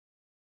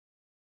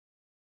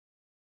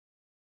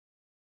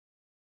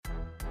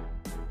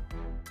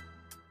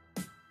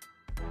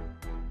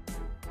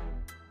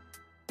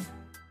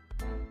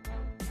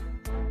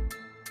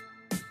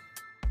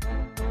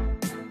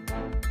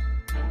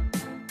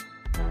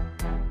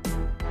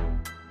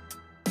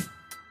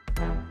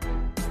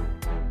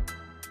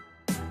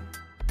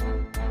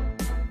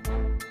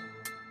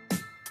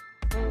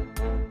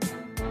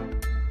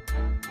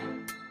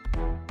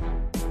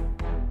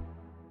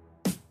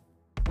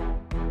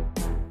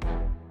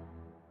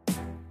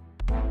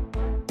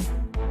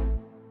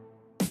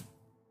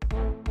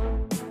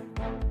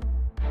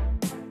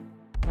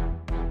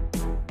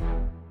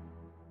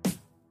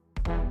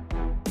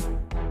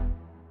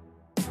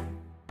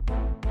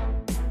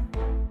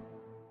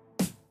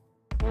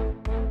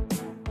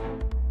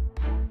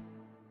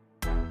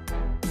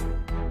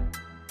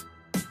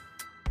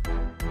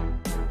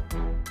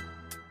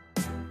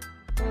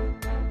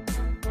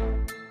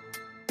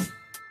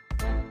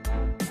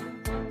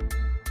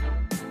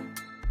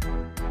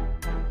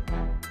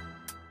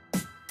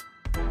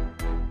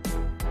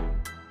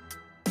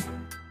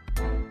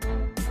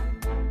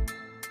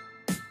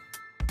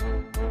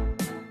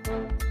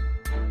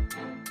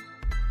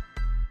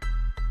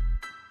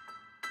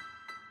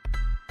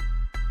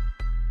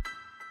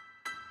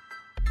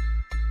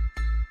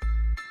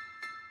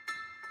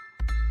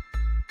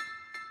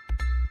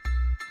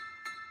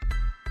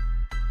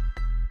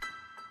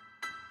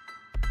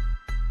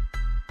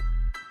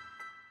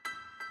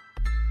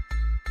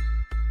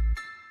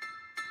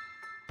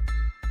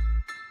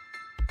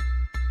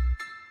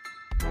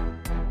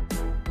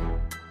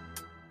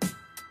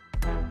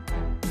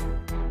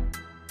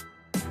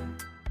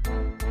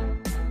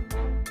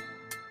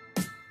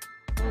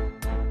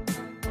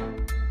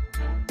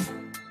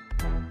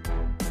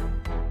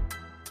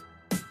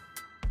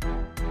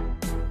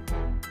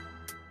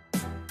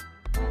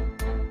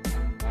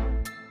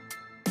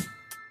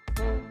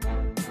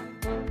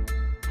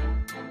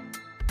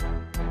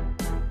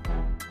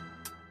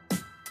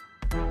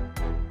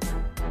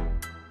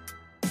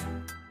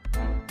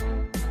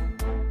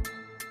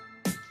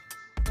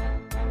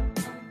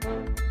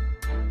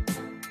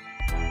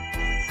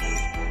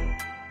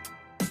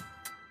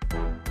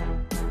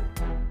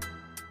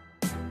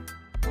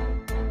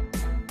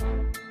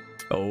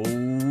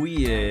Oh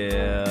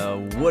yeah,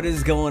 what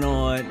is going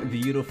on,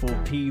 beautiful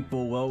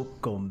people?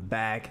 Welcome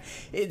back.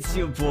 It's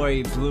your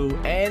boy Blue,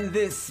 and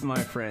this,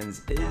 my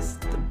friends, is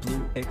the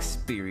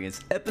Blu-XPerience,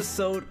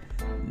 episode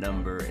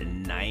number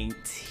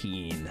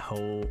 19.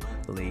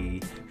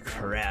 Holy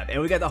crap.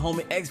 And we got the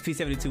homie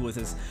XP.19 with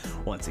us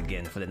once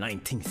again for the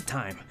 19th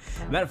time.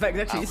 Matter of fact,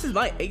 actually, this is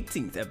my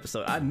 18th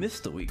episode. I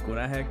missed a week when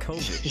I had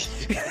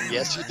COVID.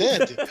 Yes, you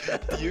did.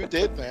 You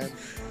did, man.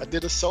 I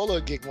did a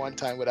solo gig one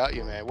time without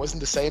you, man. It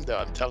wasn't the same, though.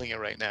 I'm telling you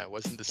right now, it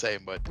wasn't the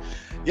same. But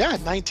yeah,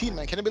 19,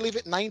 man. Can you believe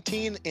it?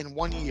 19 in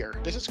 1 year.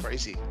 This is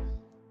crazy.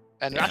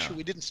 And actually,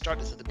 we didn't start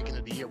this at the beginning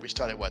of the year. We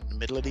started, what, in the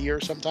middle of the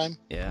year sometime?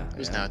 Yeah. It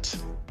was nuts.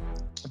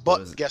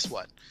 But guess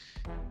what?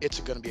 It's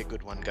going to be a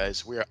good one,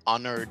 guys. We are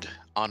honored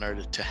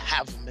to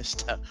have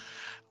Mr.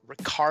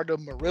 Ricardo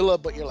Marilla,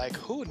 but you're like,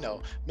 who?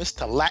 No,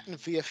 Mr.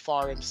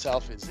 LatinVFR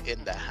himself is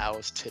in the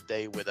house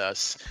today with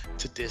us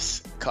to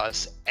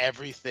discuss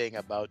everything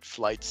about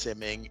flight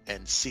simming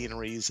and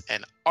sceneries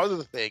and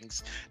other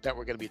things that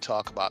we're going to be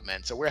talking about,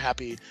 man. So we're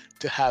happy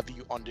to have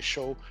you on the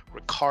show.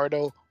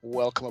 Ricardo,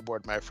 welcome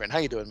aboard, my friend. How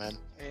you doing, man?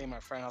 Hey, my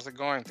friend, how's it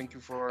going? Thank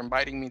you for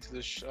inviting me to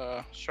this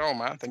show,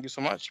 man. Thank you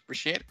so much.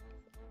 Appreciate it.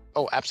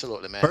 Oh,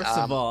 absolutely, man. First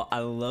of all, I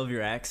love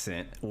your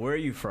accent. Where are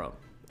you from?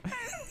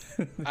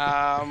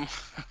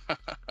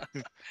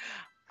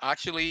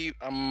 Actually,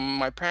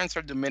 my parents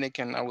are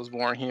Dominican. I was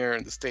born here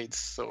in the States,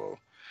 so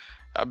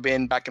I've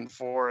been back and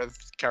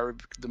forth,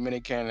 Caribbean,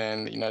 Dominican,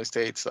 and the United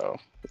States. So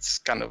it's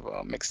kind of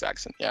a mixed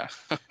accent, yeah.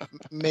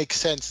 Makes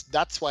sense.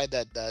 That's why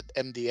that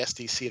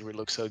MDST scenery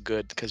looks so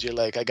good, because you're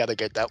like, I gotta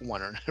get that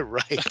one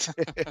right.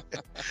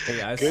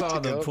 Hey, I saw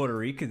the Puerto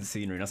Rican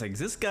scenery, and I was like, is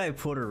this guy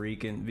Puerto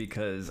Rican?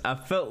 Because I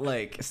felt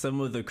like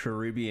some of the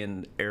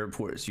Caribbean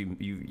airports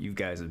you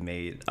guys have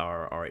made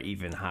are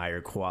even higher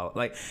quality.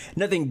 Like,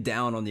 nothing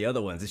down on the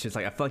other ones. It's just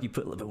like, I feel like you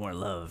put a little bit more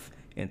love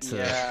into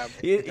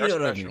you know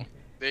what I mean?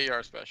 They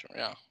are special,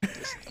 yeah.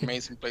 Just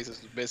amazing places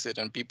to visit,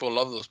 and people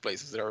love those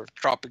places. They're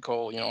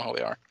tropical, you know how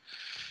they are.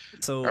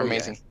 So they're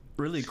amazing.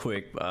 Really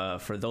quick,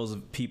 for those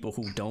people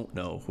who don't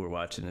know, who are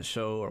watching the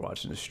show or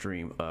watching the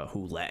stream,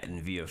 who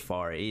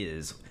LatinVFR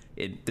is,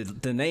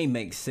 the name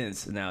makes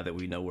sense now that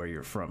we know where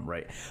you're from,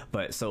 right?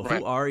 But so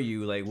who are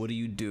you? Like, what do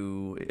you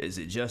do? Is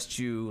it just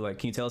you? Like,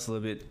 can you tell us a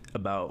little bit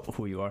about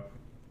who you are?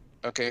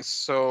 Okay,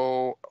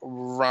 so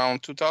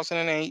around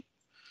 2008,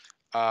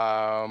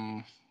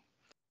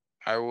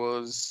 I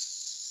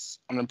was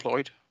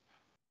unemployed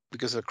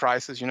because of the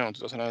crisis. You know, in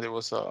 2008 there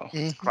was a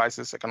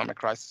crisis, economic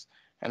crisis,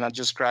 and I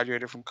just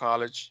graduated from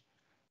college.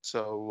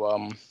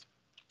 So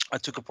I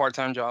took a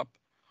part-time job,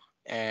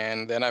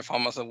 and then I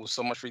found myself with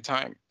so much free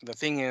time. The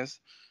thing is,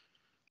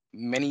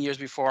 many years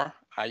before,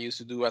 I used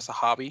to do as a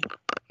hobby,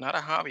 not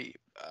a hobby.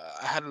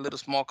 I had a little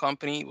small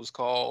company. It was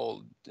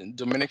called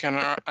Dominican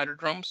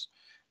Aerodromes.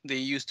 I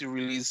used to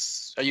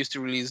release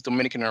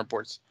Dominican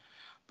airports.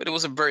 But it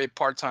was a very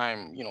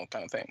part-time, you know,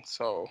 kind of thing.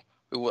 So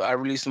I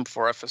released them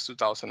for FS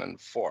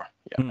 2004.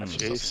 Yeah, FS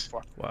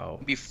 2004. Wow.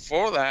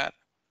 Before that,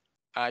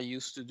 I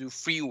used to do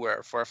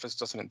freeware for FS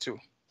 2002.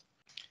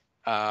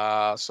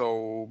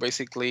 So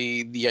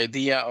basically, the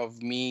idea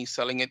of me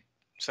selling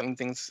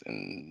things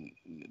in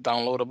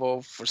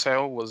downloadable for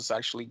sale was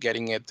actually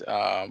getting it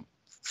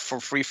for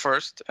free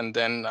first, and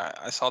then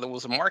I saw there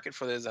was a market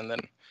for this, and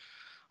then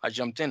I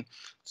jumped in.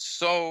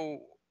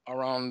 So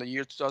around the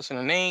year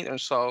 2008 or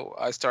so,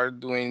 I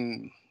started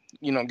doing,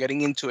 you know,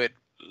 getting into it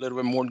a little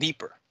bit more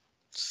deeper,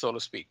 so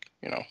to speak,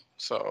 you know.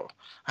 So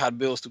I had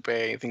bills to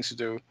pay, things to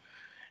do.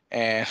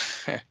 And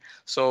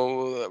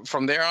so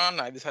from there on,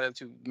 I decided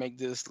to make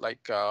this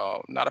like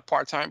not a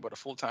part-time, but a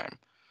full-time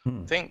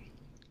thing.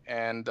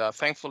 And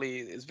thankfully,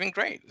 it's been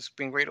great. It's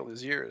been great all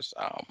these years.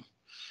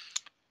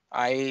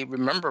 I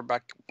remember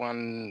back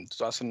when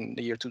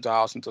the year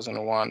 2000,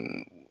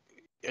 2001,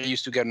 I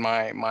used to get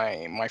my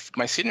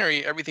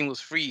scenery. Everything was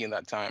free in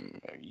that time.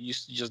 You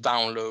used to just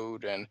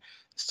download and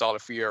install a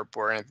free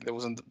airport, and there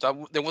wasn't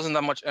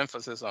that much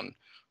emphasis on,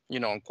 you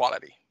know, on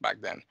quality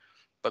back then.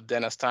 But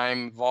then as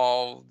time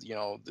evolved, you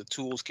know, the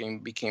tools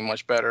became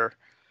much better.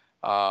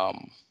 I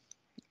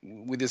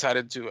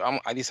decided to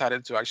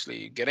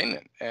actually get in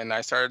it, and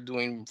I started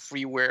doing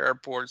freeware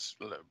airports,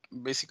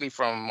 basically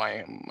from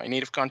my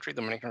native country,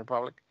 Dominican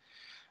Republic,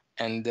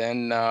 and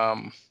then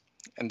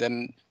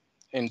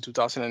in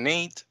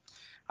 2008,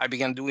 I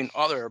began doing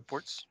other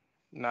airports,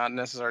 not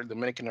necessarily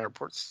Dominican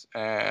airports.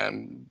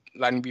 And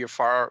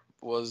LatinVFR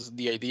was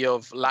the idea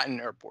of Latin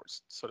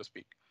airports, so to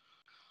speak.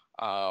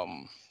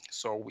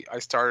 So I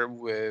started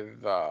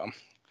with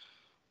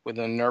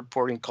an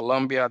airport in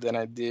Colombia. Then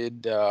I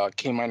did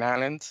Cayman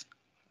Islands,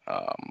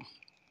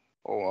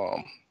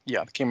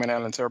 Cayman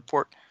Islands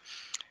Airport,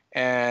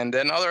 and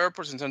then other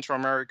airports in Central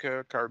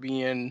America,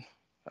 Caribbean,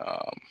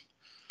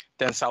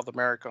 then South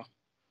America.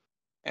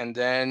 And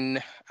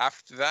then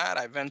after that,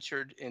 I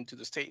ventured into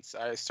the States.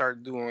 I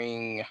started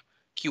doing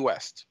Key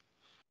West.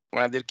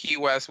 When I did Key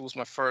West, it was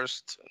my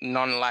first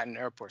non-Latin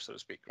airport, so to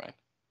speak, right?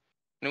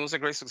 And it was a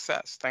great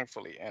success,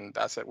 thankfully. And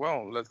I said,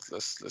 well,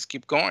 let's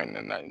keep going.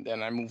 And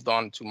then I moved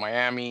on to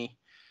Miami,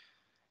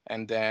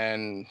 and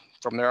then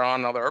from there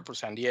on, other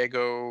airports, San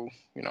Diego,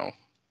 you know.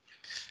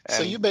 And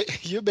so you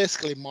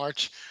basically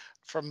march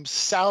from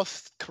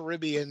South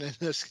Caribbean and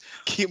just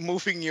keep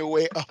moving your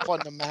way up on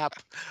the map.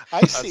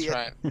 I see that's it.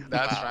 right.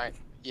 That's Wow. right.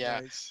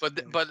 Yeah. Nice. But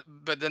nice.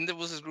 but then there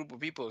was this group of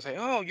people who say,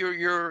 "Oh,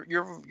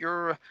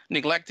 you're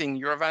neglecting,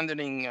 you're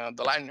abandoning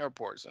the Latin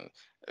airports,"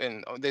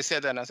 and they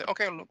said that, and I said,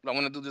 "Okay, look, I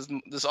want to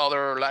do this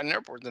other Latin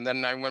airport," and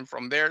then I went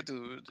from there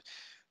to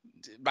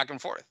back and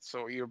forth.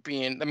 So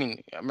European, I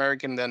mean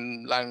American,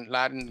 then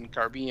Latin,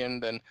 Caribbean,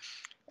 then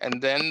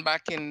and then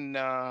back in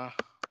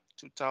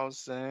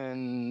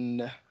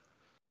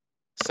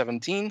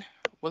 2017,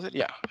 was it?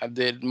 Yeah, I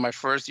did my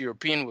first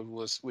European,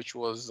 which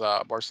was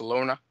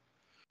Barcelona.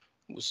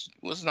 Was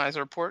a nice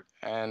airport,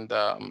 and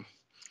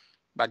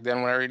back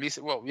then when I released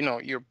it, well, you know,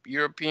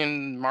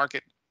 European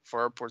market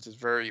for airports was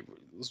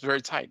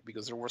very tight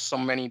because there were so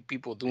many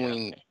people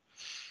doing.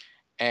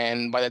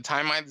 And by the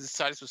time I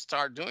decided to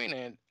start doing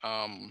it,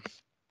 I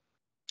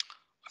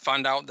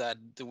found out that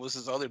there was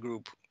this other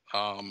group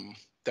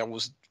that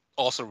was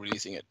also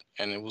releasing it,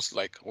 and it was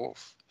like, oh.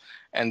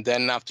 And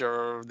then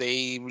after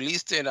they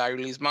released it, I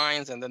released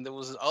mine, and then there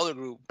was this other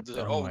group that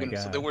said, Oh my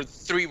so there God. were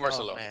 3 Oh man.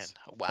 Barcelonas.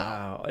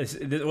 Wow.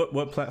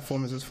 What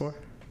platform is this for?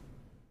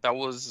 That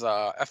was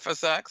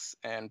FSX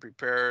and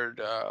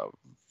Prepared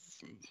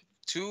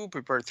 2,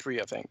 Prepared 3,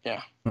 I think.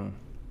 Yeah.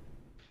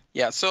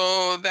 Yeah.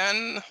 So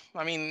then,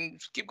 I mean,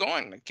 keep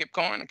going,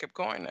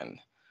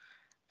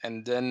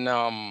 and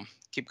then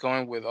keep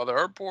going with other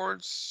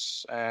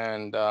airports,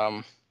 and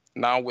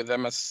now with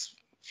MS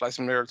Flight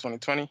Simulator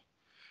 2020,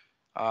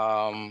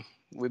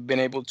 we've been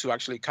able to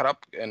actually cut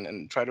up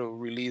and try to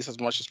release as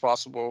much as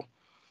possible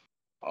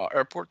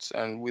airports,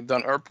 and we've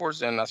done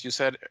airports, and as you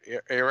said,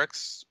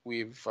 AirX,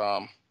 we've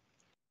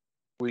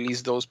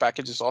released those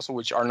packages also,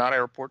 which are not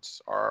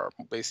airports, are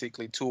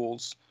basically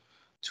tools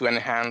to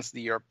enhance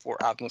the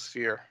airport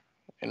atmosphere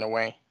in a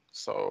way,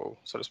 so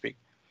to speak.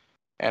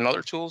 And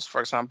other tools,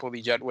 for example,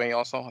 the Jetway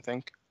also, I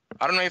think.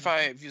 I don't know if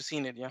you've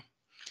seen it, yeah.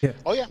 Yeah.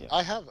 Oh yeah,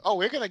 I have. Oh,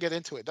 we're gonna get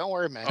into it. Don't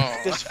worry, man.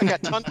 Oh. We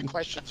got tons of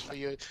questions for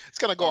you. It's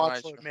gonna go All on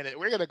right, for sure. a minute.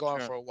 We're gonna go on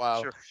Sure, for a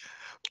while. sure.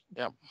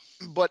 Yeah.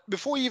 But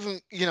before we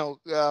even,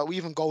 we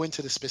even go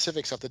into the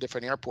specifics of the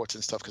different airports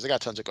and stuff, because I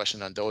got tons of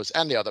questions on those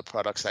and the other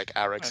products like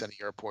Arix Right. and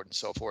the airport and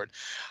so forth.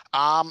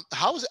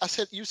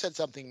 You said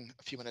something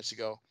a few minutes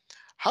ago.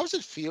 How does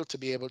it feel to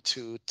be able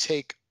to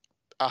take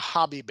a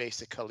hobby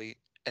basically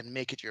and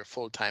make it your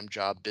full-time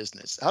job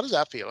business? How does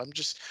that feel?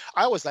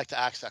 I always like to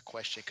ask that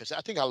question because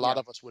I think a lot Yeah.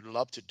 of us would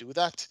love to do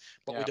that,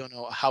 but we Yeah. don't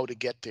know how to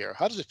get there.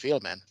 How does it feel,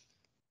 man?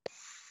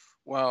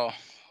 Well,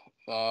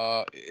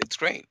 it's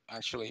great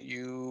actually.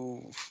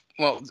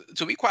 Well,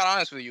 to be quite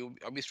honest with you,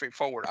 I'll be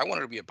straightforward. I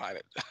wanted to be a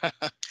pilot,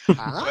 but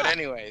Ah,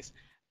 anyways,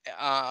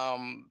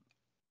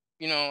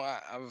 you know,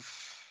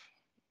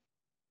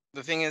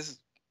 the thing is,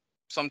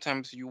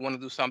 sometimes you want to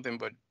do something,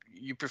 but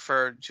you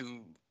prefer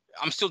to.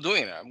 I'm still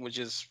doing it, which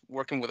is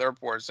working with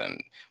airports and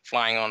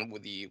flying on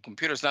with the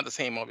computer. It's not the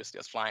same,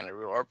 obviously, as flying a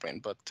real airplane,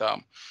 but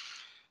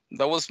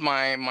that was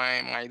my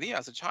idea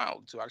as a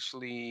child to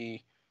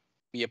actually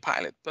be a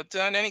pilot. But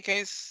in any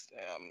case,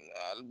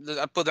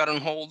 I put that on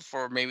hold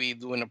for maybe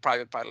doing a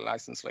private pilot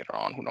license later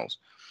on. Who knows?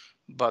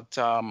 But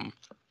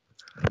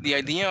the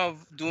idea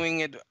of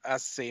doing it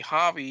as a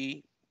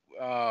hobby,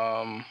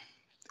 I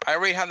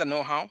already had the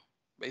know-how.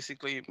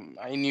 Basically,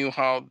 I knew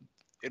how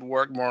it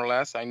worked more or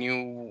less. I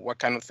knew what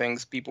kind of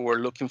things people were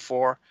looking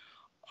for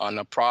on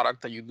a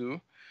product that you do.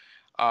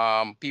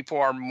 People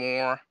are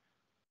more,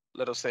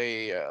 let us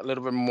say, a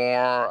little bit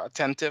more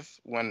attentive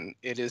when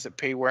it is a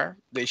payware.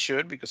 They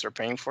should, because they're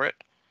paying for it.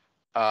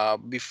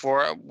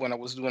 Before, when I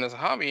was doing it as a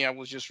hobby, I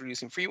was just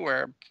releasing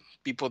freeware.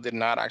 People did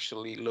not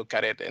actually look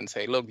at it and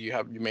say, "Look, you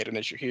made an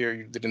issue here.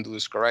 You didn't do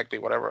this correctly,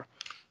 whatever."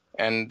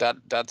 And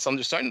that's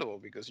understandable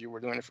because you were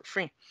doing it for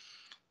free.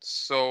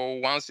 So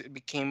once it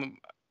became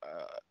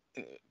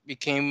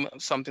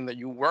something that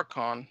you work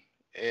on,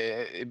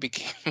 it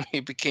became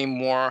it became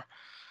more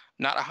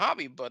not a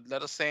hobby, but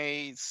let us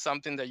say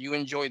something that you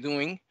enjoy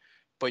doing,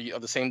 but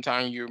at the same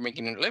time you're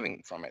making a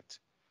living from it.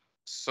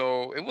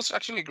 So it was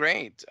actually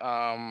great,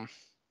 and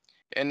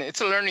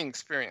it's a learning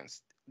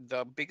experience.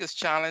 The biggest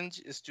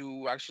challenge is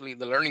to actually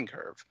the learning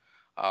curve.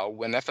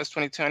 When FS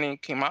 2020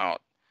 came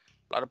out,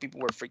 a lot of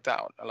people were freaked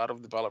out. A lot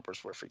of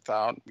developers were freaked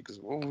out because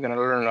we're going to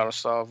learn a lot of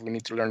stuff. We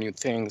need to learn new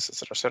things,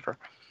 etc., etc.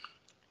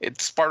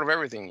 It's part of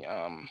everything.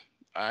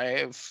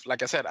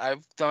 Like I said,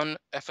 I've done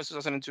FS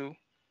 2002,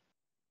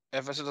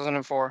 FS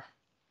 2004,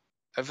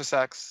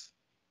 FSX,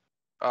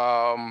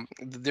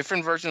 the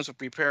different versions of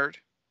Prepared,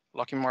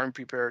 Lockheed Martin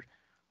Prepared.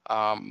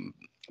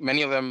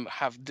 Many of them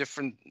have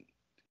different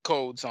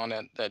codes on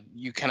it that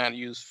you cannot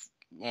use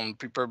on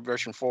Prepared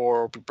version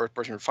 4 or Prepared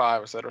version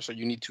 5, etc. So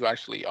you need to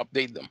actually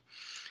update them.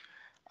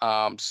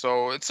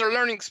 So it's a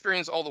learning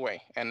experience all the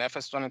way, and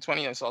FS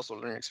 2020 is also a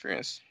learning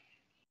experience.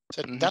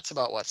 so that's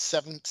about what,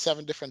 seven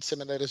different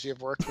simulators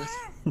you've worked with?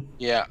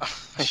 Yeah.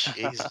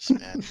 Jesus,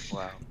 man.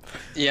 Wow.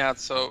 Yeah.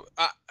 So,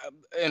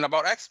 and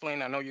about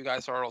X-Plane, I know you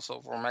guys are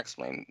also from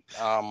X-Plane.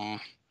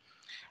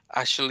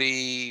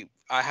 Actually,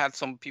 I had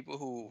some people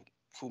who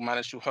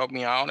managed to help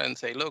me out and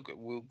say, look,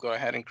 we'll go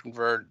ahead and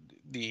convert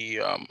the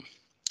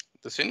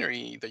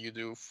scenery that you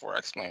do for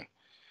Explain.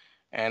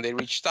 And they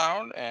reached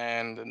out,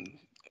 and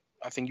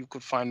I think you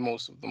could find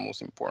most of the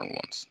most important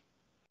ones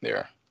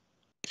there.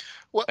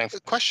 Well, a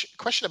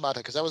question about it,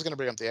 because I was going to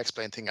bring up the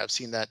Explain thing. I've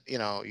seen that,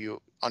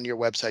 you on your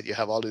website, you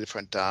have all the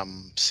different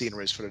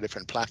sceneries for the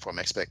different platform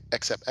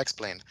except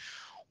Explain.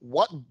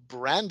 What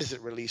brand is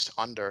it released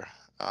under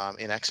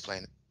in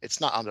Explain? It's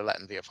not under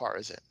LatinVFR,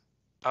 is it?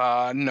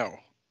 No,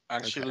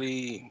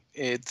 actually,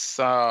 okay.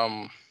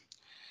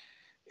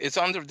 It's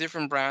under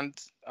different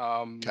brands.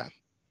 Okay.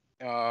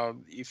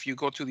 If you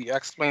go to the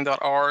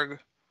explain.org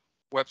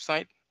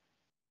website,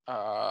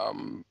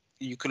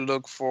 you could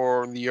look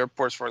for the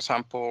airports, for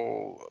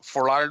example,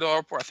 Fort Lauderdale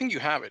Airport. I think you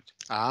have it.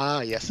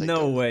 Ah, yes, I do.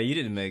 No way, you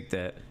didn't make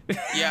that.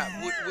 Yeah,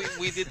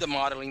 we did the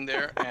modeling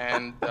there,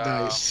 and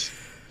nice.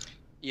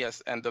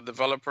 Yes, and the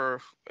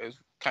developer is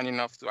kind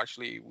enough to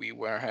actually, we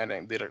went ahead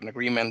and did an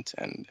agreement.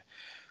 And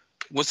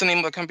what's the name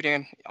of the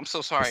company? I'm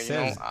so sorry. It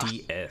says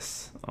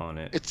DS on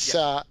it. It's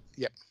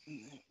yeah.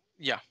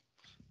 Yeah.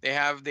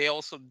 They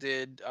also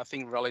did, I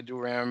think, Raleigh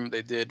Durham.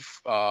 They did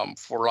Fort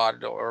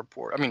Lauderdale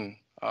Airport. I mean,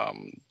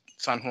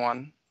 San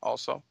Juan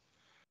also.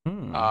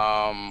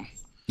 No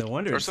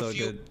wonder it's so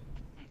good.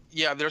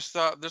 Yeah, there's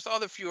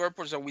other few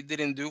airports that we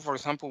didn't do. For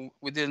example,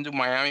 we didn't do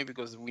Miami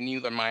because we knew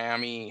that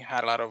Miami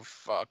had a lot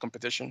of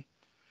competition.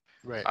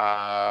 Right.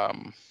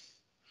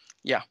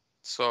 Yeah.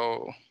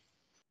 So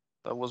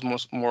that was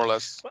more or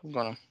less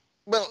gonna.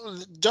 Well,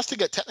 just to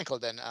get technical,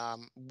 then,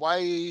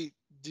 why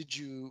did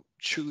you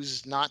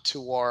choose not to,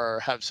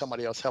 or have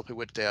somebody else help you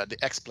with the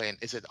Explain?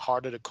 Is it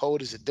harder to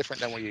code? Is it different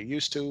than what you're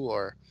used to,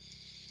 or?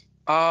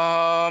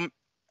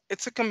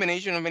 It's a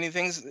combination of many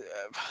things.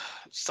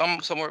 Some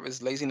of it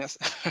is laziness.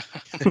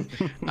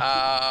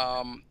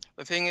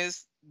 The thing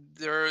is,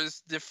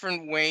 there's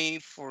different way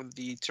for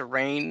the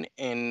terrain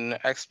in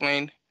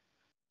Explain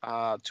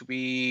to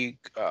be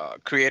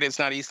created. It's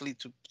not easily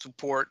to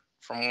port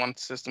from one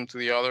system to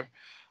the other.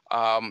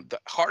 The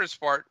hardest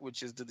part,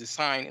 which is the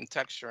design and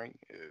texturing,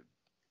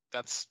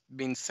 that's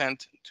being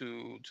sent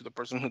to the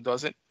person who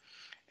does it,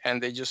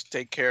 and they just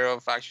take care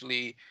of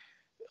actually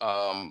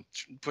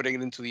putting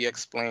it into the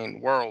Explain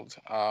world.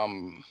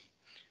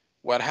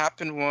 What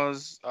happened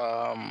was,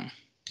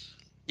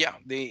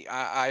 they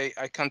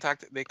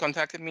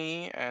contacted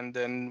me, and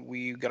then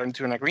we got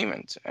into an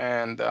agreement,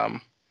 and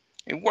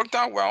it worked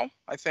out well,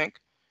 I think.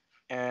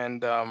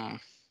 And the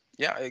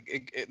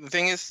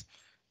thing is,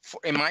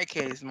 in my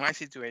case, my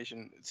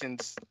situation,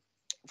 since,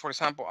 for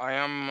example,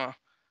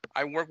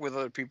 I work with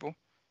other people.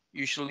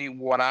 Usually,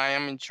 what I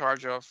am in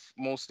charge of,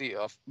 mostly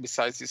of,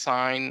 besides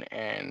design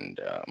and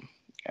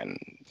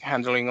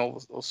handling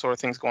all sort of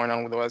things going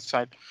on with the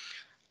website,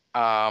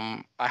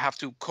 I have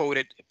to code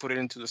it, put it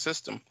into the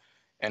system,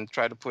 and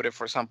try to put it,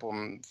 for example,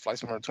 in Flight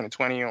Simulator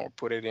 2020, or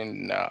put it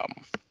in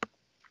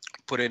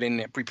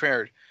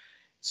prepared.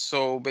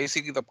 So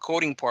basically, the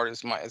coding part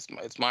is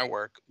my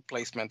work,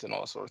 placement and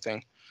all sort of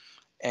thing.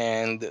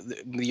 And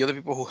the other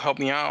people who help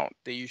me out,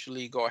 they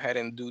usually go ahead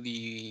and do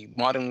the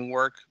modeling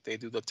work. They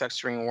do the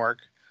texturing work,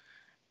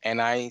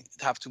 and I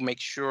have to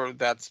make sure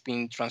that's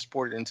being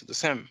transported into the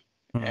sim.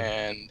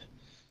 And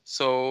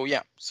so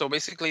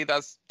basically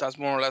that's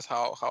more or less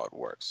how it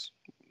works.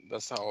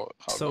 That's how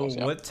it goes.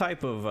 Yeah. What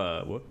type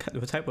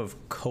of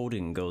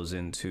coding goes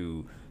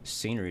into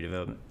scenery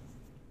development?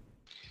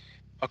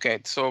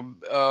 Okay, so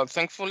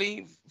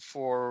thankfully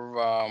for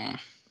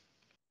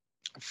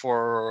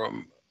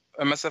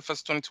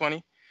MSFS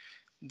 2020,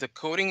 the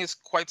coding is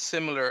quite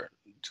similar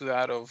to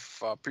that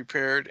of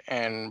Prepared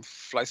and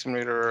Flight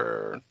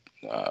Simulator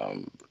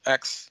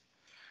X.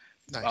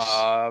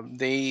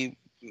 Nice.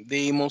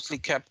 They mostly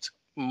kept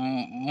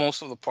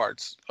most of the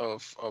parts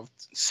of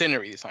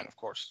scenery design. Of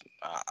course,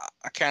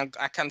 I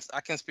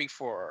can't speak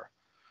for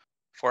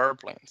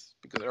airplanes,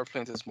 because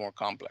airplanes is more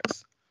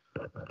complex.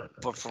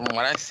 But from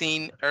what I've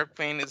seen,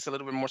 Airplane is a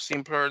little bit more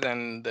simpler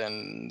than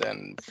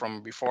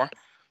from before.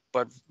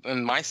 But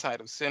in my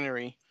side of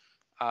scenery,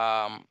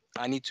 I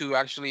need to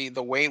actually,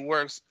 the way it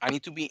works, I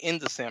need to be in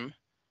the sim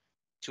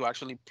to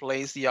actually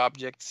place the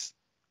objects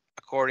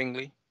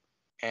accordingly.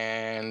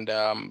 And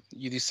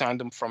you design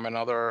them from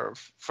another,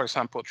 for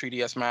example,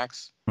 3ds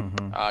Max.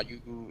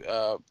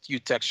 You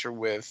texture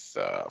with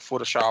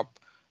Photoshop.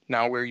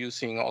 Now we're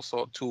using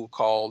also a tool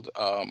called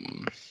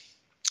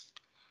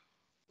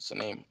what's the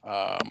name?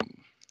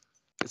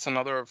 It's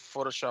another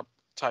Photoshop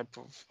type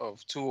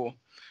of tool,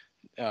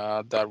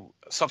 that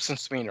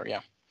Substance Painter.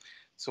 Yeah.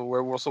 So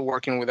we're also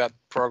working with that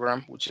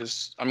program, which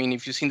is, I mean,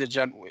 if you've seen the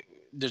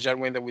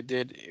Jetway that we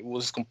did, it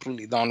was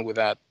completely done with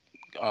that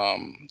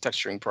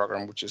texturing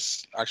program, which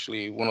is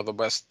actually one of the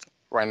best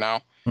right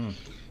now.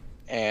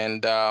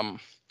 And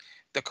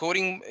the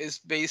coding is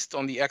based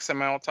on the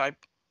XML type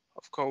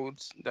of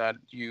codes that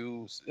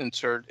you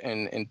insert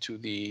into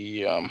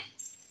the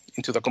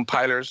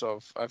compilers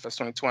of FS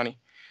 2020.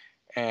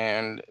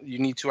 And you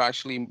need to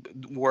actually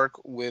work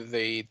with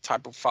a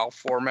type of file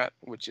format,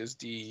 which is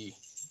the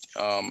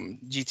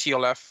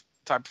GTLF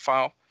type of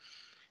file,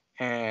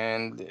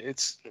 and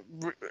it's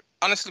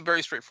honestly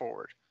very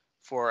straightforward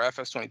for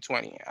FS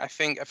 2020. I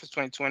think FS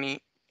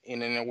 2020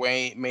 in a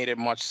way made it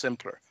much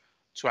simpler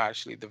to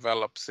actually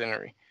develop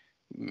scenery,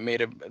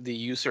 made the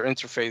user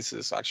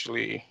interfaces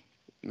actually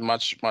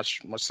much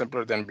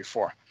simpler than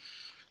before.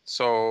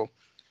 So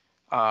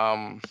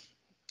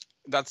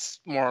that's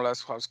more or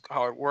less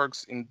how it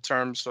works in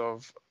terms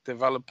of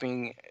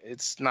developing.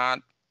 It's not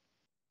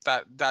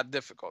that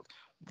difficult.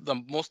 The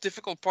most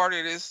difficult part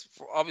it is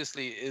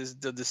obviously is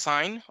the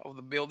design of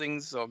the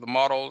buildings, of the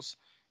models,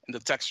 and the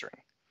texturing,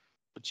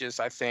 which is,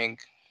 I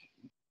think,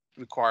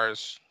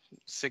 requires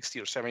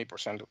 60 or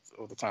 70%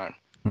 of the time.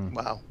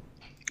 Wow.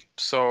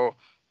 So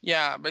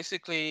yeah,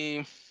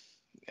 basically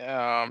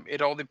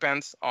it all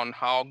depends on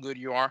how good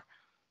you are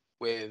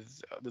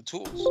with the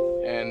tools.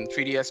 And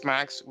 3ds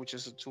Max, which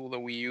is a tool that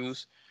we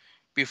use.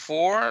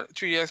 Before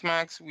 3ds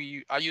Max,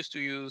 I used to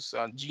use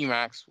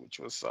Gmax, which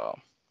was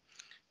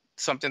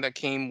something that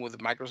came with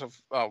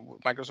Microsoft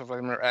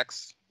Illustrator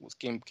X,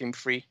 came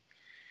free.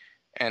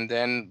 And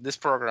then this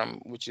program,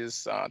 which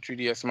is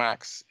 3ds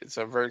Max, it's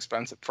a very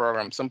expensive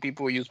program. Some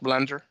people use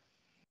Blender.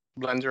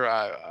 I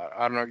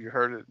don't know if you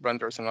heard it.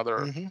 Blender is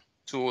another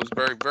tool. It's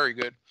very, very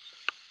good.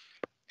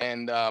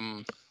 And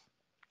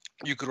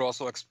you could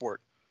also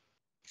export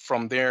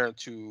from there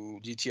to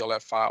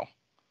GTLF file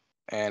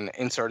and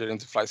insert it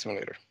into Flight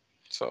Simulator.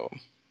 So,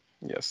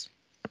 yes.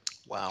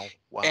 Wow.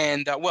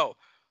 And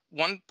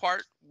one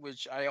part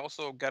which I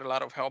also get a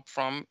lot of help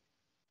from,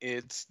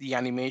 it's the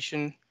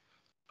animation.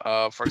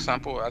 For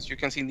example, as you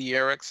can see in the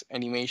RX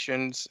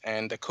animations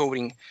and the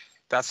coding,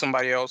 that's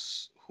somebody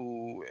else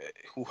who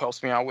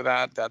helps me out with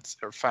that. That's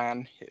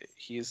Irfan.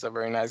 He's a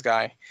very nice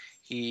guy.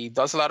 He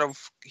does a lot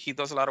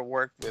of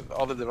work with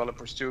other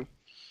developers too,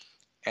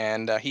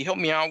 and he helped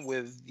me out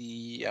with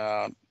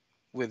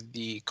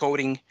the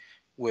coding,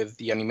 with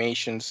the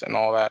animations and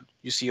all that.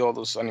 You see all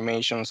those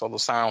animations, all the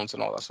sounds,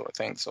 and all that sort of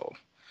thing. So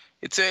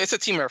it's a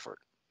team effort.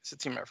 It's a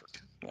team effort.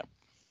 Yeah.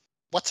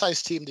 What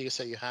size team do you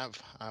say you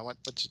have?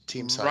 What's your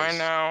team size? Right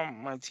now,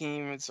 my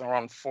team is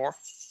around four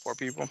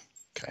people,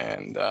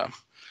 and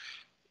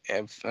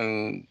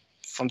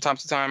from time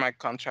to time I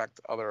contract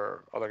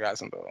other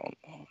guys on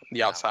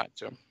the outside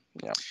too.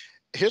 Yeah.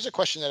 Here's a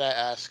question that I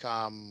ask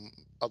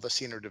of the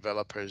senior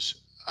developers.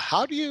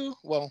 How do you,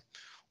 well,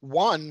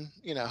 one,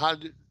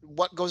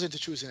 what goes into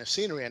choosing a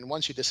scenery, and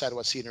once you decide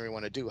what scenery you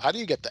want to do, how do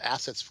you get the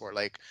assets for,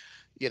 like,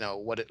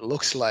 what it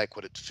looks like,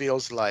 what it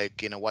feels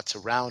like, what's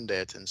around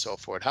it, and so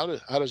forth? How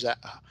does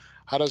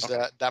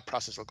that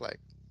process look like?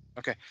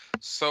 Okay,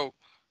 so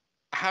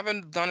I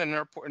haven't done a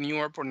new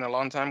airport in a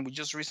long time. We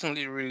just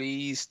recently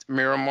released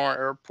Miramar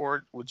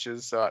Airport, which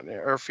is an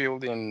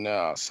airfield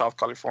in South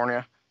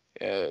California,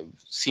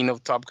 scene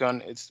of Top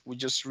Gun. We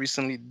just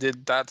recently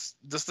did that.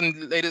 That's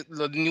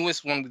the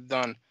newest one we've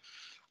done.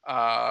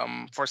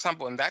 For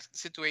example, in that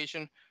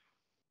situation,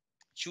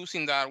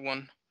 choosing that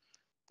one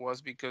was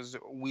because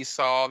we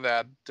saw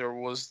that there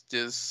was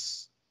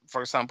this, for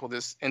example,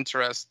 this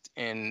interest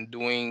in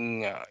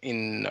doing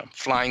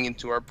flying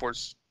into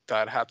airports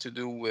that had to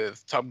do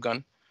with Top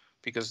Gun,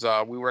 because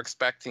we were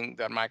expecting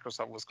that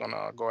Microsoft was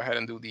gonna go ahead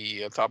and do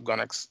the Top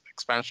Gun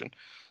expansion.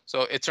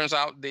 So it turns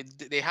out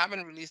they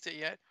haven't released it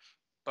yet,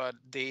 but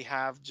they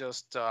have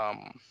just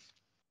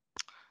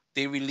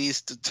they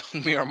released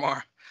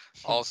Miramar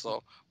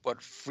also, but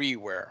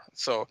freeware.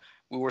 So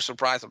we were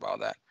surprised about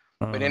that.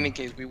 But in any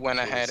case, we went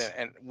ahead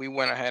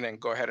and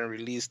go ahead and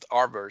released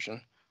our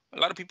version. A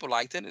lot of people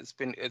liked it. It's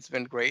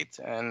been great,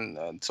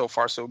 and so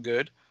far so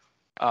good.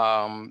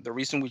 The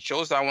reason we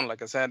chose that one,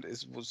 like I said,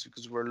 was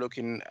because we're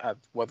looking at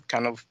what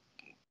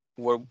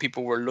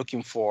people were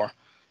looking for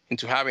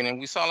into having, and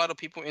we saw a lot of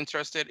people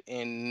interested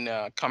in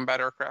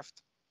combat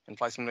aircraft in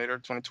Flight Simulator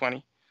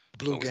 2020.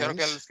 Blue so we said, okay,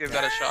 let's give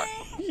that a shot.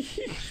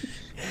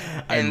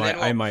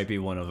 I might be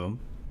one of them.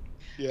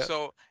 Yeah.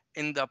 So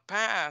in the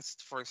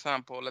past, for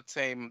example, let's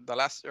say the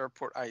last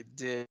airport I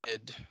did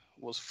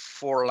was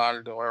Fort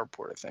Lauderdale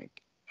Airport, I think.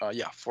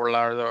 Fort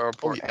Lauderdale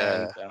Airport. Oh,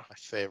 yeah, and, my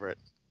favorite.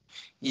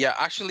 Yeah,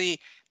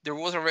 actually, there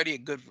was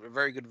already a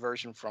very good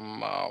version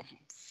from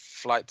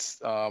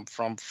flights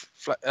from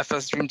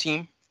FS Dream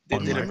Team. They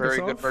did a very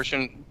good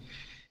version.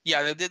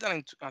 Yeah, they did that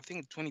in I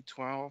think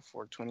 2012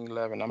 or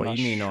 2011. I'm not sure. What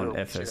do you mean on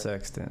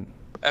FSX then?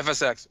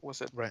 FSX,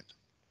 was it? Right.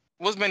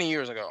 It was many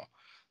years ago.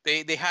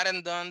 They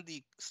hadn't done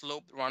the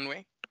sloped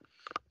runway.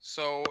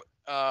 So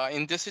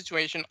in this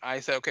situation, I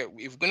said, okay,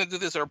 if we're gonna do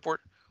this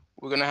airport,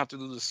 we're gonna have to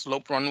do the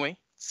sloped runway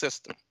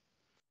system.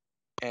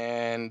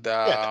 And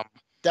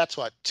that's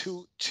what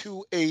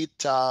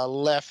 8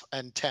 left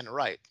and 10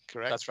 right,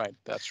 correct?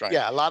 That's right.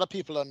 Yeah, a lot of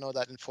people don't know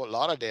that in Fort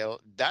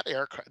Lauderdale,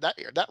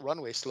 that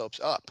runway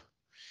slopes up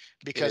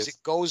because it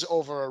goes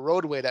over a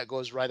roadway that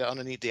goes right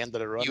underneath the end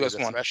of the runway, the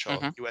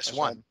threshold, US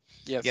 1. Right.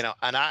 Yes.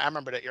 And I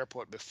remember the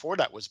airport before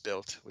that was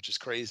built, which is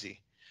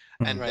crazy.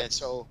 And then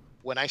so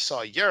when I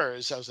saw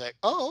yours, I was like,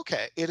 oh,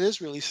 okay, it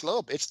is really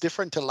sloped. It's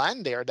different to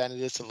land there than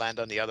it is to land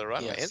on the other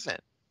runway, isn't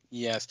it?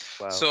 Yes.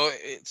 Wow.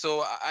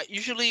 So I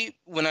usually,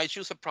 when I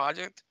choose a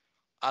project,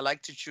 I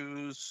like to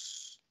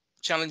choose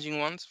challenging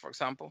ones. For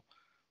example,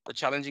 the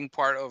challenging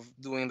part of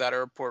doing that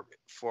airport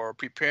for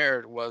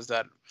prepared was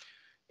that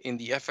in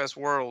the FS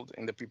world,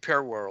 in the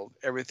prepare world,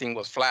 everything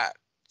was flat.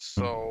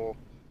 So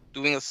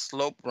doing a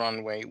slope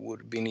runway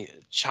would be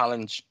a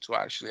challenge to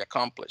actually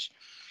accomplish.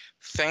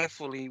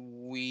 Thankfully,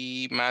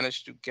 we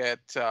managed to get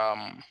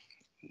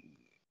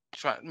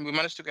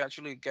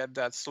actually get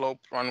that slope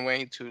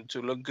runway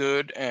to look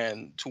good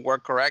and to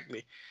work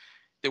correctly.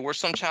 There were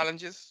some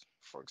challenges.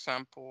 For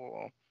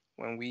example,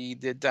 when we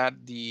did that,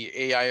 the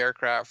AI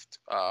aircraft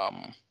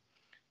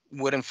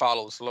wouldn't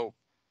follow the slope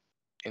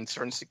in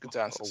certain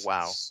circumstances. Oh,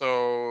 wow.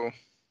 So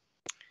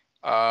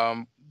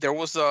there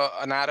was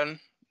an add-on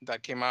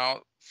that came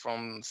out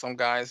from some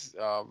guys,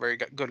 very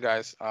good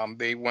guys.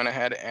 They went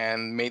ahead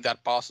and made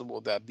that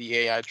possible, that the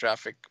AI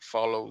traffic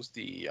follows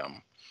the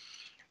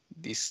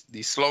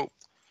slope.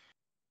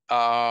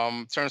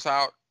 Turns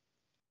out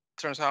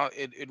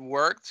it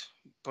worked,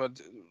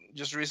 but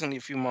just recently,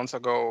 a few months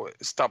ago,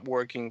 it stopped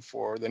working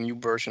for the new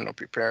version of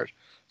Prepared,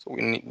 so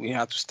we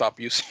had to stop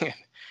using it.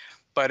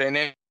 But in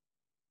any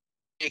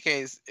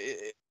case,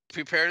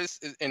 Prepared is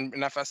in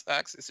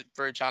FSX is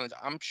very challenging.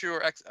 I'm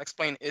sure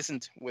X-Plane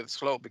isn't with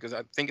slope, because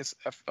I think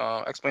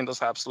X-Plane does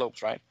have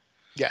slopes, right?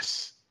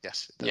 Yes, it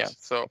does. Yeah,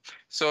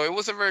 so it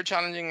was a very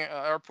challenging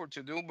airport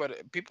to do,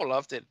 but people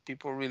loved it.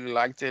 People really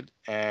liked it,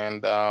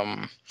 and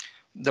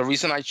the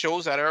reason I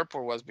chose that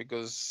airport was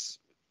because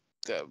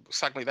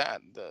exactly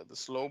that the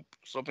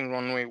sloping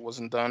runway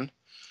wasn't done,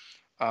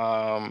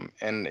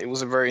 and it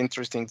was a very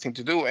interesting thing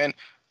to do. And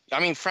I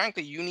mean,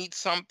 frankly, you need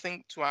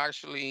something to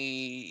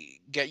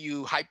actually get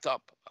you hyped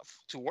up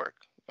to work.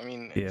 I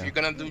mean, if you're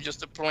gonna do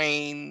just a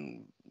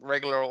plain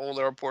regular old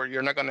airport,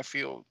 you're not gonna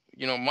feel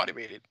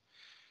motivated,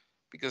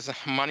 because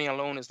money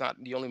alone is not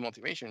the only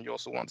motivation. You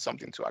also want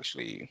something to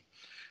actually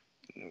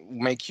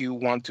make you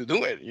want to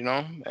do it, You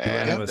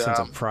and have a sense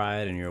of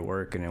pride in your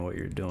work and in what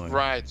you're doing.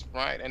 Right,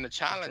 and the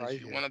challenge. Right,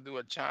 You yeah. want to do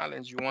a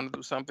challenge. You want to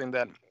do something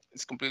that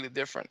is completely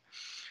different.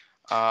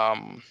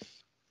 Um,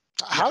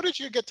 How did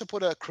you get to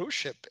put a cruise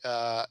ship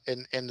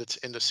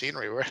in the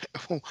scenery?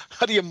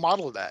 How do you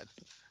model that?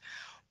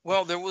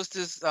 well, there was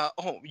this.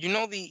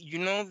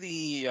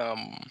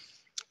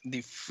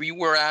 The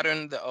freeware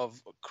add-on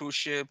of cruise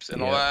ships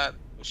and all that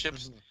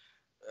ships.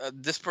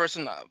 This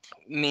person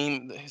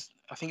named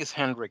I think it's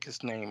Hendrik.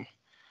 His name.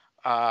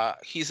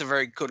 He's a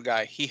very good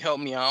guy. He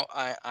helped me out.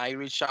 I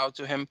reached out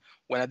to him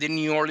when I did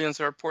New Orleans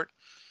Airport.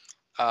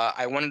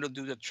 I wanted to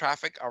do the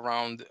traffic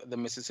around the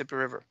Mississippi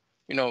River.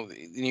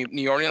 The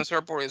New Orleans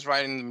Airport is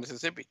right in the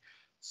Mississippi.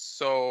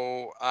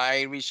 So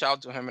I reached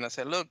out to him and I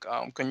said, look,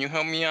 can you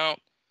help me out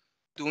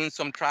doing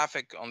some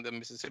traffic on the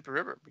Mississippi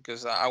River?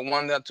 Because I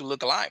want that to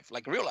look alive,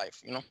 like real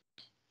life.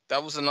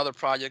 That was another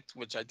project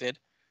which I did,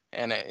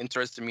 and it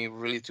interested me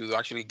really to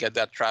actually get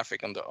that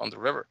traffic on the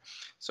river.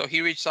 So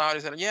he reached out.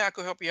 He said, "Yeah, I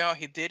could help you out."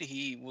 He did.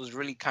 He was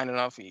really kind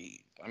enough.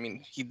 He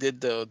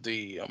did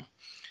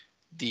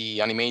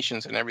the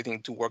animations and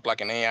everything to work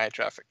like an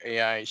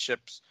AI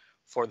ships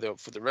for the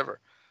river.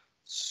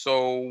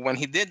 So when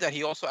he did that,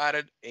 he also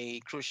added a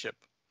cruise ship.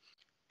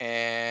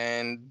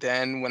 And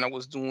then when I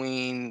was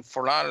doing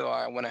Fort Lauderdale,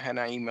 I went ahead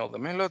and I emailed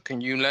them, "Hey, look, can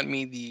you lend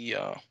me the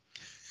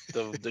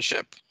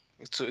ship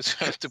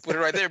to put it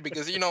right there?"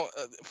 Because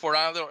Fort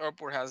Lauderdale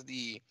Airport has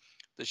the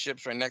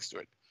ships right next to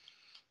it.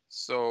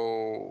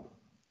 So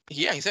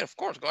yeah, he said, "Of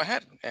course, go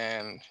ahead."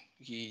 And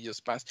he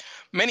just passed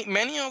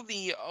many of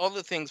the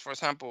other things. For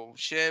example,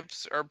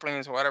 ships,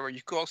 airplanes, or whatever.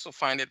 You could also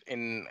find it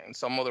in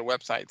some other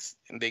websites,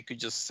 and they could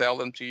just sell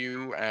them to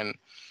you, and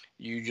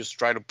you just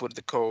try to put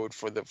the code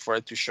for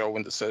it to show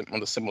on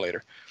the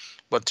simulator.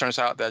 But turns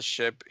out that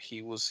ship,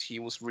 he was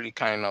really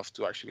kind enough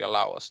to actually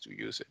allow us to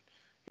use it.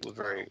 He was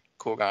a very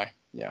cool guy.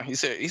 Yeah,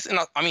 he's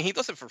not. I mean, he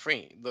does it for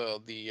free. I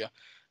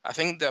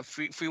think the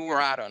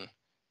freeware add-on.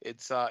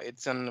 It's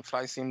an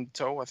Fly Sim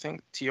Tow, I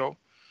think TO.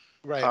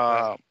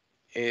 Right.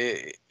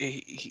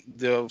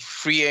 The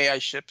free AI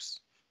ships.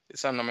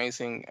 It's an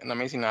amazing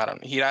add-on.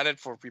 He added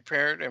for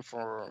prepared and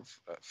for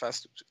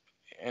fast,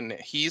 and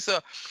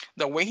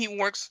the way he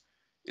works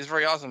is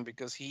very awesome,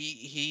 because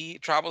he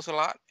travels a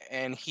lot,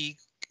 and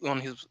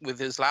with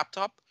his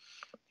laptop,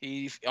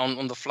 he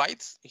on the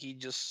flights, he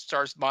just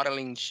starts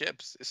modeling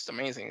ships. It's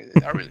amazing.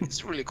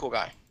 It's a really cool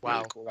guy. Wow.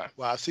 Really cool guy.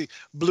 Wow. See,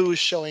 Blue is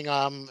showing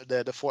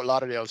the Fort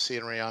Lauderdale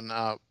scenery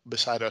on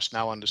beside us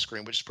now on the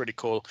screen, which is pretty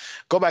cool.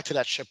 Go back to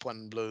that ship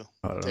one, Blue.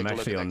 I'm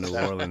actually on New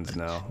Orleans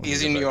now.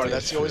 He's in New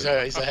Orleans.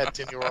 He's ahead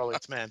to New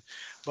Orleans, man.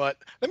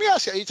 But let me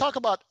ask you, you talk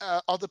about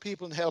other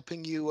people and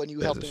helping you, and you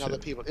helping other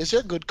people. Is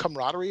there good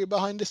camaraderie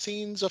behind the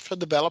scenes of the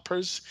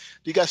developers?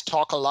 Do you guys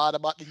talk a lot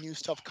about the new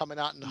stuff coming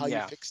out and how you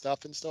fix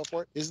stuff and so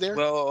forth? Is there?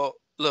 Well,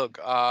 look,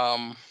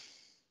 I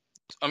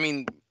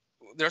mean,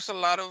 there's a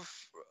lot of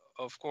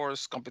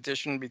course,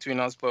 competition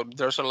between us, but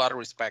there's a lot of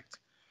respect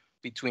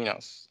between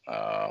us.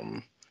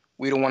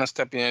 We don't want to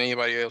step in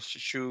anybody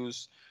else's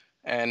shoes,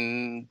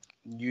 and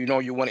you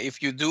want,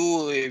 if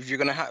you're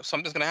gonna have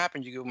something's gonna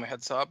happen, you give them a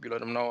heads up. You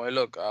let them know, hey,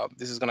 look,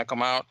 this is gonna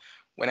come out.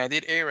 When I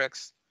did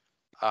Arex,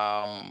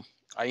 I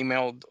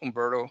emailed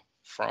Umberto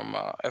from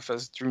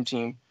FS Dream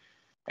Team,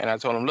 and I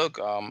told him, look,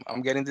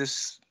 I'm getting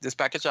this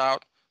package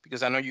out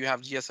because I know you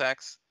have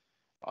GSX.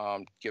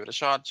 Give it a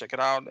shot, check it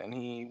out. And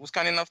he was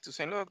kind enough to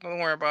say, look, don't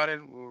worry about it.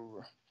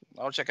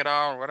 I'll check it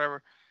out or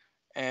whatever.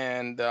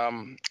 And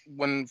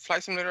when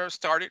Flight Simulator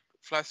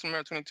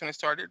 2020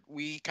 started,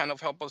 we kind of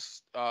helped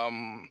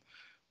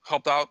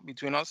out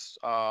between us.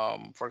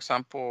 For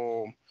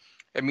example,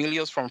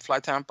 Emilio's from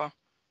Flight Tampa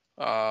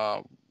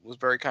was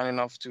very kind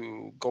enough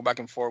to go back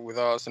and forth with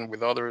us and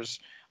with others.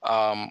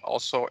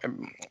 Also,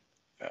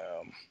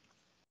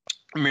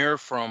 Amir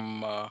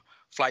from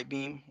Flight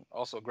Beam,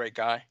 also a great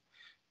guy.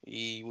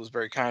 He was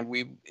very kind.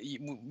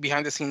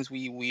 Behind the scenes,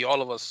 we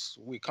all of us,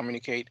 we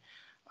communicate.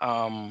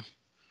 Yeah,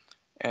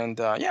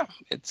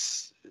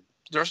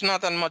 there's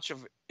not that much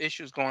of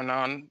issues going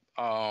on.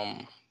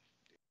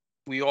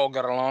 We all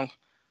got along,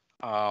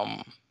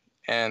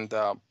 and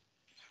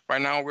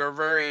right now we're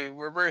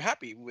very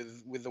happy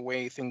with the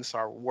way things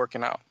are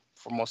working out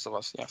for most of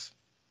us. Yes.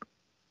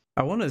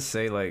 I want to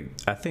say, like,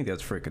 I think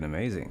that's freaking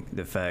amazing.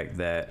 The fact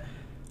that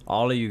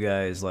all of you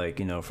guys, like,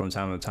 you know, from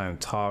time to time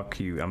talk,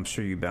 I'm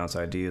sure you bounce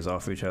ideas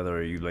off each other,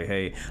 or you like,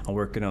 hey, I'm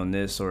working on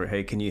this, or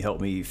hey, can you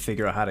help me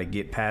figure out how to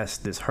get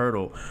past this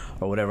hurdle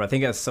or whatever. I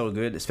think that's so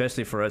good,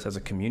 especially for us as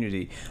a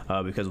community,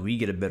 because we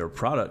get a better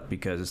product,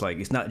 because it's like,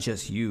 it's not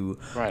just you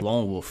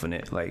lone wolfing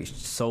it, like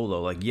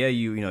solo, like, yeah,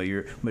 you know,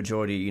 you're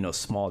majority, you know,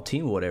 small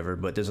team or whatever,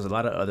 but there's a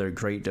lot of other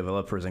great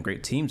developers and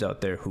great teams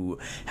out there who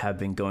have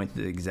been going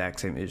through the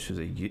exact same issues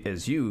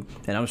as you,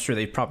 and I'm sure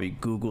they probably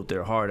Googled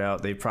their heart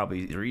out, they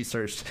probably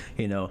researched,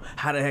 you know,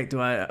 how the heck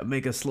do I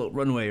make a slope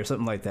runway or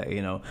something like that,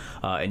 you know,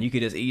 and you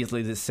could just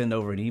easily just send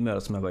over an email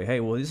to somebody like, hey,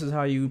 well, this is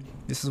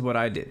what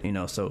I did, you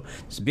know. So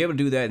to be able to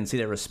do that and see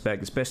that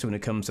respect, especially when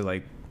it comes to,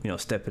 like, you know,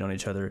 stepping on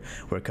each other,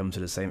 where it comes to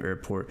the same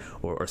airport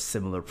or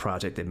similar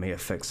project that may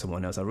affect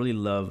someone else. I really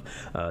love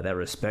that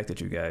respect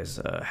that you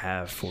guys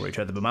have for each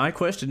other. But my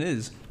question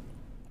is,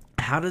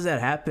 how does that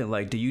happen?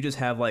 Like, do you just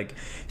have like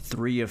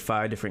 3 or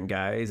 5 different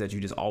guys that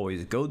you just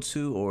always go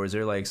to, or is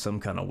there like some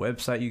kind of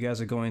website you guys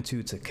are going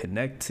to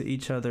connect to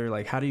each other?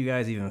 Like, how do you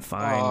guys even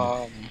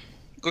find?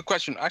 Good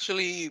question.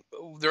 Actually,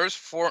 there are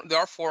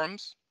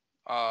forums,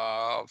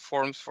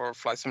 forums for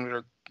Flight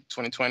Simulator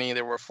 2020.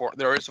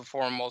 There is a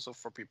forum also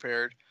for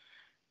Prepared,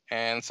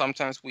 and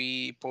sometimes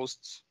we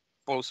post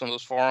on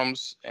those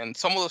forums, and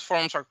some of those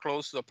forums are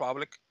closed to the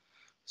public,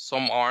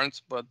 some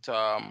aren't, but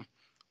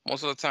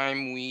most of the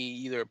time we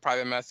either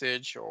private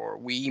message or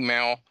we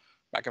email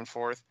back and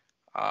forth.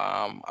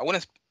 I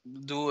want to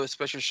do a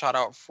special shout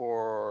out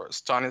for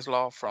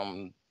Stanislaw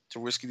from The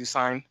Risky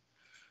Design.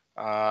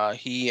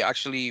 He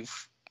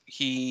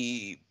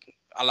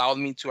allowed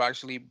me to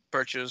actually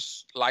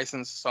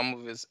license some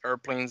of his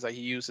airplanes that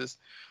he uses,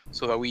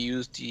 so that we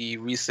use the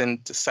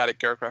recent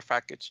static aircraft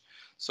package.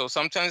 So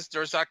sometimes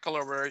there's that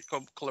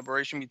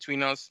collaboration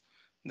between us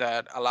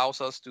that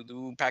allows us to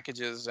do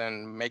packages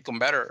and make them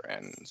better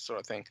and sort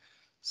of thing.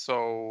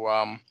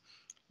 So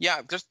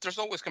yeah, there's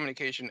always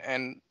communication,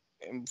 and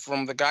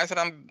from the guys that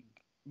I've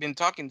been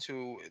talking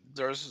to,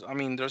 there's a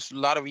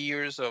lot of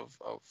years of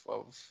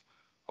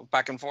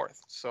back and forth.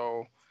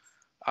 So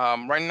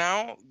right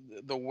now,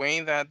 the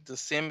way that the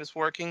sim is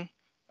working,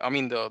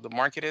 the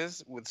market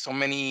is, with so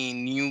many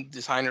new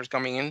designers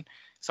coming in,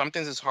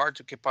 sometimes it's hard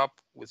to keep up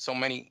with so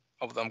many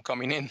of them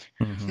coming in.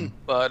 Mm-hmm.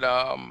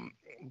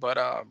 But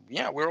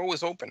yeah, we're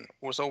always open.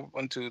 We're so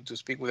open to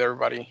speak with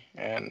everybody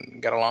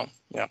and get along.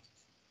 Yeah.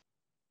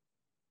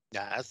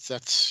 Yeah,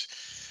 that's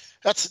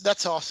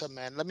awesome,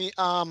 man. Let me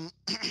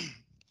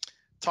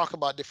talk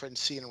about different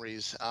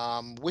sceneries.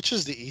 Which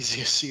is the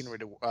easiest scenery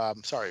to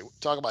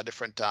talk about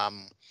different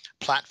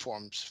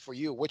platforms for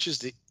you. Which is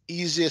the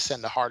easiest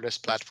and the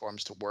hardest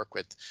platforms to work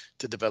with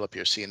to develop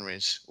your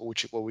sceneries?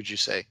 What would you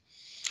say?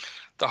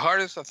 The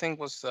hardest, I think,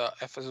 was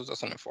FS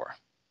 2004.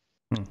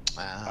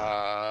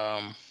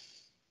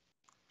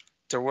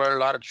 There were a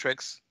lot of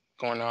tricks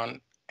going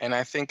on, and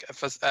I think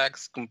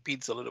FSX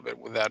competes a little bit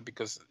with that,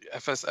 because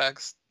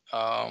FSX,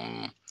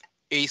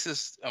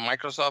 Asus,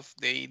 Microsoft,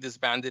 they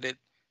disbanded it.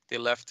 They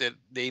left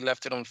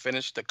it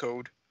unfinished, the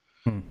code.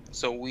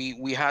 So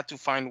we had to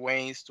find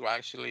ways to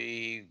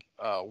actually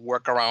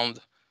work around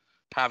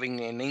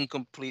having an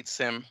incomplete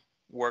sim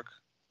work,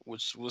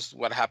 which was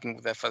what happened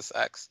with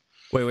FSX.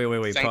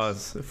 Wait.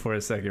 Pause for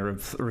a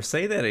second.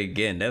 Say that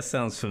again. That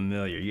sounds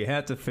familiar. You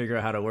had to figure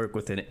out how to work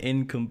with an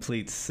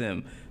incomplete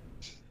sim.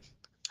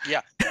 Yeah,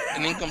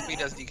 an incomplete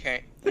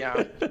SDK.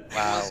 Yeah.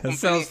 Wow. That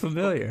sounds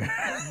familiar.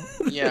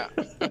 Yeah.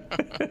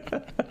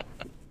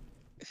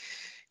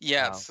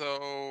 Yeah. Wow.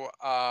 So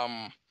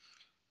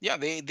yeah,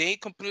 they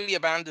completely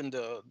abandoned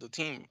the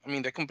team.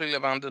 They completely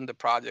abandoned the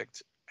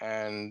project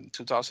in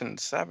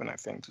 2007, I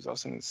think,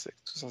 2006,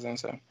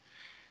 2007.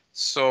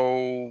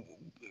 So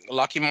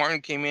Lockheed Martin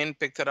came in,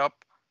 picked it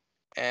up,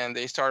 and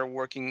they started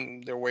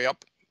working their way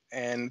up,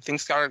 and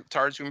things started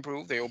to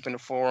improve. They opened a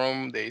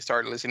forum, they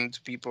started listening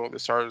to people, they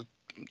started,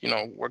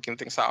 working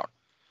things out.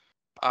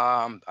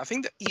 I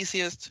think the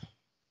easiest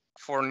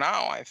for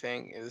now, I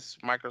think, is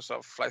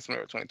Microsoft Flight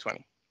Simulator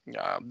 2020.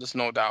 There's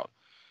no doubt.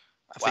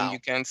 I think you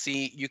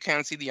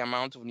can't see the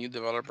amount of new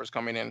developers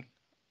coming in.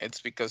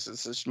 It's because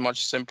it's a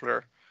much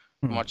simpler,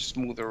 much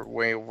smoother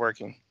way of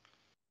working,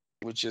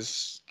 which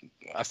is,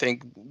 I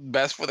think,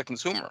 best for the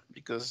consumer,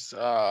 because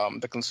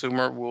the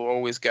consumer will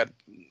always get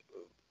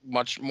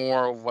much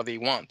more of what they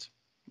want,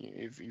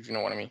 if you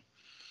know what I mean.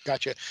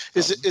 Gotcha.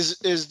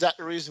 Is that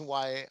the reason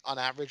why, on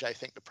average, I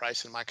think the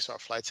price in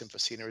Microsoft Flight Sim for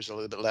scenery is a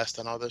little bit less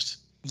than others?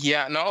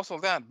 Yeah, not also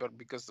that, but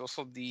because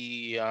also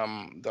the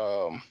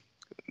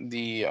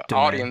Demand.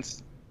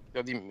 audience,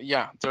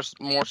 there's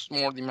more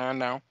demand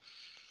now.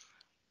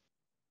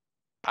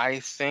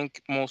 I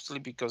think mostly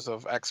because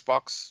of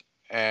Xbox,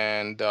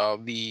 and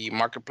the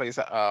marketplace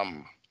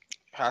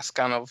has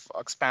kind of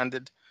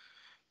expanded.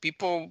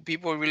 People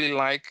really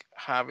like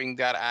having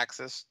that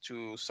access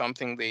to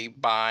something they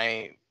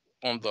buy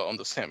on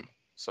the sim.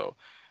 So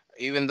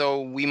even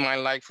though we might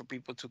like for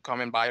people to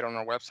come and buy it on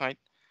our website,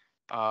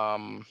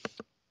 um,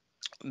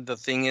 the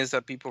thing is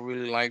that people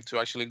really like to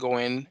actually go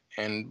in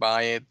and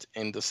buy it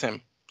in the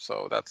sim.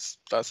 So that's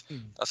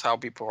how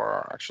people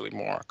are actually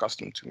more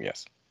accustomed to.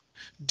 Yes.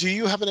 Do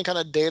you have any kind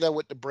of data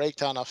with the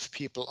breakdown of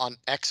people on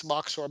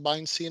Xbox who are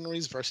buying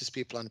sceneries versus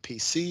people on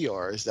PC,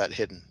 or is that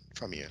hidden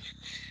from you?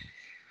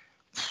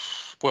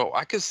 Well,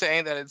 I could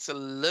say that it's a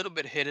little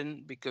bit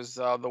hidden because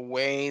the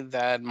way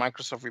that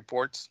Microsoft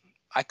reports,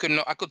 I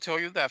could tell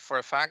you that for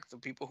a fact the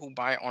people who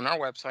buy on our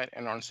website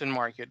and on Sin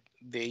Market,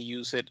 they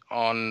use it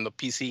on the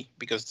PC,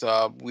 because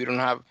we don't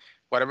have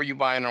whatever you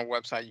buy on our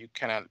website, you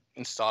cannot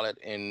install it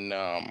in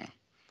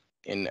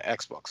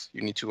Xbox.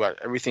 You need to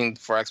everything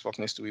for Xbox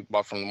needs to be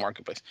bought from the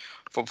marketplace.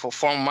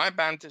 From my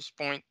vantage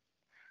point,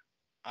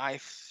 I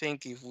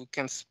think if we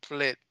can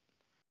split,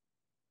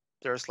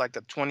 there's like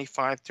a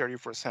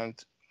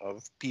 25-30%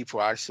 of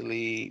people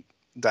actually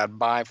that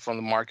buy from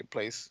the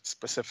marketplace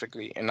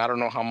specifically, and I don't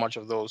know how much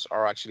of those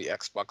are actually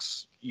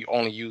Xbox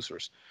only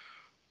users.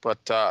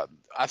 But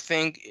I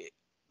think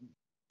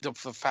the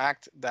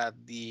fact that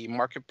the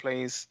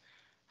marketplace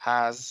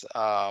has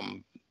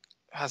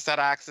that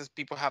access,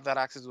 people have that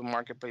access to the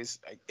marketplace,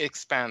 it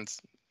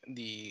expands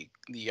the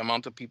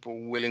amount of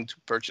people willing to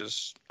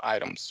purchase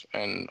items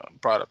and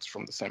products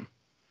from the sim.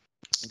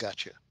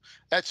 Gotcha.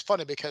 That's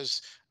funny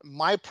because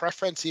my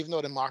preference, even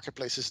though the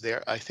marketplace is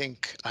there, I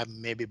think I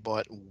maybe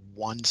bought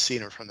one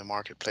scenery from the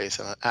marketplace,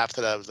 and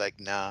after that I was like,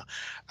 nah,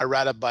 I'd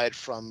rather buy it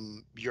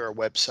from your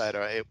website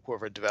or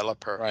whoever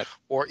developer, Right.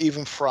 or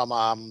even from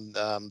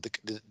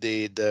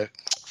the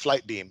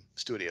Flight Beam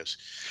Studios.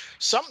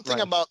 Something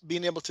Right. about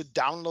being able to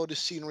download the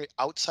scenery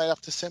outside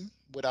of the sim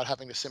without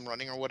having the sim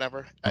running or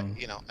whatever.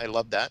 I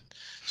love that.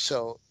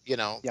 So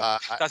Yeah,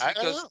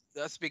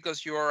 that's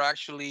because you're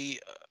actually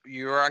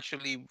you're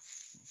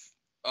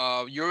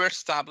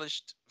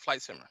established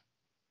flight simmer.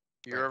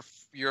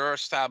 You're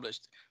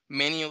established.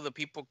 Many of the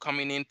people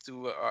coming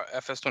into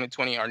FS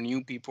 2020 are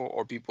new people,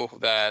 or people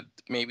that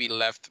maybe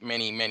left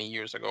many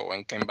years ago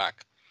and came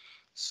back.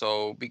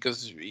 So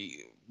because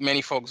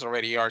many folks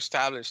already are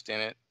established in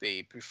it,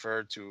 they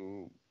prefer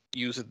to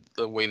use it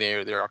the way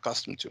they're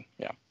accustomed to.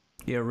 Yeah.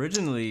 Yeah,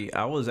 originally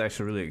I was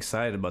actually really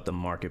excited about the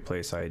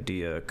marketplace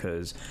idea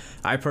because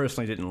I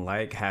personally didn't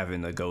like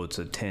having to go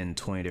to 10,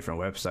 20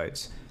 different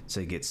websites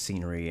to get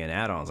scenery and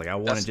add-ons. Like I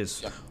wanted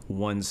just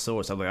one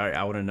source. I'm like, all right,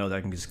 I want to know that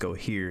I can just go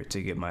here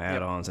to get my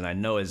add-ons. And I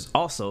know is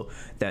also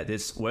that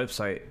this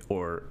website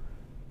or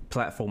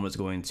platform is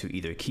going to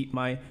either keep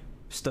my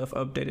stuff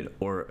updated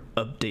or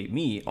update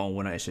me on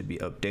when I should be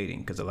updating.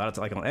 Because a lot of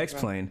like on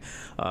X-Plane,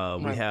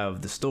 we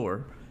have the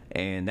store.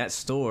 And that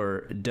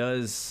store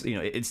does,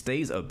 it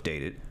stays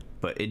updated,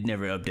 but it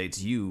never updates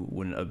you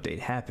when an update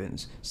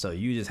happens. So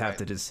you just have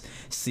to just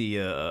see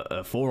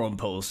a forum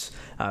post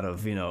out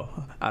of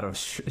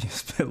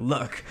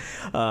luck,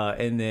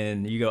 and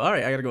then you go, all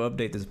right, I gotta go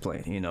update this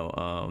plane.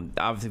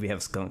 Obviously we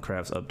have Skunk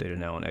Crafts updated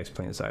now on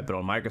X-Plane side, but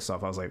on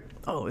Microsoft I was like,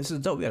 oh, this is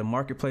dope. We got a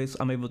marketplace.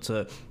 I'm able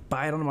to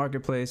buy it on the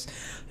marketplace.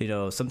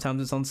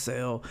 Sometimes it's on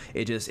sale.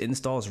 It just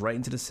installs right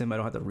into the sim. I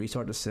don't have to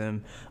restart the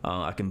sim.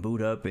 I can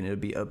boot up and it'll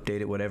be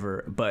updated,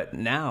 whatever. But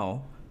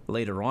now,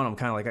 later on, I'm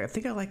kind of like, I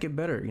think I like it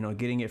better,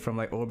 getting it from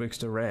like Orbix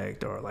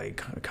Direct or like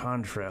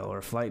Contrail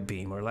or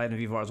Flightbeam or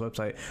LatinVFR's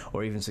website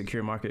or even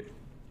Secure Market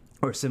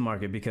or Sim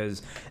Market,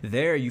 because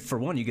there you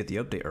get the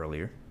update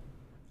earlier.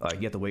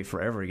 You have to wait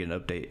forever to get an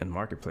update in the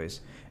marketplace,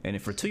 and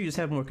for two, you just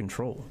have more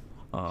control.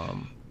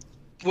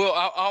 Well,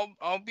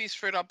 I'll be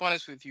straight up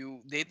honest with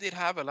you. They did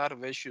have a lot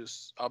of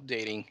issues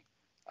updating,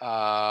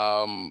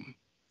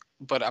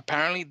 but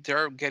apparently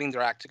they're getting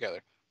their act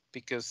together,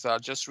 because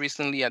just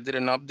recently I did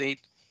an update,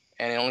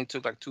 and it only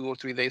took like 2 or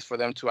 3 days for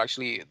them to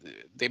actually,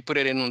 they put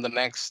it in on the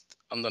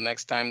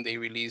next time they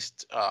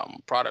released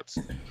products.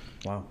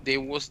 Wow. There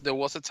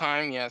was a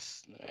time,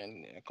 yes,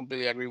 and I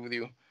completely agree with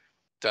you,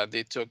 that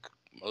they took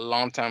a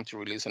long time to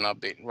release an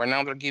update. Right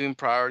now they're giving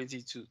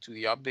priority to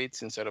the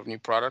updates instead of new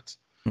products.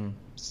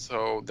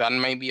 So that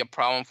may be a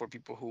problem for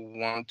people who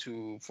want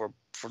to, for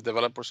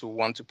developers who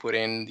want to put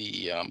in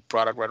the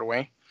product right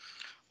away.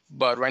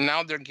 But right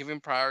now they're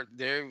giving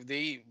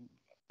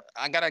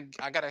I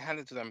gotta hand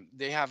it to them.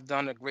 They have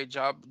done a great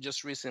job.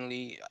 Just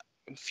recently,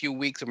 a few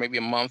weeks or maybe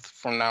a month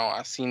from now,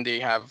 I've seen they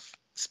have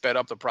sped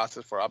up the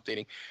process for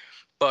updating.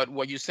 But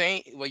what you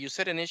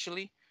said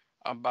initially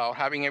about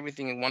having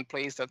everything in one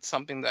place, that's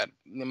something that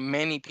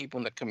many people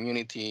in the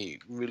community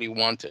really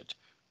wanted.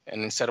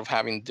 And instead of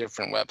having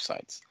different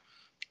websites,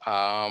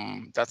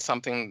 that's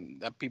something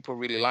that people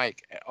really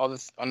like.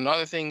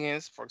 Another thing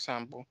is, for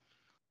example,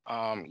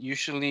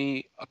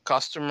 usually a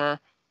customer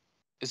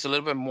is a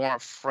little bit more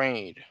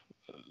afraid,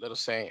 let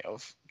us say,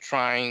 of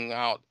trying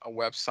out a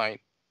website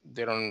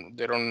they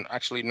don't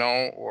actually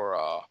know,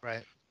 or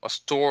Right. a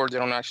store they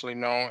don't actually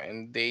know,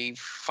 and they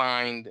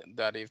find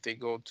that if they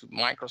go to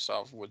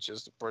Microsoft, which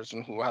is the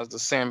person who has the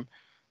SIM,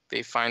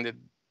 they find it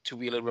to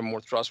be a little bit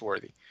more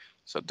trustworthy.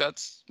 So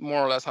that's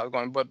more or less how it's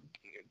going. But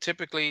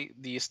typically,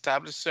 the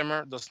established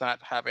simmer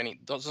doesn't have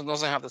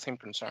the same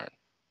concern,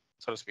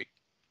 so to speak.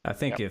 I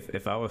think Yep.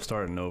 if I was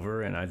starting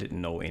over and I didn't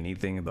know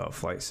anything about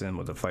flight sim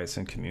or the flight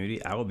sim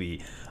community, I would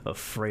be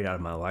afraid out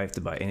of my life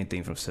to buy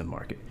anything from Sim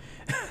Market.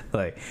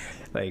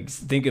 like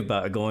think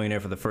about going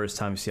there for the first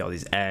time. You see all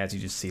these ads. You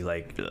just see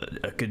like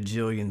a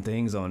gajillion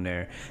things on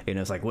there. And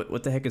it's like,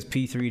 what the heck is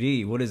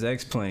P3D? What is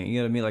X-Plane? You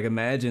know what I mean? Like,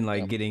 imagine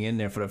like getting in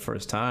there for the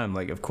first time.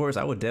 Like, of course,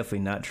 I would definitely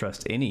not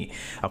trust any.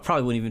 I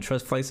probably wouldn't even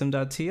trust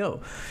flightsim.to.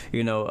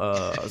 You know,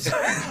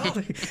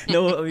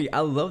 no, I mean, I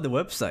love the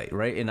website,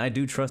 right? And I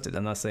do trust it.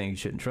 I'm not saying you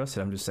shouldn't trust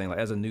it. I'm just saying, like,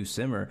 as a new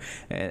simmer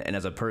and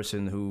as a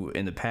person who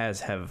in the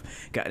past have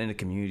gotten into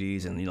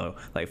communities, and, you know,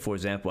 like, for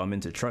example, I'm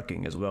into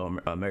trucking as well,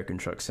 American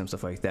Truck Sim,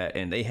 stuff like that,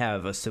 and they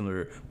have a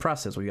similar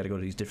process where you got to go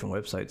to these different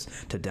websites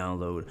to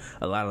download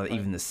a lot of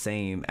even the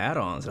same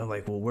add-ons. And I'm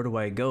like, well, where do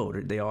I go?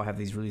 They all have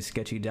these really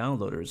sketchy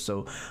downloaders.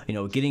 So, you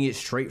know, getting it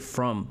straight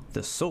from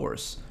the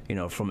source, you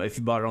know, from, if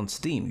you bought it on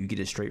Steam, you get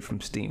it straight from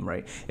Steam,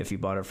 right? If you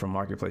bought it from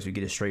Marketplace, you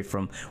get it straight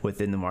from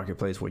within the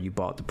Marketplace where you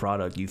bought the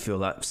product. You feel a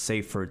lot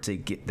safer to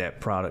get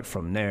that product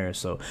from there.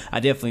 So I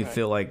definitely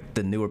feel like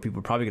the newer people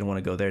are probably going to want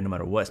to go there no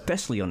matter what,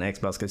 especially on the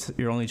Xbox, because it's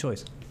your only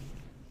choice.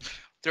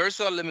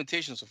 There's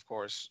limitations, of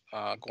course,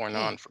 going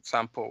on. For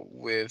example,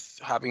 with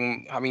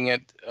having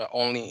it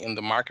only in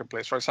the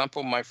marketplace. For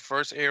example, my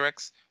first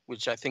ARX,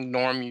 which I think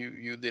Norm,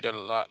 you did a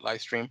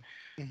live stream.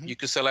 Mm-hmm. You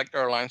could select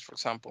airlines, for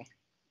example,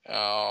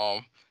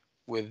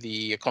 with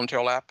the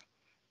Control app.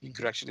 You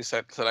could actually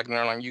select an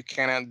airline. You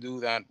cannot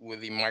do that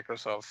with the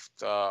Microsoft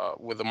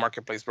with the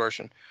marketplace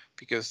version,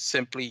 because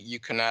simply you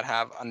cannot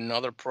have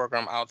another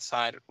program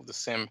outside of the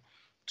SIM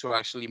to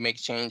actually make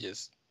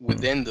changes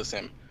within the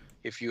SIM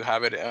if you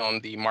have it on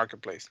the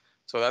marketplace.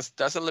 So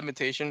that's a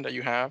limitation that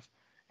you have,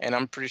 and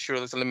I'm pretty sure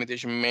that's a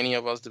limitation many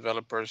of us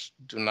developers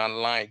do not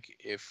like.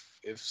 If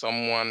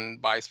someone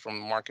buys from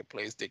the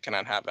marketplace, they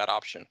cannot have that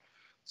option.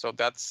 So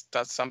that's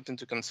something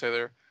to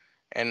consider,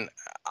 and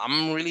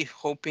I'm really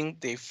hoping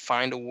they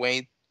find a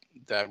way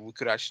that we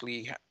could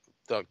actually,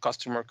 the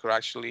customer could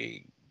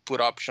actually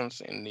put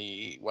options in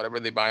the whatever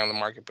they buy on the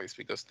marketplace,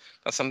 because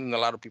that's something a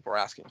lot of people are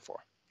asking for.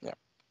 Yeah.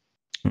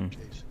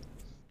 Jeez.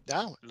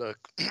 Now, look,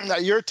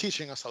 you're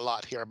teaching us a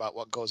lot here about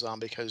what goes on,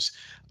 because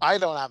I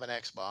don't have an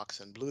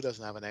Xbox and Blue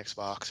doesn't have an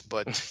Xbox,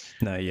 but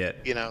Not yet.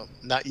 you know,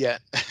 not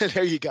yet.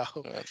 There you go.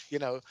 Yeah. You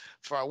know,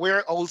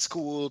 we're old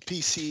school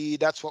PC.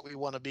 That's what we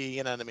want to be.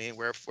 You know what I mean?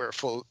 We're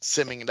full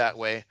simming that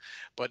way,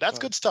 but that's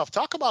good stuff.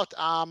 Talk about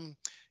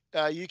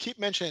you keep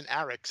mentioning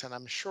ARIX, and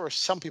I'm sure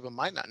some people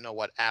might not know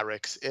what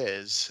ARIX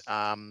is.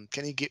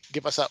 Can you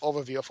give us an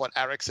overview of what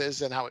ARIX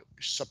is and how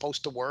it's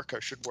supposed to work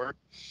or should work?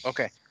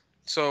 Okay.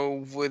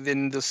 So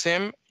within the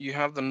SIM, you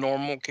have the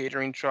normal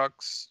catering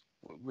trucks,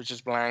 which is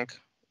blank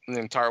in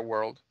the entire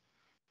world.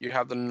 You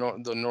have the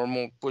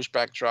normal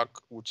pushback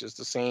truck, which is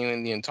the same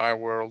in the entire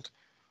world.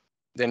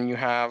 Then you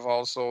have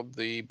also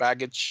the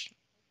baggage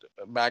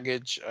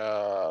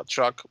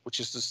truck, which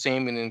is the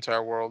same in the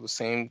entire world, the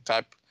same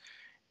type,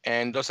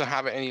 and doesn't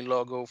have any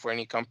logo for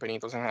any company.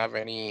 Doesn't have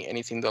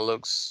anything that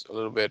looks a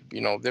little bit,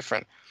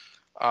 different.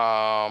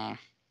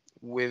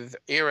 With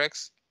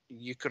ARX,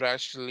 you could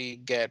actually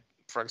get,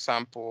 for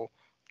example,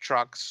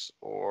 trucks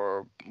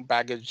or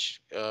baggage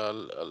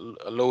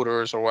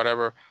loaders or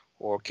whatever,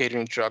 or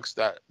catering trucks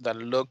that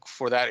look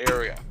for that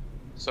area.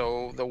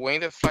 So the way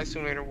that Flight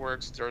Simulator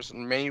works, there's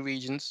many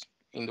regions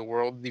in the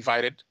world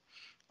divided.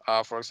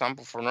 For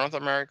example, for North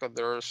America,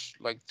 there's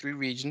like 3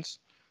 regions.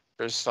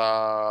 There's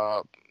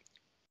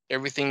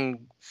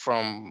everything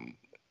from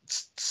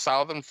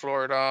southern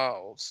Florida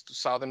to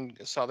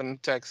southern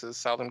Texas,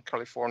 southern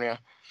California.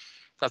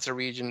 That's a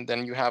region.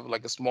 Then you have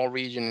like a small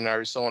region in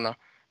Arizona,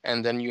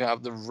 and then you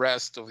have the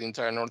rest of the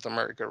entire North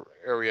America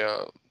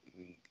area,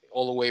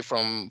 all the way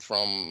from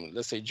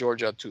let's say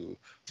Georgia to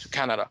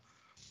Canada.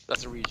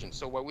 That's a region.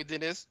 So what we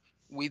did is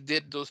we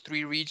did those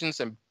 3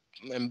 regions and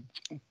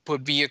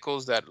put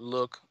vehicles that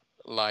look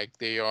like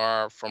they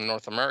are from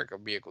North America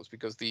vehicles,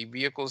 because the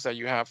vehicles that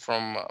you have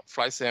from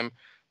FlySim,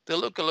 they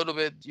look a little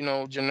bit,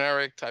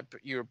 generic type,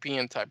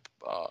 European type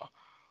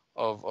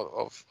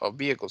of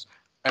vehicles.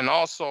 And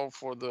also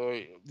for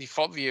the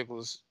default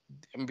vehicles,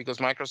 because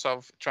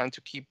Microsoft trying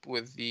to keep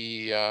with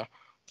the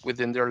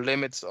within their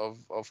limits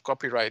of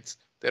copyrights,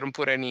 They don't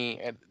put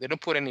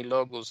any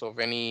logos of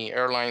any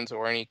airlines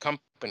or any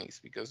companies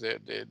because they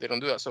don't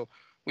do that. So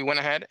we went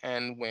ahead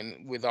and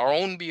with our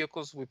own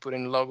vehicles, we put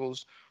in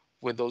logos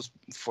with those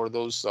for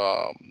those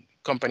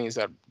companies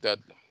that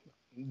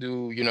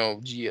do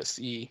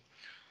GSE,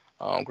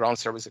 ground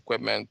service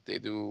equipment. They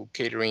do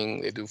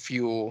catering, they do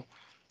fuel,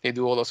 they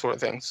do all those sort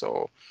of things.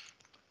 So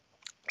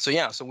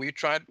we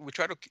try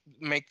to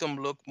make them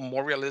look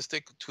more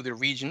realistic to the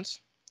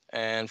regions.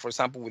 And for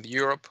example, with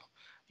Europe,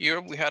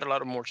 we had a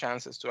lot of more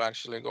chances to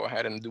actually go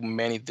ahead and do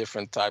many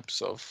different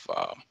types of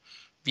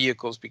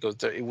vehicles because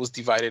it was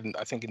divided,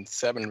 I think, in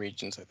 7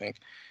 regions, I think.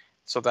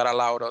 So that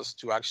allowed us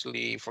to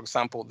actually, for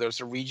example, there's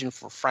a region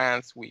for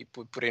France. We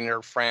put in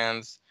there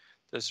France.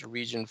 There's a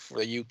region for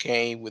the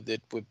UK.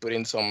 We put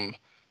in some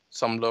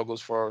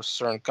logos for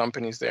certain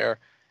companies there.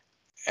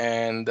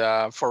 And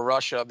for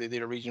Russia, they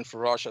did a region for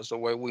Russia. So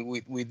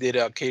we did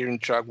a catering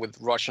truck with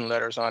Russian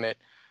letters on it.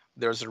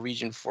 There's a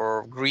region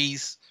for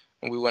Greece,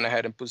 and we went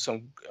ahead and put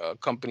some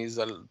companies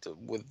that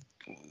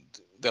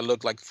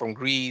look like from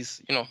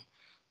Greece,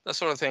 that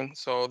sort of thing.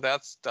 So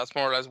that's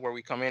more or less where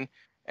we come in.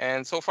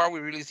 And so far, we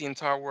released the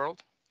entire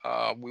world.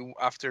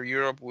 After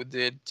Europe, we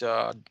did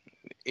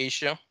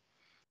Asia,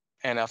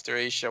 and after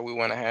Asia, we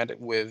went ahead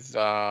with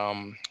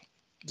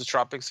the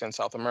tropics and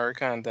South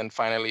America, and then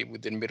finally we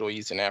did Middle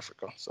East and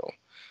Africa. So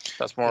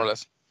that's more or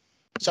less.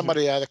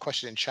 Somebody had a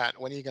question in chat.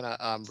 When are you gonna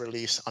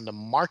release on the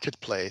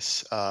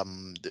marketplace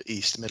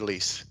the Middle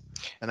East,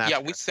 and Africa?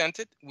 Yeah, we sent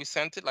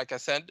it. Like I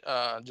said,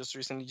 just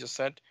recently,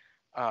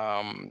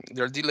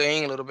 they're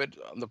delaying a little bit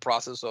on the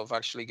process of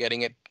actually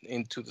getting it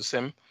into the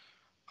SIM.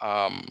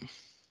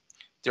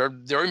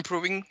 They're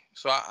improving,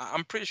 so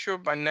I'm pretty sure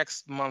by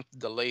next month,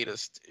 the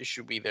latest, it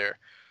should be there,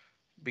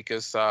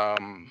 because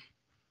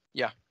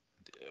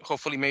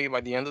hopefully maybe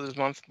by the end of this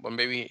month, but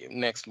maybe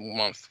next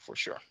month for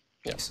sure.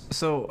 Yes.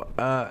 So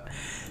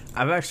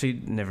I've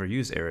actually never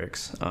used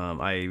Eric's.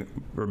 I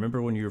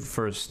remember when you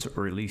first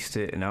released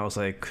it, and I was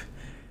like,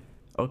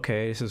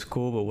 okay, this is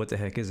cool, but what the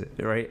heck is it,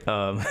 right?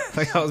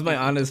 Like, that was my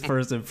honest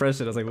first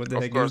impression. I was like, what the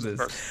heck is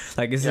this?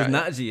 Like, this is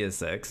not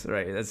GSX,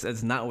 right?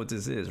 That's not what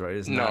this is, right?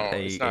 It's not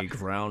a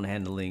ground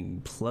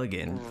handling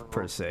plugin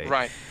per se.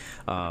 Right.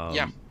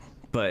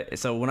 But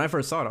so when I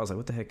first saw it, I was like,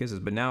 what the heck is this?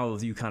 But now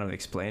with you kind of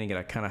explaining it,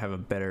 I kind of have a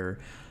better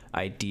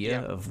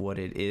idea of what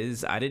it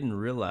is. I didn't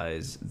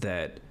realize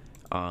that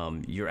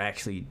you're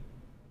actually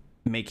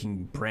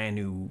making brand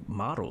new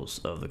models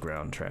of the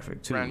ground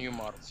traffic too. Brand new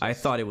models. Yes. I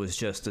thought it was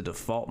just the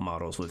default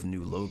models with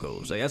new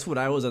logos. Like, that's what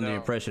I was under the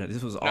impression that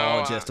this was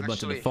all just a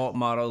bunch of default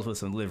models with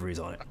some liveries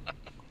on it.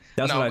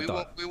 That's what I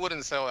thought. We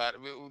wouldn't sell that.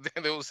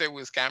 They will say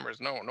with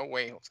scammers. No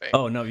way. Say.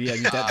 Oh no, yeah,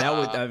 that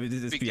would. I mean,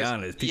 just be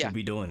honest. People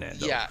be doing that.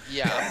 Though.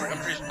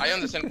 I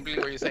understand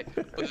completely what you say.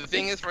 But the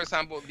thing is, for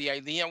example, the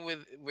idea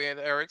with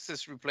Eric's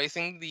is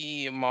replacing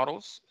the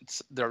models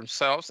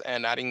themselves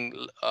and adding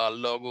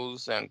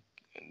logos and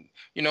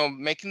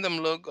making them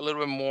look a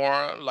little bit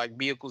more like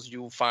vehicles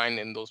you find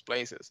in those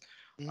places.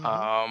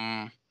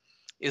 Mm-hmm.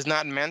 Is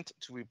not meant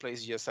to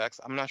replace GSX.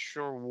 I'm not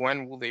sure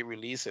when will they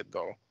release it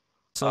though.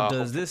 So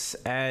does this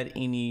add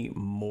any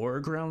more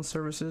ground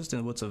services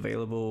than what's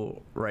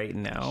available right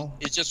now?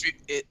 It's just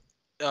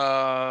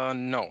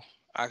no,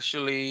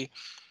 actually.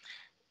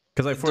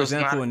 Because, like, for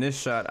example, in this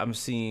shot, I'm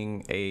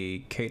seeing a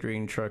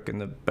catering truck in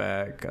the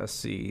back. I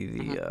see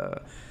the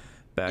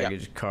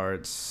baggage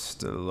carts,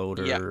 the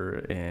loader,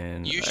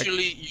 and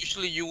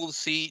usually you will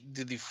see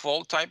the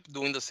default type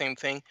doing the same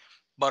thing,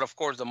 but of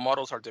course the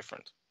models are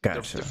different. Gotcha.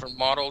 There's different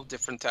models,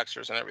 different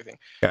textures, and everything.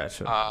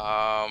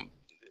 Gotcha.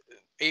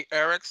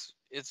 Eric's,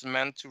 it's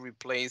meant to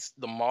replace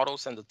the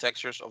models and the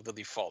textures of the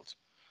default,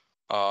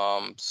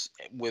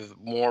 with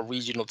more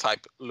regional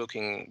type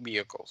looking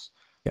vehicles.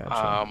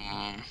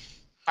 Gotcha.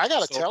 I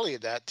gotta tell you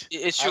that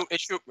it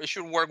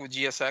should work with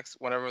GSX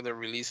whenever they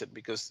release it,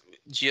 because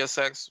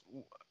GSX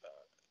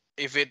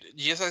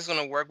is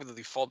gonna work with the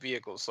default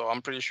vehicles, so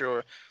I'm pretty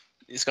sure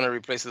it's gonna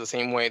replace it the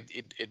same way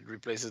it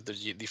replaces the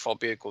default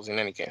vehicles in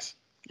any case.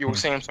 You were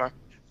saying, sorry?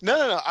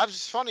 No. I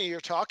was funny.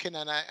 You're talking,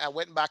 and I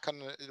went back on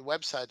the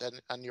website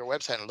and on your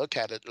website and looked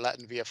at it,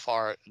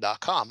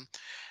 LatinVFR.com,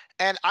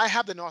 and I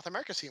have the North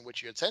America scene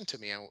which you had sent to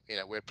me, and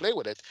we play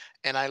with it.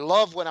 And I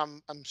love when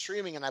I'm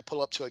streaming and I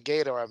pull up to a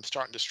gate or I'm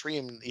starting to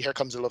stream. Here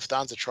comes a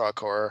Lufthansa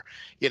truck, or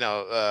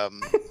no,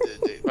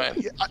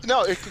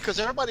 because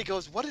everybody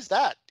goes, "What is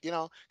that?"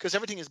 Because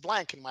everything is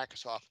blank in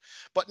Microsoft.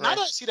 But now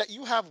that I see that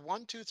you have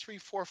 1, 2, 3,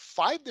 4,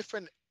 5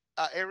 different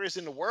areas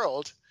in the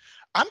world,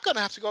 I'm gonna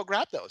have to go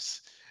grab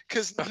those.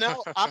 Because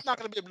now I'm not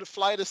going to be able to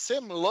fly the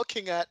sim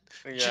looking at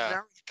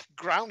generic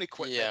ground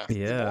equipment.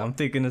 Yeah, I'm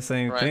thinking the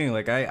same thing.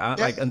 Like I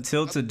like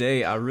until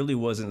today, I really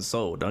wasn't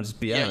sold. I'll just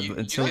be honest.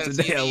 Until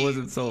today, I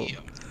wasn't sold.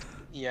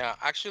 Yeah,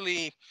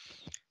 actually,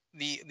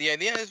 the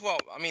idea is, well,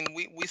 I mean,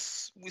 we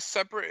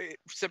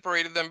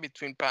separated them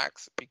between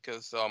packs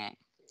because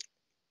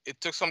it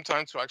took some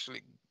time to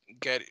actually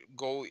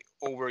go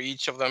over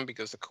each of them,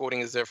 because the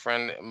coding is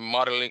different,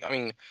 modeling. I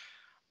mean,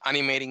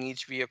 animating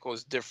each vehicle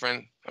is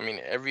different. I mean,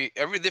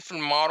 every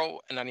different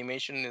model and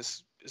animation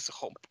is is a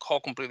whole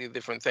completely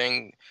different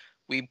thing.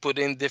 We put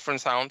in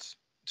different sounds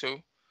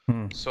too,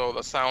 so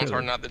the sounds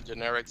are not the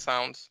generic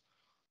sounds.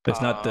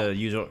 It's not the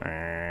usual.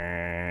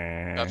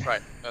 That's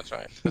right. That's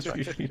right. That's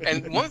right.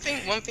 And one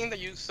thing that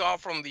you saw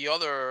from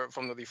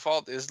the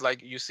default is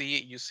like you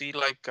see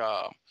like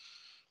a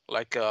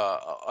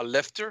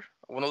lifter,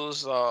 one of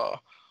those.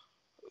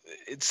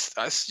 It's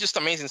just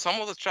amazing. Some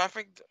of the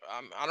traffic,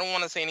 I don't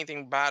want to say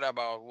anything bad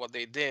about what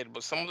they did,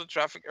 but some of the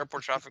traffic,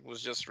 airport traffic,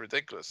 was just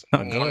ridiculous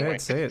in Go one ahead, way.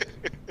 say it.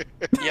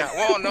 Yeah.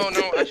 Well, no.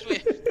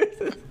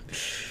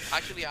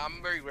 Actually,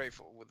 I'm very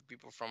grateful with the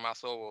people from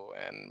Asobo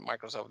and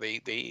Microsoft.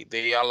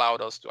 They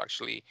allowed us to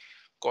actually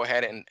go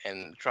ahead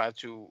and try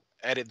to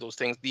edit those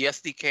things. The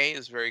SDK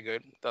is very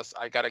good.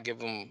 I gotta give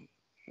them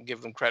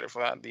credit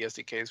for that. The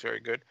SDK is very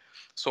good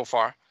so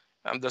far.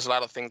 There's a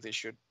lot of things they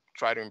should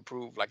try to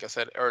improve. Like I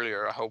said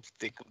earlier, I hope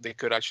they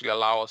could actually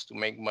allow us to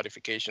make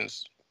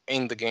modifications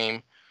in the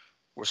game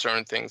with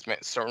certain things,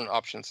 certain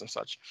options and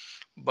such.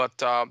 But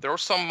there are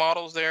some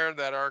models there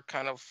that are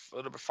kind of a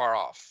little bit far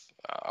off,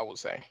 I would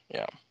say.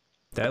 Yeah.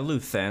 That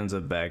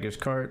Lufthansa baggage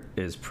cart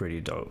is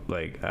pretty dope.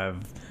 Like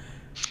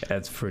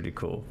that's pretty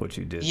cool what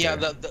you did. Yeah,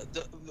 there.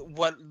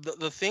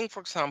 the thing, for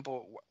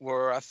example,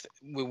 where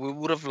we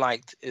would have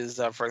liked is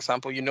that, for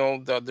example,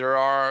 there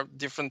are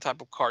different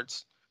type of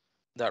carts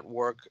that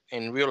work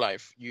in real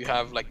life. You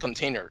have like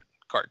container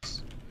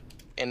carts.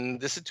 In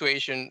this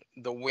situation,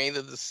 the way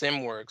that the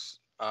sim works,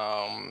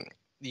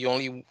 the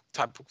only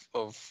type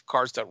of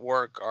cars that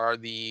work are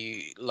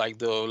the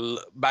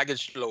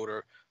baggage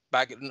loader,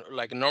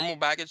 like a normal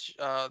baggage.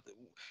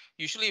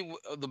 Usually,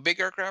 the big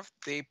aircraft,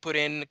 they put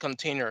in a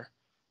container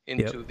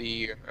into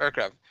the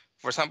aircraft.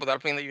 For example,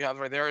 that plane that you have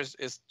right there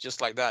is just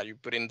like that. You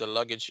put in the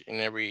luggage in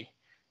every.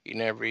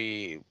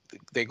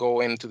 They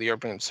go into the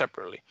airplane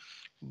separately.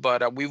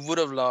 But we would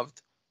have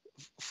loved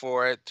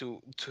for it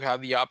to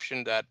have the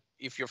option that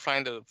if you're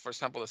flying for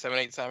example, the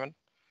 787,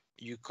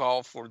 you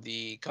call for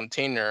the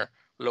container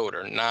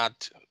loader,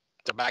 not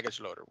the baggage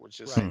loader, which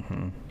is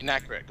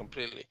inaccurate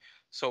completely.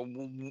 So,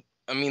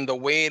 I mean, the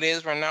way it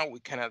is right now, we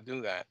cannot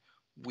do that.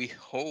 We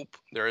hope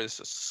there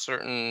is a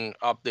certain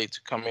update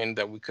to come in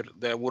that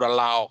would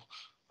allow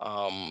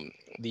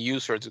the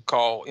user to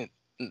call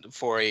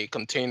for a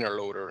container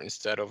loader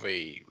instead of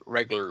a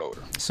regular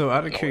loader. So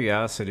out of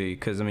curiosity,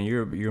 because I mean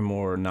you're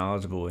more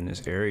knowledgeable in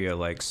this area,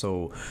 like,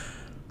 so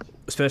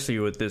especially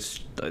with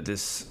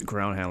this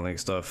ground handling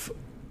stuff,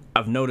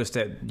 I've noticed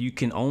that you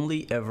can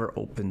only ever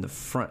open the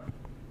front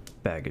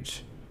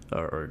baggage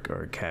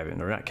or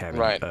cabin, or not cabin,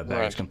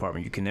 baggage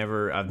compartment. You can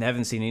never. I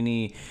haven't seen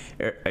any,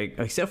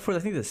 except for I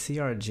think the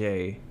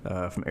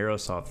CRJ from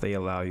Aerosoft. They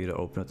allow you to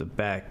open up the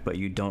back, but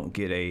you don't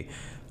get a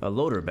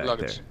loader back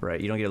there, right?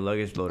 You don't get a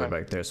luggage loader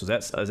back there. So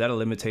is that a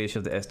limitation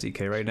of the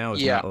SDK right now?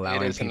 It's not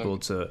allowing people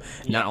to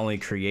not only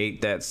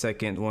create that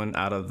second one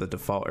out of the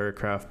default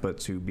aircraft, but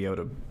to be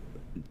able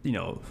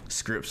to,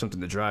 script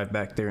something to drive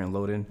back there and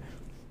load in.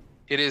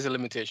 It is a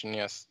limitation,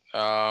 yes.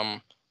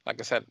 Like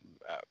I said,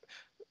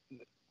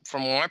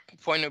 from my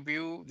point of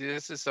view,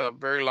 this is a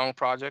very long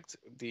project,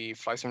 the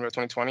Flight Simulator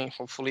 2020.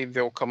 Hopefully,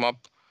 they'll come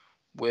up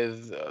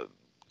with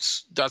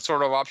that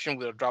sort of option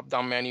with a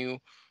drop-down menu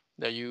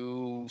that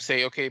you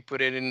say, okay,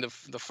 put it in the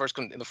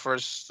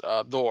first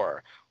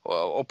door, or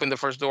open the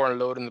first door and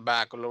load in the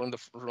back, or load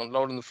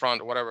in the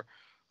front, or whatever.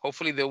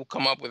 Hopefully, they will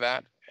come up with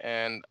that,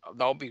 and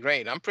that'll be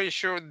great. I'm pretty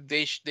sure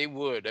they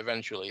would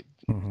eventually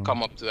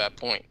come up to that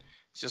point.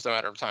 It's just a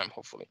matter of time,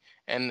 hopefully,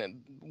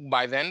 and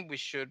by then we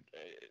should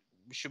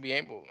be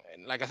able.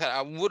 And like I said,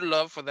 I would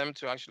love for them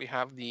to actually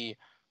have the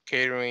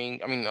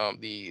catering. I mean,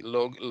 the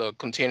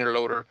container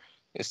loader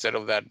instead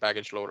of that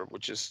baggage loader,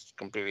 which is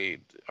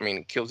completely. I mean,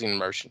 it kills the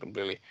immersion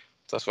completely.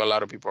 So that's why a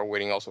lot of people are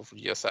waiting also for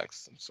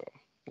GSX. So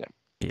yeah.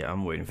 Yeah,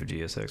 I'm waiting for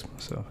GSX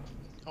myself.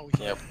 Oh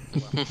yeah.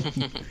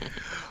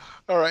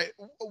 All right.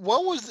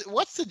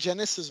 What's the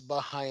genesis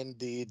behind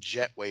the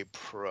Jetway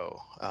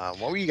Pro?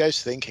 What were you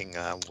guys thinking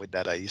with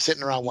that? Are you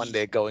sitting around one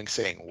day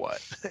saying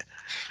what?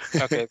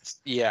 Okay.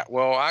 Yeah.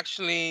 Well,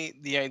 actually,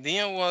 the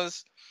idea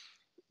was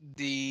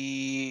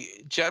the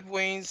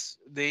Jetways,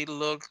 they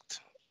looked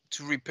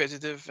too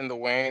repetitive in the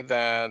way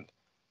that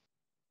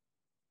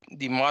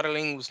the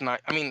modeling was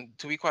not. I mean,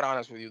 to be quite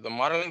honest with you, the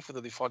modeling for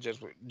the default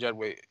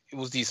Jetway, it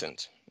was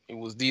decent. It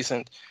was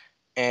decent.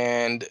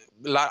 And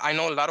I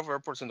know a lot of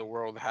airports in the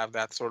world have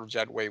that sort of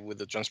jetway with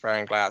the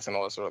transparent glass and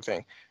all that sort of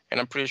thing.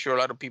 And I'm pretty sure a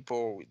lot of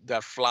people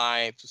that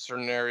fly to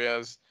certain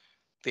areas,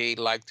 they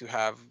like to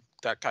have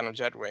that kind of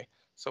jetway.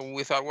 So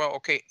we thought, well,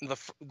 okay,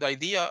 the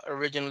idea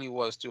originally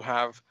was to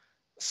have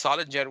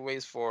solid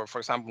jetways for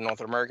example,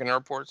 North American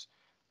airports,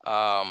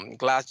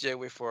 glass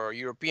jetway for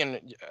European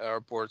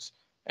airports,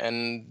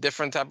 and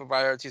different type of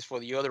priorities for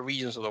the other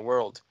regions of the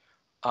world.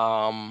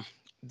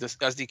 This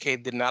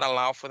SDK did not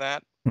allow for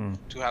that.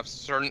 To have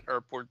certain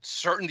airports,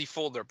 certain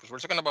default airports. We're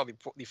talking about the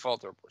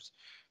default airports,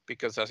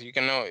 because as you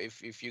can know,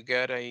 if you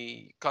get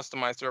a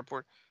customized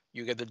airport,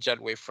 you get the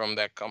jetway from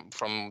that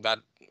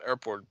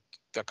airport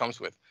that comes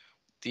with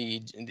the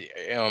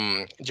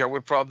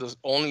Jetway Pro.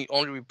 Only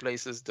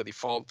replaces the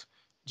default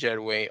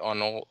jetway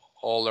on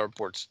all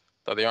airports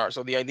that they are.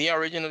 So the idea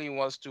originally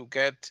was to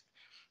get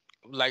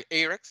like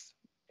AREX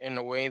in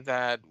a way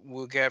that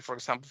we'll get, for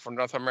example, for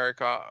North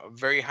America, a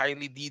very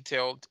highly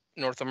detailed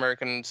North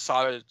American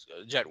solid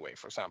jetway,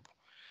 for example.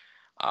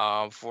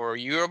 For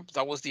Europe,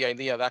 that was the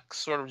idea. That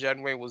sort of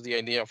jetway was the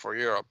idea for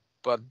Europe.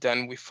 But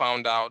then we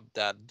found out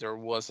that it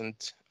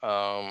wasn't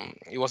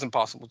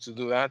possible to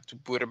do that, to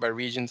put it by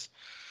regions.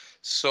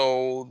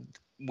 So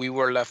we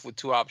were left with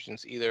two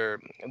options: either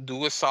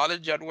do a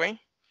solid jetway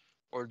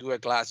or do a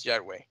glass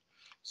jetway.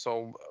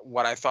 So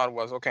what I thought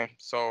was, okay,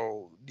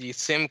 so the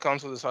sim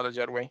comes with a solid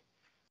jetway.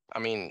 I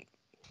mean,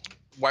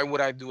 why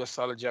would I do a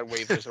solid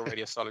jetway if there's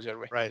already a solid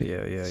jetway? Right.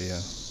 Yeah.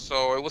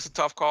 So it was a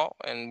tough call,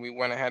 and we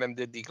went ahead and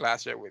did the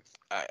glass jetway.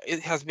 It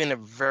has been a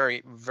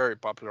very, very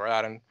popular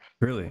add-on.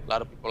 Really? A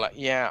lot of people like,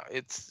 yeah,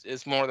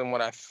 it's more than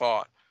what I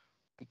thought.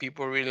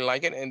 People really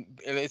like it, and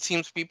it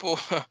seems people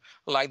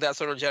like that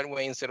sort of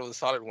jetway instead of the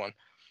solid one.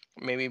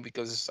 Maybe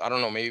because, I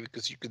don't know, maybe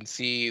because you can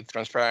see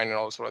transparent and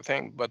all that sort of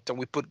thing. But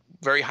we put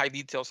very high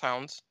detail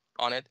sounds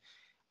on it.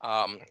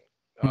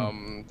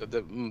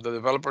 The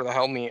developer that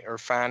helped me,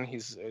 Irfan,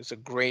 he's a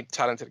great,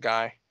 talented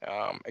guy.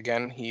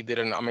 Again, he did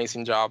an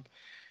amazing job.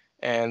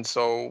 And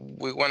so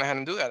we went ahead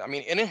and do that. I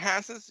mean, it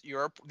enhances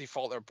your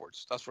default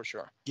airports, that's for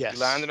sure. Yes. You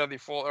land at a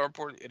default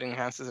airport, it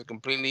enhances it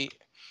completely.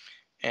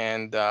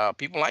 And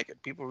people like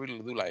it. People really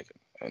do like it.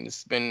 And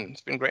it's been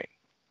great.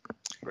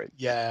 Great.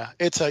 Yeah,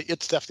 it's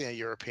definitely a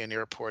European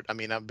airport. I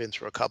mean, I've been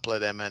through a couple of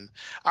them, and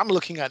I'm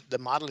looking at the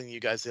modeling you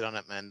guys did on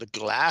it, man. The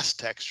glass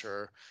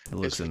texture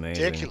looks is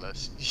amazing.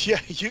 ridiculous. Yeah,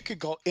 you could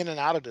go in and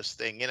out of this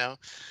thing.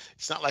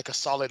 It's not like a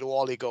solid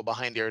wall you go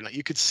behind here, and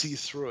you could see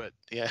through it.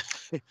 Yeah.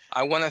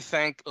 I want to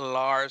thank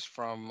Lars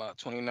from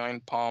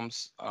 29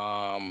 Palms.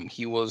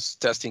 He was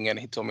testing it.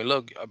 He told me,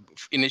 look,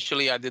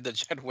 initially I did the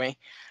jetway,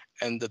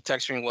 and the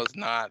texturing was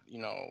not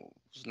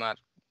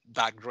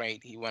that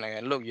great. He went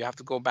again, look, you have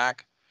to go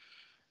back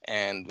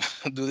and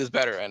do this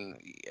better, and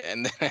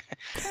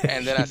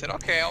then I said,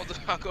 okay,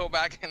 I'll go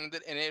back, and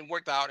it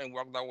worked out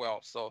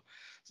well. So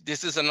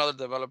this is another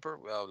developer,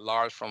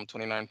 Lars from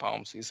 29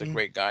 Palms. He's a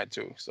great guy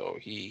too. So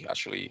he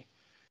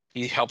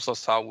helps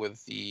us out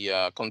with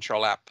the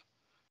control app,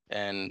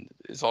 and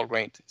it's all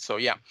great. So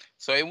yeah,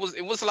 so it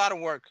was a lot of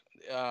work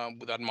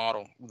with that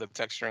model, with the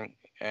texturing,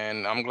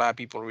 and I'm glad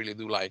people really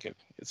do like it.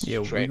 It's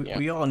great.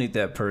 We all need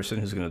that person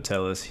who's going to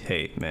tell us,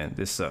 hey, man,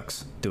 this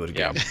sucks. Do it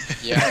again.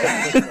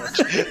 Yeah.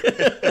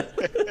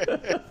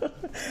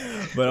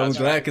 But I'm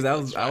glad,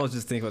 because I was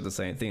just thinking about the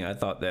same thing. I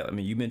thought that, I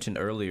mean, you mentioned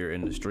earlier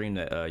in the stream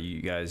that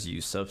you guys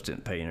use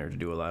Substance Painter to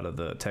do a lot of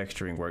the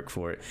texturing work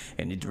for it,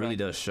 and it really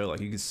does show.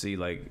 Like, you can see,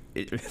 like,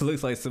 it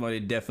looks like somebody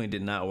definitely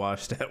did not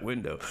wash that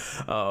window,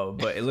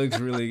 but it looks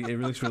really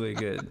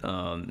good.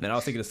 And I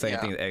was thinking the same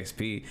thing with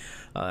XP.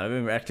 I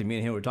remember actually me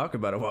and him were talking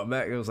about it a while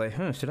back. It was like,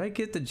 should I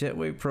get the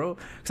Jetway Pro?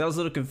 Because I was a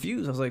little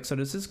confused. I was like, so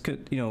does this,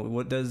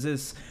 what does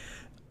this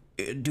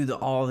do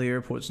all the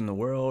airports in the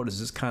world?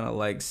 Is this kind of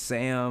like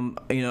SAM?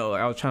 I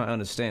was trying to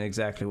understand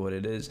exactly what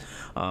it is,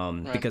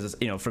 because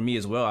it's, for me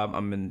as well,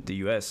 I'm in the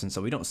US, and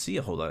so we don't see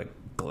a whole lot of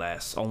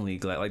only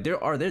glass. Like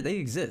they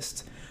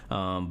exist,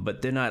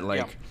 but they're not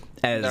like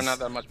they're not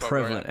that much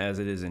prevalent as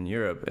it is in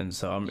Europe. And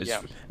so I'm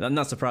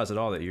not surprised at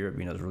all that Europe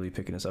is really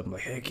picking this up. I'm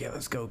like, heck yeah,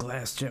 let's go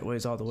glass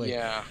jetways all the way.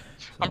 So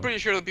I'm pretty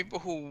sure the people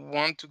who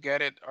want to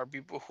get it are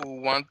people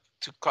who want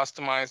to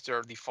customize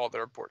their default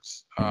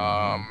airports,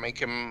 make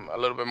them a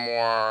little bit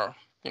more,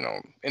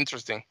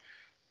 interesting.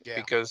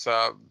 Because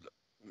I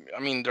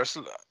mean, there's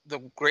the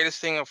greatest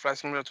thing of Flight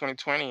Simulator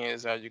 2020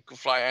 is that you could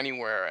fly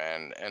anywhere,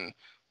 and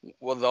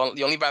well,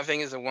 the only bad thing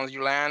is that once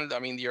you land, I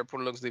mean, the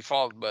airport looks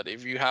default. But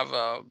if you have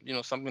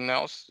something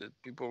else,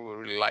 people will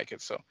really like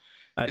it. So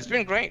it's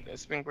been great.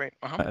 It's been great.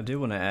 I do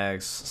want to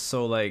ask,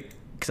 so like,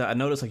 because I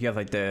noticed like you have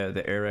like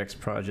the AirX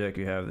project,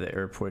 you have the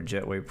Airport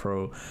Jetway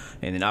Pro,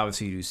 and then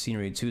obviously you do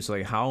scenery too. So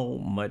like, how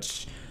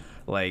much,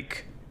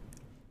 like,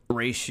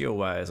 ratio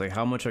wise, like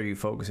how much are you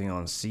focusing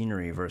on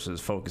scenery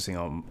versus focusing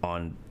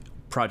on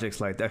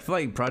projects like that? I feel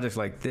like projects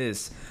like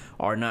this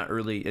are not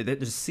really,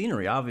 there's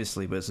scenery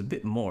obviously, but it's a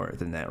bit more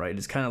than that, right?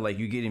 It's kind of like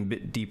you're getting a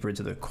bit deeper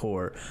into the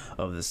core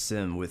of the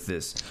sim with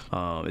this.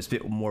 It's a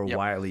bit more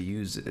widely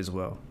used as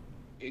well.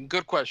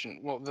 Good question.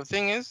 Well, the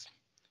thing is,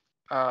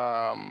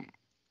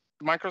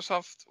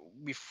 Microsoft,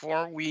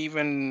 before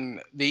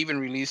they even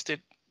released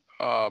it,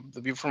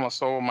 the people from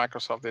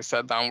Microsoft, they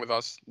sat down with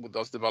us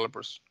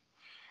developers,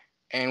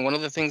 and one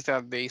of the things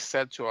that they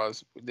said to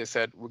us, they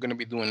said, we're going to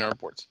be doing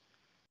airports.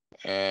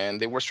 And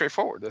they were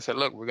straightforward. They said,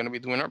 look, we're going to be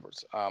doing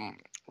airports.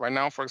 Right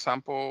now, for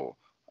example,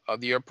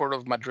 the airport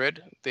of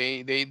Madrid,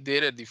 they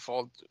did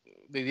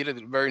a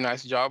very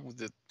nice job with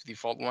the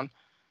default one.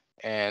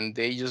 And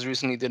they just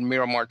recently did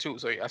Miramar too.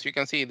 So as you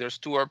can see, there's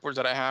two airports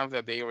that I have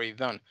that they already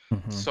done.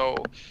 So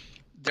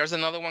there's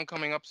another one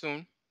coming up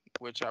soon,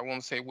 which I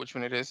won't say which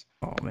one it is.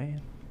 Oh,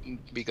 man.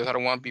 Because I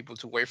don't want people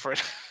to wait for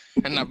it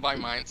and not buy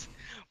mines.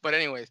 But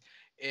anyways,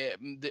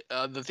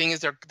 the thing is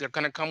they're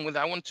going to come with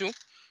that one too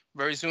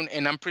very soon,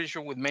 and I'm pretty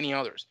sure with many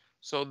others.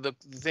 So the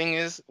thing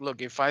is,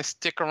 look, if I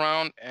stick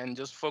around and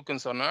just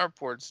focus on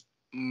airports,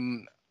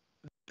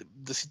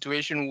 the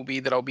situation will be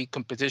that I'll be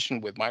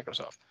competition with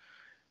Microsoft,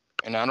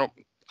 and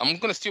I'm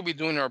gonna still be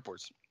doing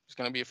airports. There's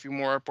gonna be a few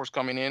more airports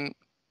coming in,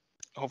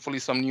 hopefully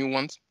some new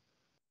ones.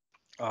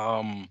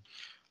 I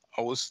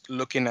was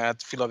looking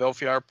at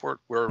Philadelphia Airport.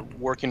 We're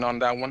working on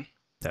that one.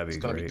 That'd be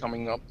It's gonna be great.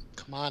 coming up.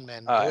 Come on,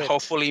 man. Do it.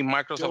 Hopefully Do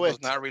Microsoft does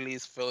it. not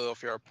release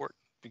Philadelphia Airport,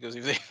 because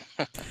if they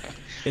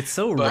It's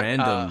so But,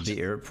 random, the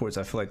airports.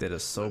 I feel like that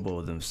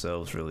Asobo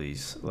themselves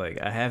release.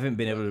 Like, I haven't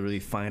been able to really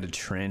find a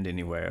trend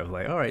anywhere of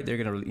like, all right, they're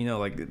gonna,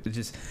 like they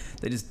just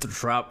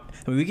drop.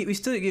 I mean, we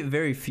still get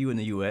very few in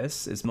the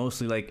U.S. It's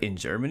mostly like in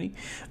Germany,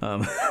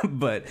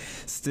 but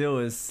still,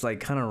 it's like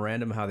kind of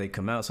random how they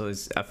come out. So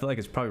I feel like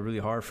it's probably really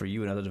hard for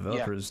you and other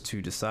developers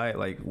to decide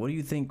like, what do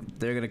you think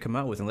they're gonna come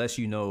out with, unless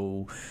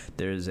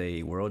there's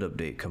a world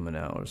update coming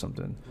out or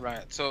something.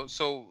 Right. So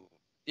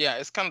yeah,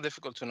 it's kind of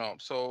difficult to know.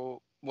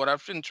 So what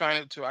I've been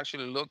trying to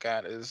actually look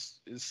at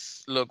is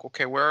look,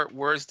 okay,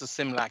 where is the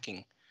sim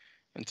lacking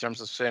in terms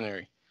of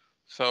scenery?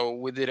 So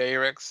we did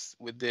ARX,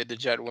 we did the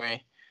Jetway,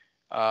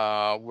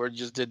 we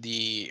just did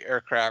the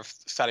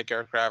static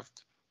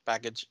aircraft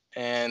package,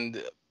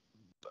 and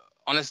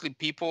honestly,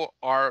 people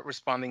are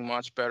responding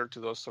much better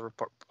to those sort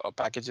of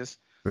packages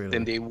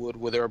than they would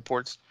with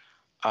airports.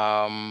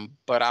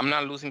 But I'm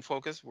not losing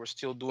focus. We're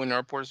still doing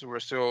airports. We're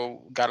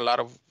still got a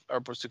lot of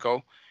airports to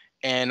go.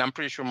 And I'm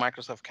pretty sure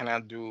Microsoft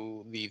cannot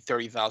do the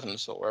 30,000 or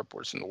so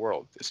airports in the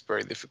world. It's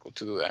very difficult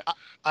to do that.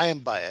 I am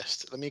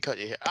biased. Let me cut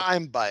you here.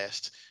 I'm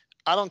biased.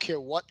 I don't care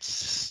what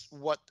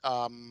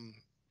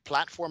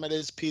platform it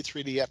is,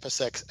 P3D,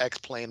 FSX,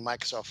 X-Plane,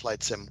 Microsoft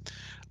Flight Sim.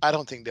 I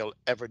don't think they'll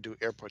ever do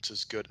airports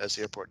as good as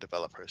airport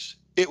developers.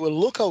 It will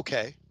look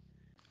okay,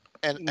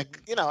 and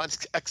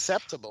it's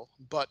acceptable,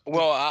 but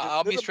well,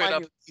 I'll be straight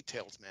up.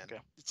 Details, man. Okay.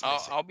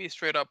 I'll be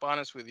straight up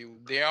honest with you.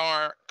 They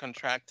are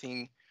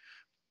contracting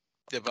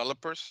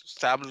developers,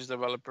 established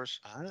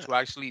developers, to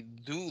actually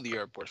do the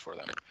airports for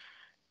them.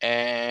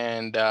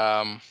 And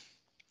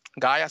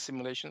Gaia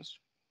Simulations,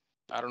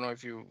 I don't know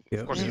if you,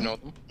 of course, you know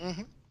them.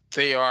 Mm-hmm.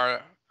 They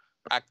are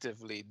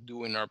actively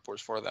doing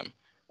airports for them,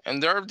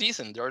 and they're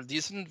decent. They're a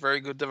decent,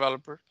 very good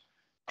developer,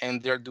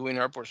 and they're doing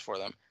airports for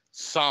them.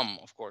 Some,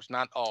 of course,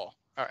 not all.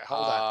 All right,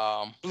 hold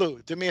on.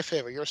 Blue, do me a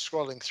favor. You're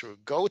scrolling through.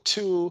 Go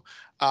to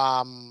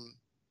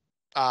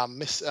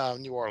Miss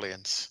New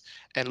Orleans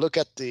and look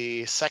at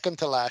the second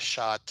to last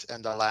shot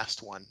and the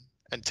last one,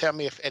 and tell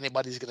me if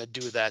anybody's gonna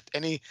do that.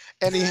 Any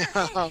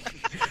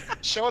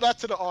show that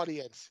to the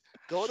audience.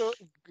 Go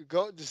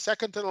the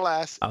second to the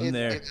last. I'm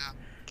there.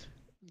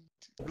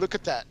 Look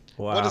at that.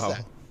 Wow. What is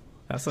that?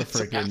 That's a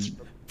freaking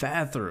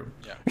bathroom.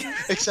 Yeah.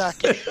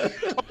 Exactly.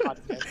 Come on,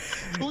 man.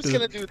 Who's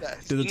gonna do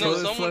that? Do the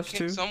toilet flush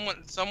too?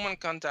 Someone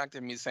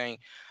contacted me saying,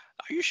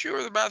 "Are you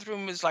sure the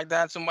bathroom is like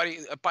that?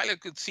 A pilot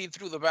could see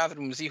through the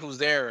bathroom and see who's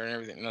there and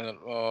everything."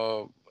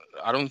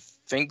 I don't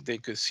think they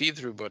could see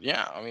through, but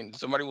yeah, I mean,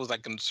 somebody was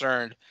like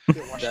concerned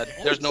that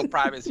there's no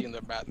privacy in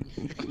the bathroom.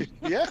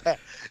 Yeah,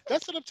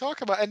 that's what I'm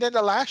talking about. And then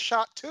the last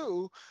shot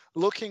too,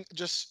 looking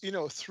just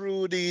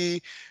through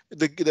the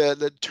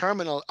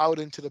terminal out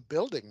into the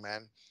building,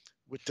 man,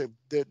 with the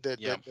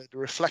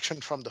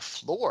reflection from the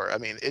floor. I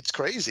mean, it's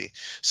crazy.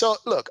 So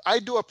look, I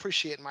do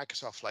appreciate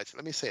Microsoft Flights.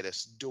 Let me say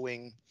this: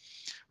 doing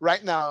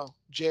right now,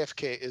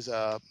 JFK is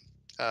a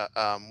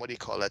what do you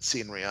call that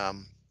scenery?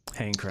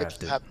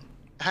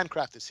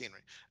 Handcrafted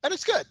scenery, and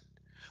it's good.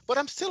 But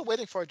I'm still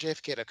waiting for a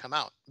JFK to come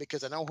out,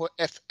 because I know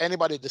if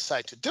anybody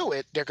decides to do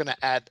it, they're going to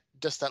add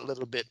just that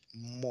little bit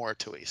more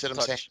to it. You see what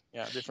I'm saying?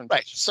 Yeah, different.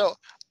 Right. So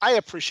I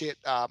appreciate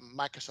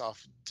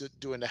Microsoft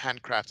doing the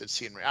handcrafted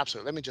scenery.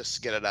 Absolutely. Let me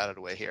just get it out of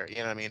the way here. You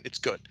know what I mean? It's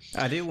good.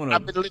 I did want to.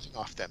 I've been living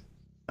off them,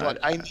 but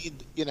I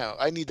need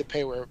the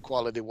payware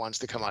quality ones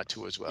to come out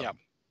too as well. Yeah.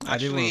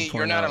 Actually,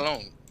 you're not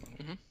alone.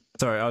 Mm-hmm.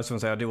 Sorry, I was going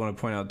to say, I do want to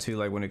point out too,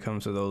 like when it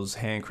comes to those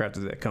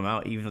handcrafted that come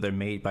out, even though they're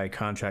made by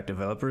contract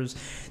developers,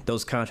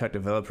 those contract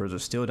developers are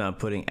still not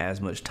putting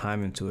as much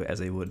time into it as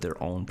they would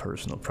their own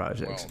personal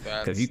projects.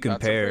 Because if you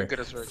compare,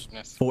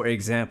 for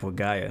example,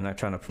 Gaia, I'm not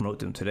trying to promote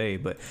them today,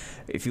 but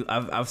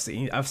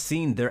I've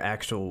seen their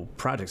actual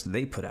projects that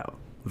they put out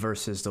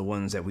versus the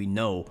ones that we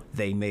know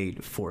they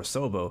made for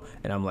Asobo,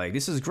 and I'm like,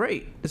 this is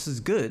great, this is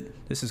good,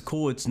 this is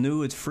cool, it's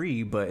new, it's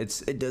free, but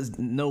it does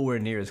nowhere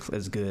near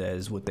as good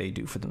as what they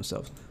do for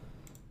themselves.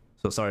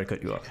 So sorry to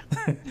cut you off.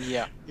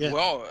 Yeah.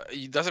 Well,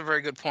 that's a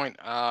very good point.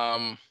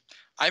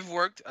 I've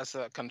worked as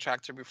a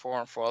contractor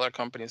before for other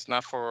companies,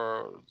 not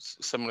for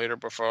simulator,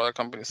 but for other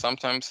companies.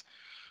 Sometimes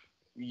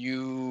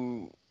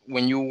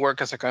when you work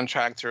as a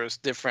contractor, it's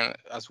different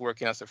as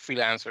working as a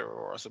freelancer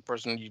or as a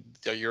person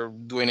that you're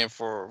doing it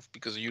for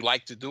because you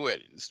like to do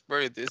it.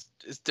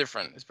 It's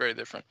different. It's very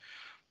different.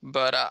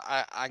 But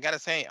I gotta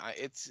say,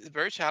 it's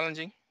very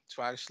challenging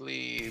to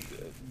actually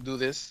do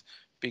this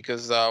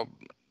because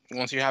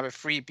once you have it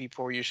free,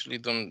 people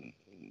usually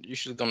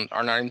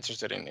are not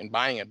interested in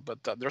buying it. But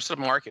there's a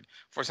market.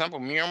 For example,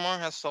 Miramar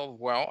has sold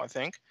well, I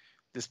think,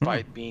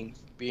 despite being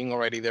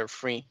already there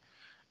free.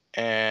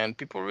 and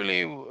people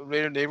they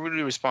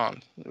really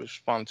respond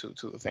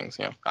to the things.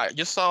 Yeah, I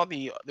just saw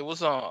there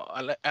was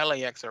a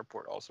LAX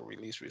airport also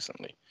released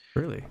recently,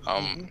 Really?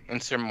 in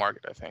certain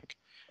market, I think,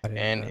 I didn't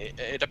know and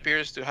that. it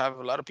appears to have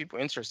a lot of people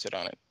interested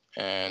on it,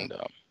 and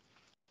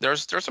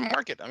there's a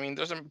market. I mean,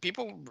 there's some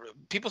people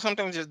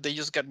sometimes they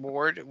just get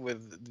bored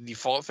with the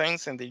default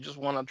things and they just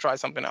want to try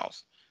something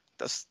else.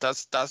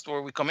 That's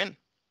where we come in.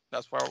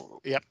 That's where.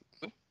 Yep.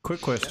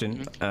 Quick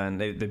question,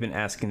 and they've been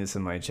asking this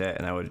in my chat,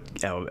 and I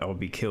would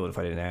be killed if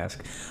I didn't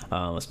ask.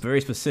 It's very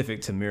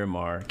specific to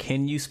Miramar.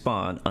 Can you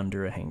spawn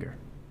under a hangar?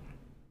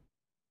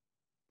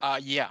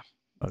 Yeah,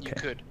 Okay. you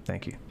could.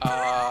 Thank you.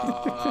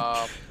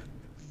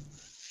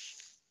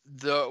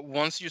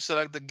 Once you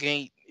select the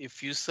gate,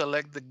 if you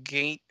select the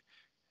gate,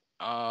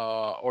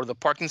 or the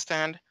parking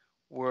stand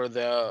where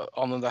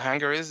the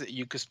hangar is,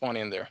 you could spawn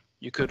in there.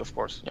 You could, of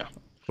course. Yeah.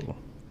 Cool.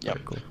 Yeah.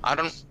 Very cool.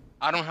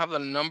 I don't have the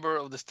number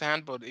of the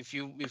stand, but if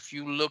you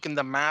look in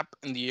the map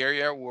in the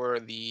area where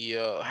the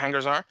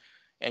hangars are,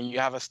 and you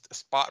have a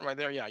spot right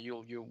there, yeah,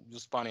 you'll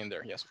spawn in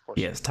there. Yes, of course.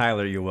 Yes,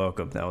 Tyler, you're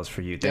welcome. That was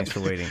for you. Thanks for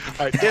waiting.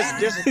 All right,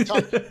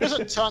 there's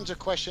a tons of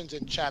questions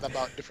in chat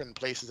about different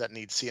places that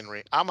need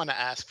scenery. I'm gonna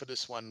ask for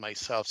this one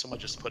myself. Someone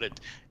just put it,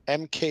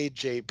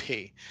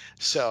 MKJP.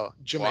 So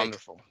Jamaica.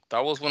 Wonderful.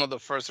 That was one of the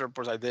first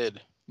airports I did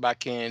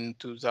back in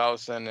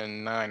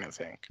 2009, I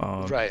think.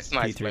 Right. It's a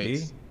nice P3D?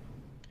 place.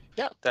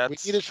 Yeah,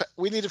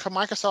 we need it for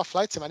Microsoft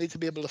Flight Sim. I need to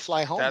be able to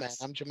fly home, man.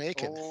 I'm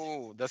Jamaican.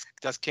 Oh,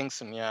 that's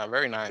Kingston. Yeah,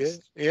 very nice.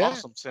 Yeah.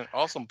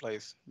 Awesome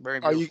place. Very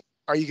Are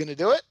beautiful. you gonna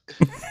do it?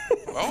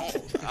 Oh,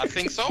 I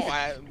think so.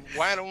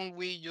 Why don't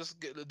we just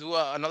do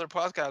another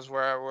podcast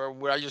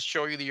where I just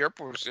show you the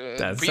airports?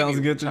 That sounds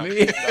good to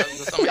me.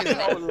 That's amazing.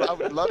 I would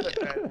love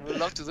it, man. We'd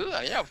love to do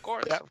that. Yeah, of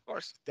course. Of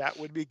course. That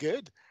would be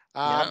good.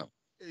 Yeah.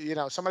 You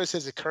know, somebody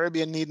says the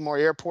Caribbean need more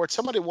airports.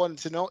 Somebody wanted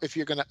to know if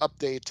you're going to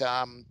update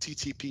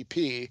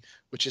TTPP,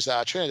 which is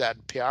Trinidad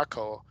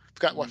PRCO.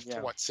 Forgot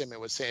what sim it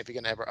was saying. If you're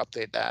going to ever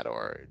update that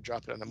or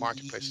drop it on the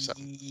marketplace or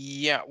something.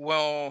 Yeah.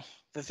 Well,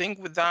 the thing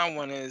with that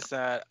one is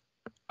that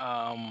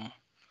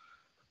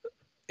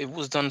it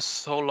was done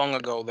so long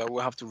ago that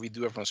we'll have to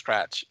redo it from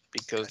scratch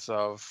because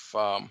of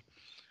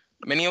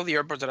many of the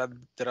airports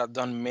that I've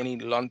done many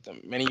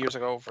years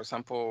ago. For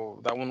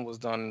example, that one was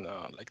done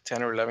like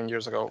 10 or 11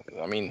 years ago.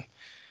 I mean,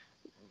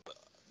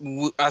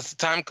 as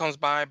time comes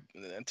by,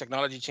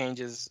 technology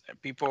changes,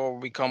 people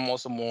become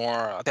also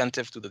more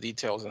attentive to the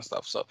details and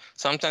stuff. So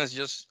sometimes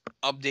just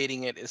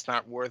updating it is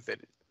not worth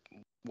it.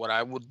 What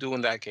I would do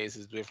in that case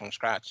is do it from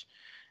scratch.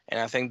 And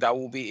I think that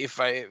will be, if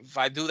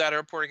I do that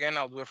airport again,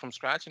 I'll do it from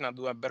scratch and I'll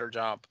do a better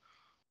job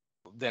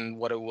than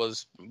what it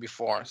was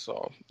before.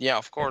 So yeah,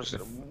 of course,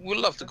 we'd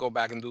love to go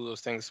back and do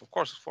those things. Of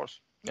course.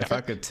 Yeah. If I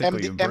could tickle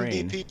your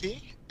brain.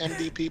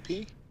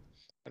 MDPP.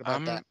 What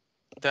about that?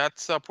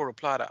 That's Puerto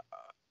Plata.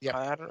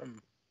 Yeah.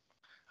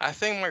 I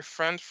think my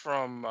friend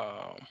from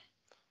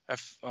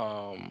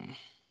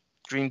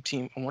Dream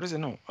Team. What is it?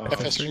 No.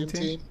 FS Dream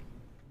Team.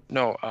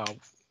 No.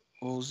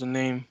 What was the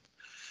name?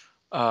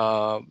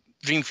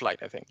 Dream Flight,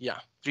 I think. Yeah.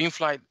 Dream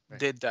Flight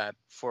did that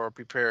for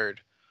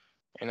Prepared.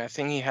 And I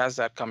think he has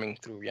that coming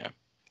through. Yeah,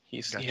 he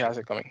has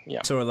it coming.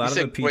 Yeah. So a lot of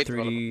the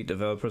P3D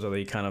developers, are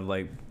they kind of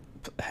like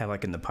have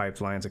like in the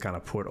pipeline to kind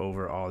of port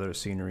over all their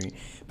scenery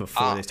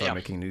before they start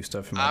making new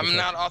stuff? I'm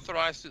not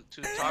authorized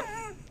to talk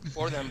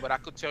for them, but I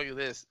could tell you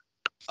this: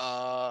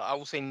 I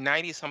would say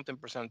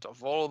 90-something%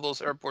 of all of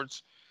those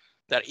airports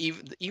that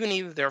even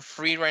if they're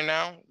free right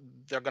now,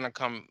 they're gonna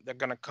come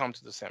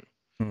to the sim.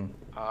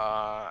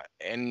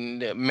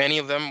 And many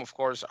of them, of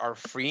course, are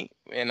free.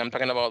 And I'm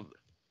talking about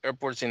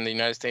airports in the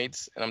United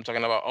States, and I'm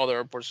talking about other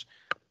airports.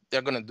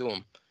 They're gonna do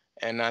them,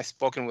 and I've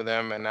spoken with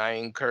them, and I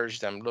encourage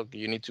them. Look,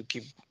 you need to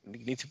keep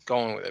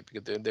going with it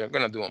because they're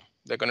gonna do them.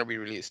 They're gonna be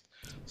released.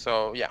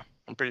 So yeah,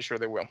 I'm pretty sure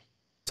they will.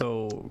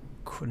 So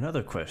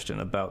another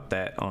question about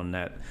that on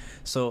that.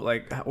 So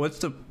like,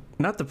 what's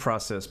not the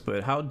process,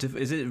 but how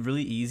is it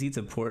really easy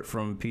to port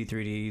from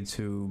P3D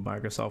to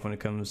Microsoft when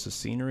it comes to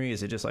scenery?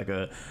 Is it just like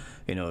a,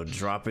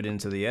 drop it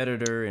into the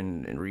editor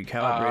and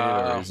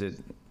recalibrate it, or is it?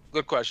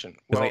 Good question.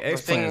 Well, like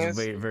X-Plan is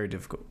very, very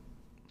difficult.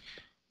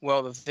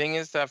 Well, the thing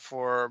is that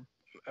for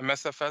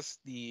MSFS,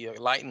 the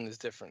lighting is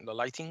different. The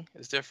lighting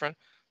is different,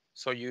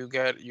 so you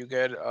get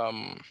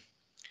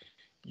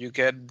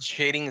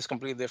shading is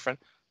completely different.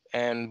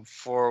 And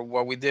for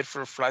what we did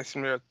for Flight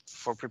Simulator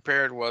for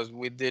Prepared was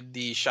we did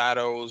the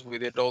shadows, we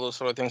did all those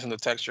sort of things in the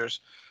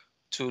textures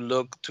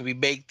to be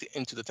baked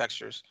into the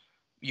textures.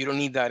 You don't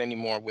need that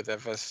anymore with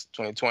FS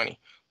 2020.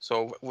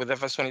 So with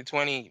FS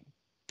 2020,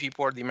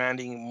 people are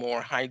demanding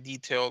more high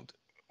detailed,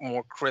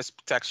 more crisp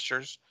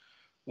textures,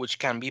 which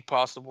can be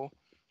possible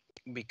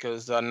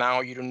because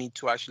now you don't need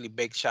to actually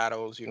bake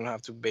shadows. You don't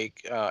have to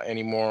bake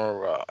any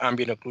more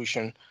ambient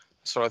occlusion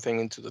sort of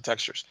thing into the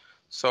textures.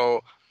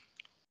 So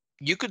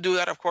you could do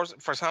that, of course.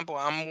 For example,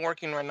 I'm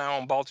working right now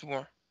on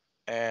Baltimore,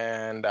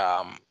 and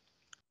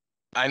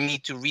I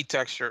need to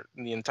retexture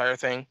the entire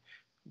thing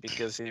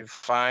because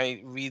if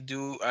I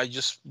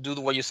just do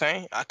what you're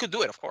saying, I could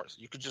do it, of course.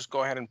 You could just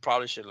go ahead and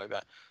polish it like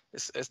that.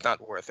 it's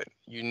not worth it.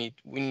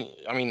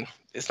 I mean,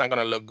 it's not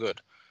gonna look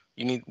good.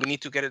 We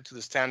need to get it to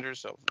the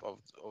standards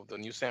of the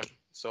new sim.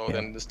 So Yeah,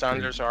 then the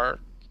standards are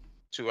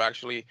to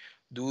actually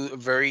do a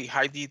very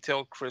high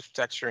detail, crisp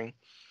texturing,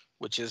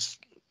 which is,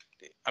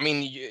 I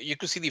mean, you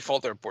could see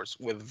default airports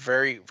with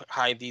very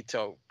high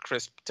detail,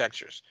 crisp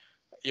textures.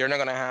 You're not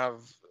gonna have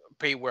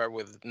payware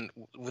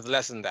with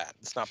less than that.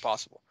 It's not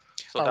possible.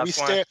 So that's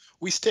why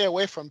we stay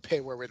away from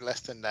payware with less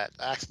than that.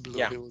 Ask Blue,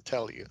 yeah. he will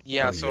tell you.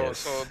 Yeah, Oh, so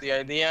yes. the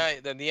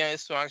idea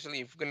is to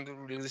actually, if we're gonna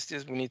release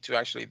this, we need to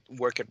actually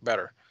work it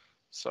better.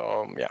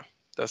 So yeah,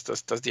 that's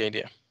the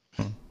idea.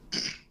 Hmm.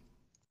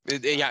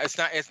 Yeah, it's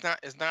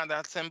not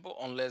that simple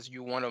unless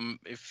you want to,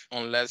 if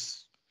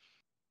unless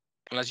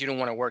you don't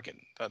want to work it.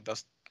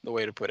 That's the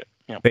way to put it.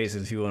 Yeah.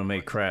 Basically, if you want to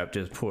make crap,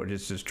 just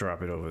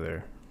drop it over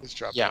there. Just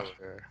drop it Yeah. over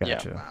there.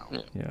 Gotcha.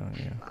 Wow.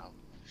 Yeah. Wow.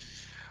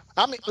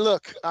 I mean,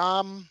 look,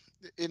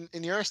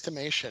 in your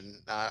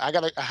estimation, I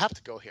have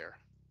to go here.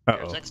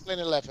 There's Uh-oh. X-Plane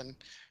 11.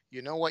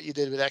 You know what you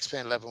did with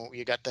X-Plane 11?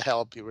 You got the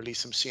help. You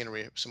released some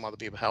scenery. Some other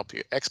people help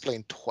you.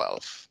 X-Plane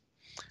 12.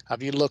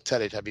 Have you looked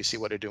at it? Have you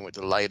seen what they're doing with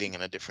the lighting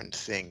and the different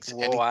things?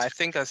 Well, I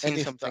think I've seen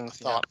some things.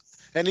 Thought?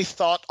 Any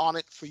thought on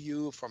it for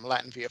you from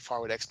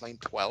LatinVFR with X-Plane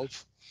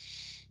 12?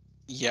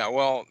 Yeah.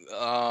 Well,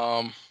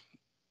 I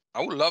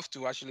would love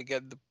to actually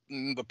get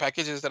the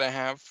packages that I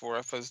have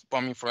for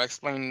for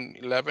X-Plane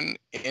 11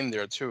 in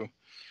there too.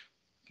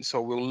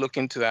 So we'll look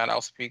into that.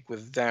 I'll speak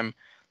with them.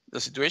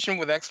 The situation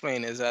with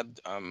X-Plane is that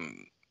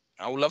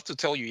I would love to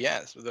tell you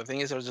yes, but the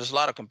thing is there's just a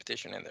lot of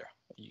competition in there.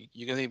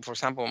 You can see, for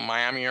example,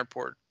 Miami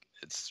Airport,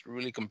 it's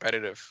really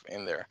competitive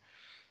in there.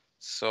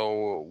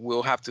 So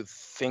we'll have to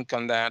think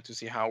on that to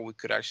see how we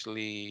could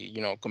actually,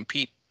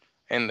 compete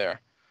in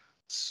there.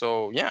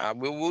 So yeah,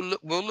 we're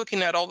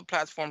looking at all the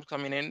platforms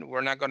coming in.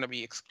 We're not going to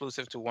be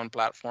exclusive to one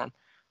platform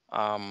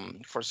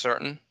for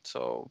certain.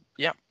 So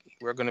yeah,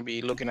 we're going to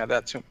be looking at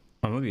that too.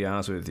 I'm gonna be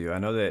honest with you. I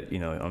know that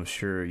I'm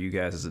sure you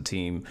guys as a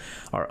team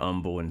are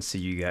humble and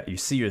you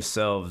see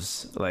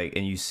yourselves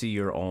and you see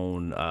your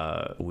own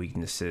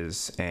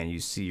weaknesses and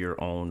you see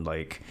your own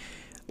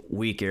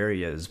weak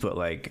areas. But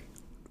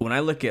when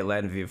I look at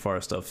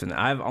LatinVFR stuff, and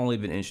I've only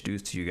been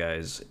introduced to you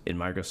guys in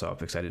Microsoft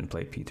because I didn't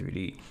play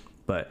P3D,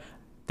 but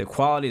the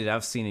quality that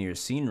I've seen in your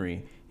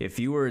scenery, if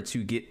you were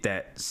to get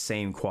that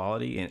same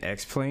quality in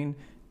X-Plane,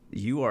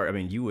 you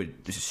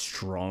would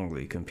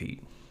strongly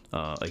compete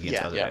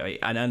against other. Yeah.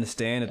 I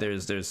understand that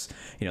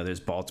there's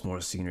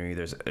Baltimore scenery,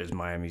 there's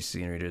Miami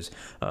scenery, there's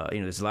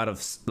a lot of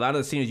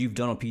the sceneries you've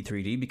done on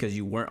P3D because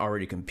you weren't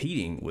already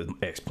competing with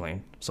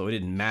X-Plane, so it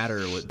didn't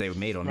matter what they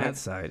made on that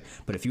side.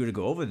 But if you were to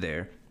go over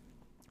there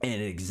and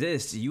it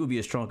exists, you would be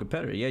a strong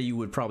competitor. Yeah, you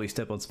would probably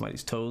step on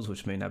somebody's toes,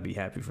 which may not be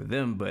happy for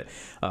them, but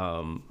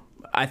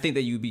I think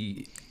that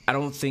I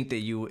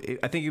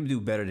think you'd do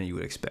better than you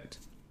would expect.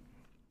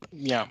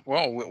 Yeah,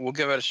 well, we'll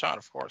give it a shot,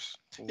 of course.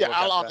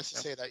 I'll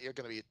honestly say that you're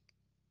going to be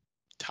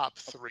top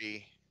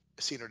 3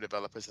 senior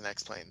developers in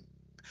X-Plane.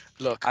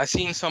 Look, I've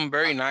seen some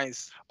very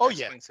nice. Oh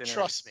yeah,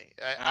 trust me.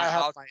 I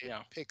have my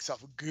picks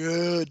of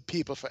good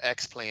people for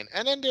X-Plane,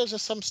 and then there's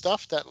just some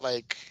stuff that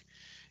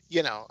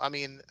I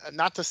mean,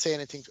 not to say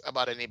anything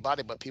about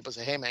anybody, but people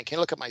say, "Hey man, can you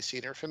look at my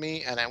scenery for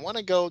me?" And I want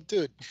to go,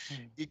 dude,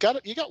 you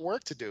got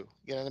work to do.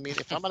 You know what I mean?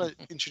 If I'm gonna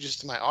introduce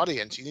to my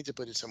audience, you need to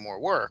put in some more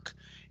work.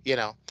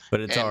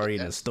 But it's already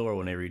in the store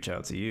when they reach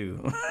out to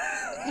you.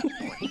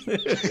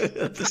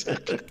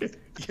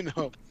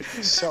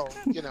 So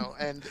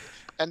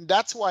and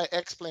that's why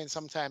X-Plane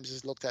sometimes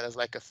is looked at as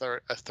like a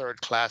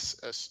third class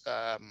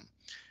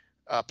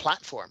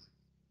platform.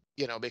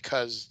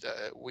 Because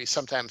we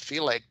sometimes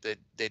feel like that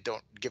they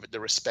don't give it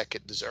the respect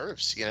it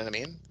deserves. You know what I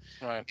mean?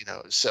 Right.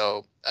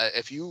 So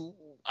if you,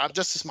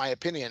 just as my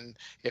opinion,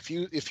 if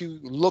you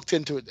looked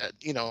into it,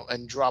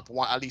 and drop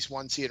at least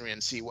one scenery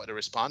and see what the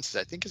response is,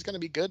 I think it's going to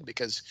be good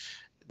because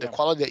the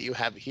quality that you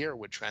have here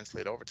would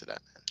translate over to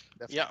that.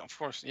 Definitely. Yeah, of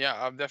course. Yeah,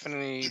 I'll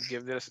definitely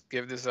give this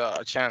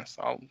a chance.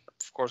 I'll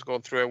of course go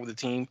through it with the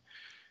team,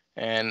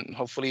 and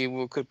hopefully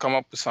we could come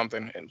up with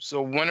something.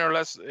 So when or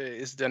less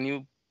is the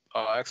new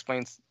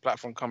X-Plane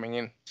platform coming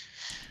in?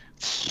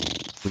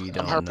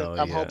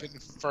 I'm hoping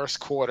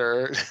first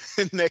quarter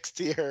next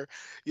year.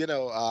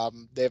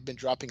 They've been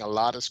dropping a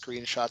lot of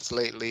screenshots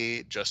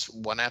lately, just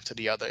one after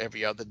the other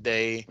every other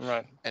day.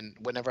 Right. And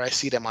whenever I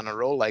see them on a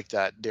roll like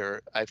that,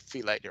 I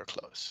feel like they're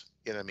close.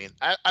 You know what I mean?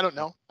 I don't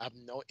know. I have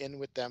no in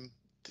with them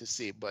to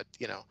see, but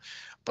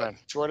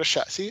throw it a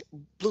shot. See,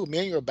 Blue, me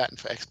and you are batting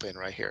for X-Plane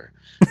right here.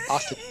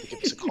 Austin, give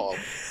us a call.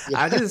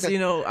 I just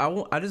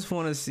I just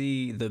want to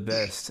see the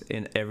best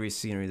in every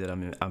scenery that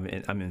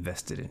I'm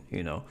invested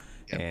in.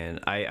 And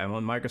I'm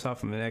on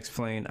Microsoft. I'm in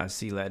X-Plane. I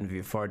see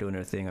LatinVFR doing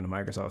their thing on the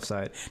Microsoft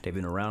side. They've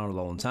been around a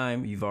long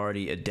time. You've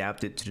already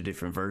adapted to the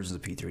different versions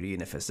of P3D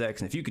and FSX,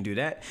 and if you can do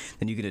that,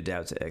 then you can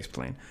adapt to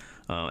X-Plane.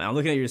 I'm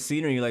looking at your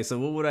scenery. You're like, so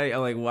what would I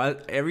like? Why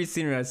every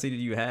scenery I see that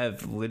you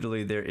have,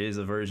 literally there is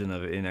a version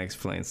of it in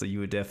X-Plane. So you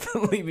would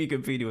definitely be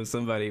competing with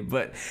somebody.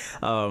 But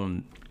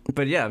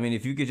But yeah, I mean,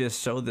 if you could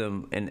just show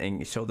them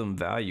and show them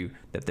value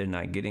that they're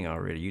not getting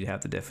already, you'd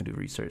have to definitely do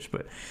research.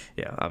 But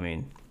yeah, I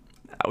mean,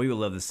 we would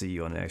love to see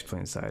you on the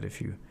X-Plane side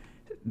if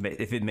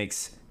it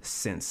makes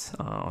sense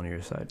on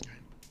your side.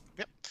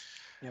 Yep.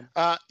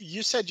 Yeah.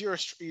 You said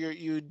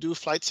you do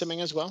flight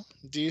simming as well.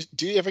 Do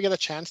you ever get a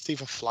chance to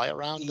even fly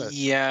around?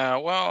 Yeah,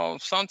 well,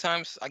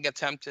 sometimes I get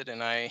tempted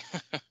and I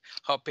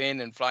hop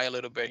in and fly a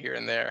little bit here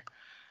and there.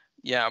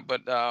 Yeah,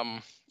 but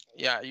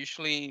yeah,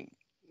 usually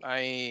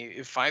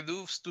if I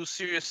do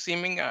serious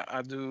simming,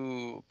 I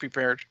do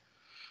prepared.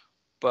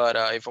 But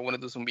if I want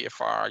to do some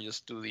BFR, I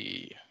just do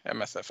the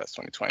MSFS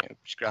 2020,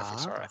 which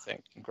graphics are, I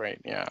think, great.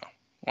 Yeah,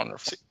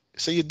 wonderful.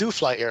 So you do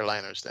fly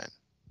airliners then?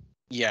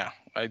 Yeah,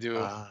 I do.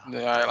 I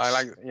Nice.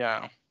 like.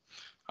 Yeah,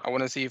 I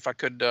want to see if I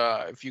could,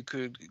 if you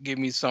could give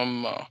me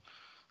some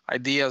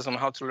ideas on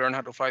how to learn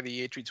how to fly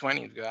the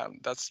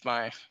A320. That's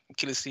my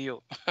Achilles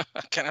heel.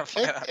 Can I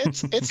fly that?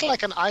 It's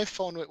like an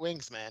iPhone with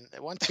wings, man.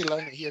 Once you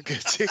learn it, you're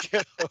good to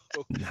go.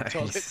 Nice.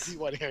 Don't let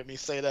anyone hear me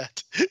say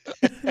that.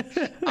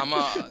 I'm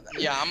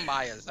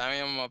biased. I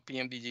mean, I'm a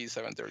PMDG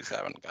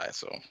 737 guy,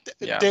 so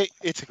yeah.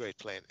 It's a great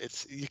plane.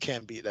 You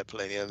can't beat that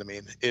plane. You know what I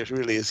mean? It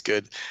really is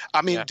good.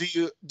 I mean,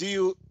 Yeah. do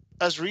you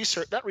as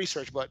research, not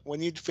research, but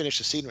when you finish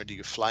a scenery, do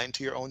you fly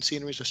into your own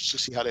sceneries just to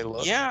see how they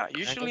look? Yeah,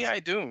 usually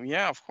I do.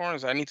 Yeah, of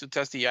course. I need to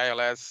test the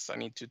ILS. I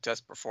need to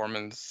test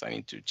performance. I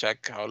need to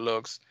check how it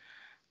looks.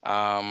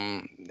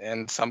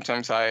 And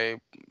sometimes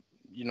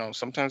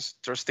sometimes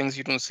there's things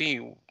you don't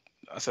see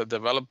as a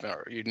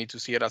developer. You need to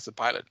see it as a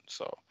pilot.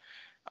 So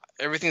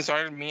everything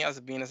started me as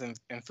being as an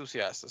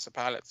enthusiast, as a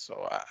pilot.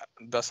 So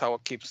that's how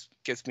it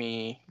gets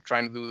me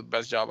trying to do the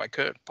best job I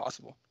could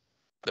possible.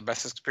 The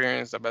best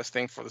experience, the best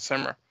thing for the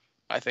simmer,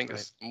 I think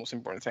is the most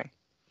important thing.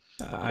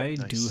 I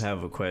do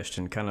have a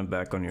question, kind of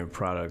back on your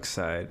product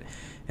side,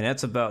 and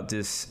that's about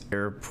this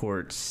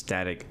airport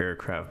static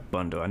aircraft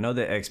bundle. I know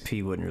that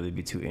XP wouldn't really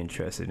be too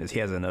interested in this. He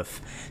has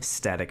enough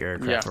static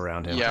aircraft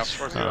around him. Yeah, of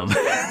course.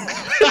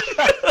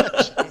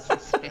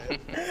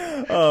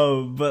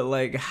 But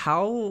like,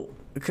 how?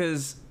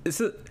 Because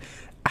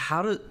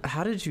how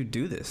did you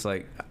do this?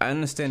 Like, I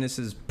understand this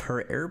is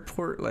per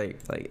airport. Like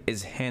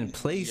is hand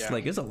placed.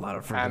 Like, there's a lot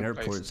of freaking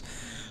airports.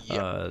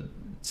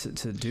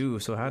 To do.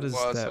 So how does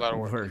that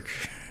work?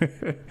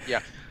 Yeah.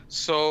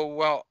 So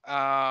like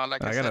I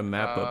got said, a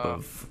map up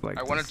of like.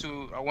 I wanted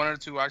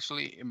to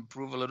actually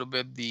improve a little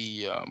bit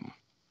the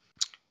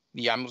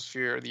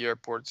atmosphere, the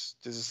airports.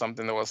 This is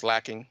something that was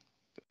lacking.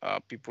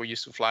 People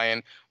used to fly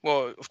in.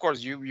 Well, of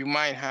course, you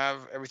might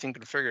have everything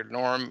configured.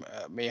 Norm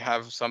may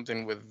have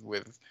something with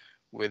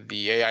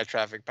the AI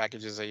traffic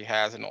packages that he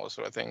has and all that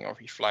sort of thing, or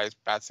he flies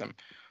past them.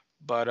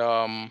 But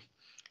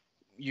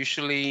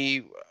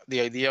usually the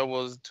idea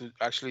was to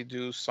actually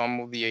do some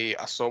of the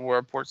Asobo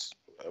airports.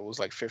 It was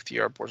like 50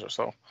 airports or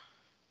so,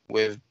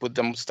 put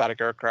them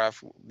static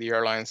aircraft, the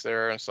airlines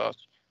there and such.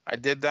 I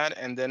did that,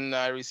 and then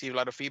I received a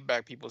lot of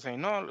feedback. People saying,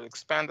 "No,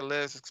 expand the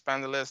list."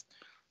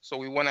 So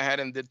we went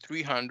ahead and did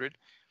 300.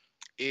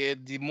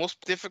 The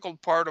most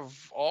difficult part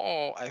of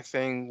all, I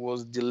think,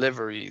 was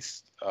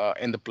deliveries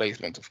and the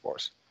placement, of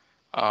course.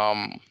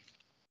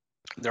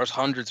 There's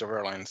hundreds of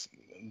airlines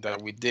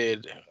that we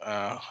did,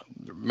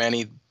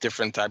 many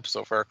different types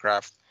of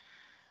aircraft.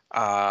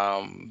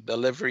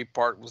 Delivery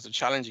part was the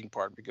challenging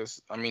part because,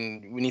 I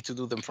mean, we need to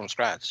do them from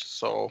scratch.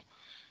 So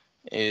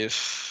the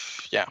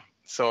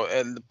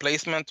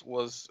placement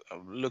was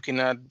looking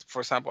at, for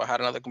example, I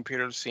had another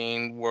computer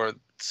seeing where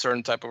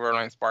certain type of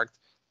airlines parked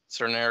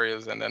certain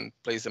areas and then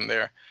place them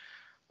there.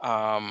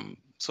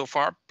 So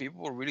far,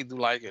 people really do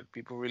like it.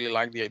 People really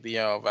like the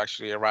idea of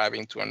actually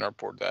arriving to an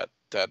airport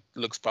that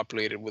looks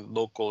populated with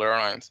local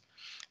airlines.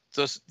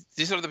 So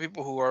these are the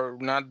people who are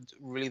not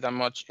really that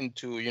much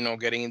into,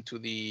 getting into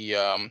the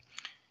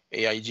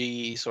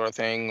AIG sort of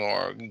thing,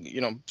 or,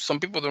 some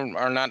people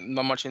are not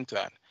much into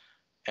that.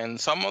 And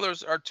some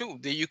others are too.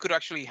 You could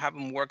actually have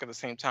them work at the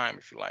same time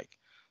if you like.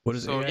 What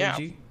is AIG? Yeah.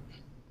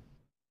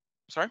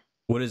 Sorry?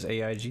 What is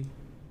AIG?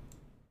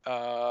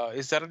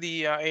 Is that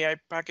the AI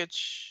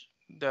package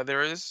that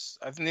there is?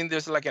 I think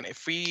there's like a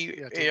free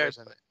AI. There's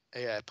an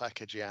AI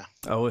package, yeah.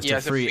 Oh, it's a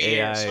free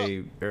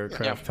AI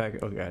aircraft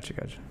package. Oh, gotcha.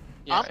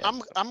 Yeah,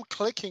 I'm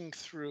clicking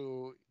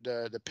through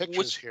the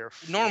pictures here.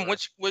 Norm,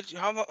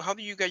 how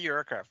do you get your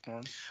aircraft,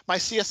 Norm? My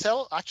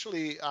CSL,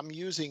 actually, I'm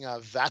using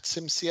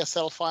VATSIM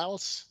CSL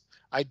files.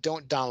 I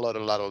don't download a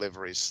lot of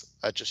liveries.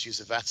 I just use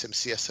a VATSIM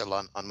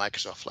CSL on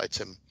Microsoft Flight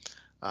Sim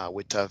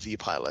with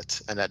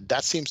vPilot, and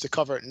that seems to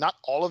cover not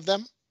all of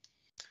them,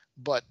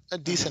 but a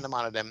decent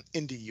amount of them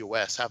in the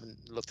US. I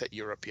haven't looked at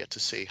Europe yet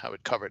to see how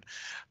it covered,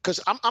 because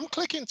I'm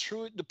clicking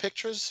through the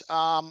pictures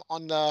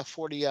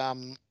for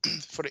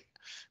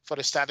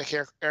the static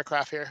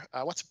aircraft here.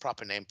 What's the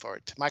proper name for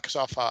it?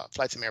 Microsoft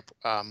Flight Sim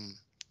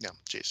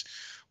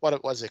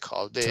what was it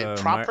called? The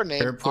proper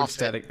name. Airport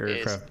Static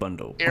Aircraft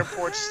Bundle.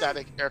 Airport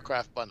Static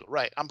Aircraft Bundle.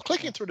 Right. I'm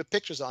clicking through the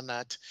pictures on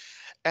that,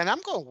 and I'm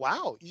going,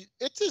 wow,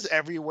 it is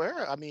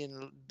everywhere. I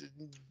mean,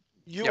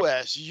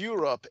 U.S.,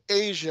 Europe,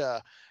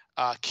 Asia,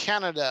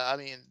 Canada. I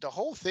mean, the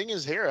whole thing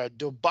is here.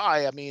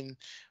 Dubai. I mean,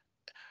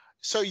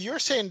 So you're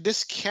saying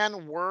this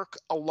can work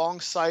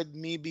alongside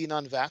me being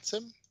on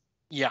VATSIM?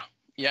 Yeah,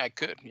 it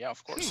could. Yeah,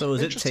 of course. So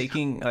is it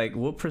taking, like,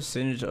 what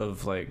percentage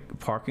of, like,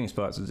 parking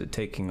spots is it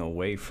taking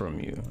away from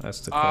you?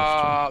 That's the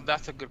question.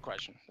 That's a good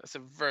question. That's a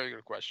very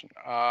good question.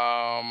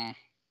 I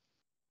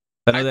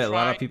know that a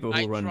lot of people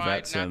who run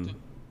VATSIM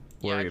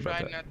worry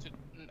about that.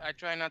 I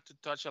try not to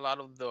touch a lot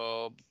of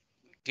the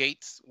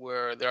gates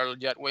where there are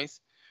jetways.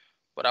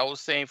 But I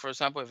was saying, for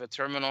example, if a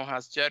terminal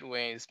has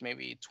jetways,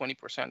 maybe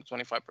 20%,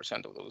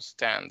 25% of those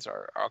stands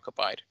are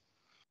occupied.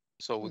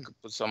 So we could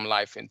put some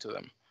life into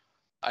them.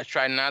 I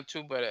try not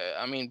to, but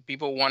I mean,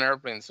 people want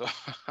airplanes, so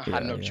I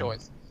had no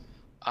choice.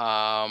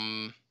 I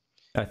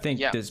think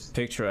this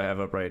picture I have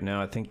up right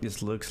now, I think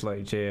this looks like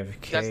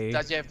JFK.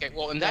 That's JFK.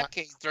 Well, in that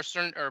case, there are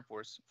certain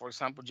airports. For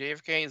example,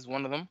 JFK is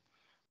one of them.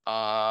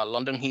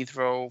 London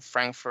Heathrow,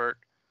 Frankfurt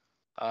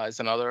is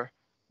another,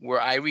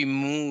 where we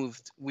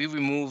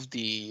removed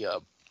the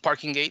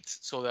parking gates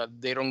so that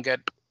they don't get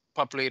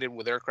populated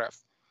with aircraft.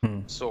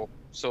 So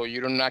you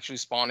don't actually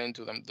spawn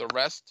into them. The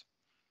rest,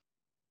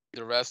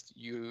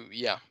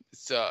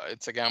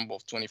 it's a gamble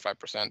of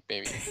 25%,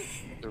 maybe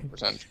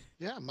 30%.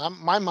 Yeah,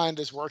 my mind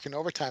is working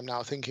overtime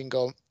now, thinking,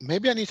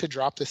 maybe I need to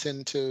drop this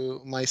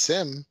into my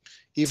sim,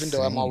 even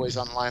though I'm always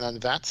online on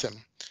VATSIM.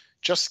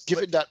 Just give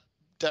it that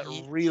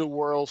real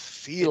world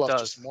feel of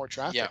just more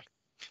traffic. Yeah.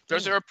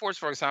 There's airports,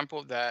 for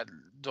example, that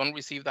don't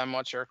receive that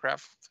much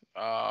aircraft.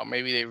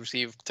 Maybe they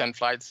receive 10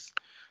 flights.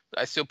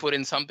 I still put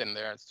in something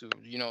there to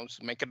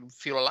make it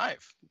feel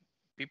alive.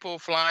 People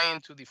fly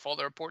into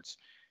default airports,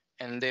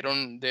 and they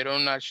don't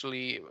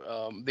actually.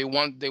 They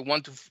want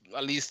to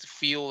at least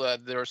feel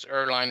that there's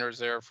airliners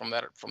there from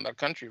that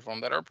country,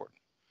 from that airport.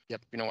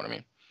 Yep, you know what I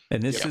mean.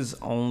 And this is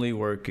only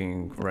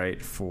working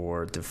right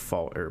for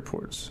default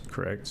airports,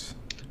 correct?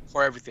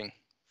 For everything,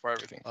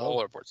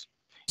 all airports.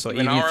 So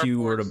even if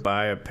you were to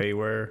buy a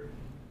payware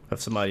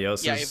of somebody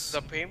else's,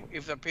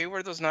 if the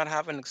payware does not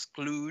have an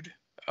exclude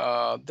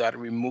that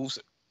removes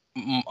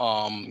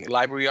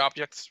library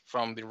objects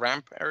from the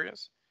ramp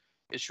areas,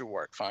 it should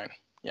work fine.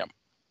 Yeah.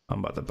 I'm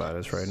about to buy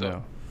this right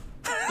now.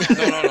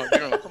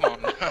 No, come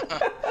on.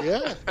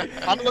 Yeah,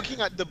 I'm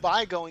looking at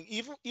Dubai going,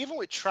 even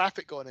with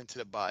traffic going into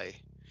Dubai,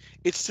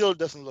 it still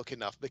doesn't look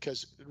enough,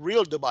 because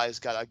real Dubai's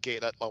got a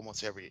gate at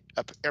almost every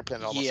airplane.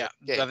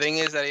 The thing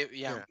is that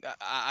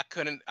I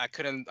couldn't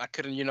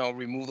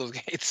remove those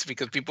gates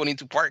because people need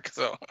to park.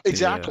 So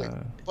exactly.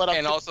 But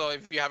also,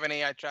 if you have an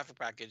AI traffic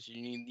package,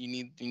 you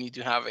need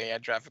to have AI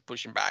traffic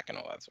pushing back and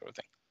all that sort of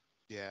thing.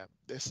 Yeah,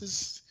 this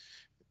is.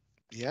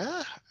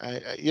 Yeah,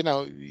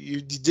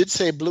 you did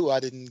say blue. I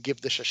didn't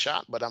give this a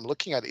shot, but I'm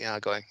looking at it now,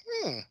 going,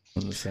 In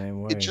the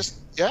same way. It just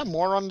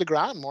more on the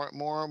ground,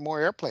 more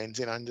airplanes,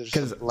 and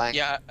just land.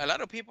 Yeah, a lot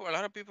of people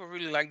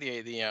really like the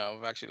idea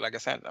of actually, like I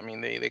said, I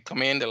mean, they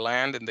come in, they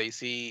land, and they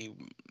see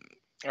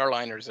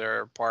airliners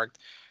there parked.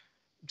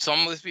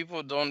 Some of these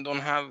people don't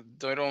want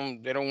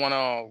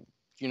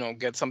to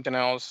get something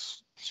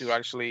else to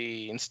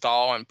actually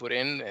install and put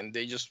in, and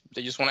they just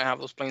want to have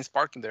those planes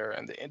parking there,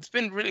 and it's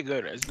been really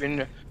good. It's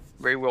been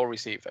very well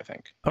received, I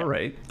think. All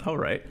right.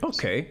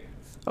 Okay.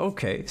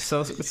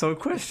 So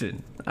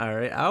question. All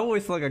right. I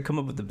always feel like I come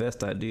up with the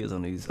best ideas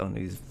on these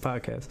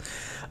podcasts.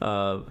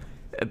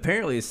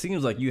 Apparently, it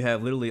seems like you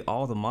have literally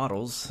all the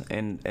models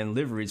and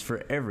liveries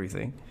for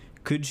everything.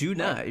 Could you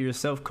not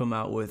yourself come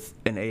out with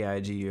an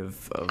AIG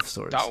of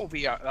sorts? That would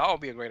be a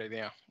great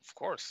idea. Of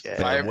course.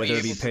 Yeah. Whether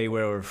it be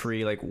payware or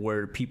free, like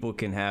where people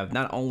can have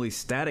not only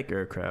static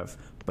aircraft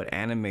but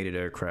animated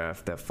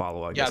aircraft that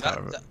follow. I guess.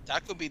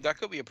 That could be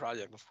a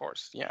project. Of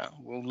course. Yeah,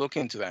 we'll look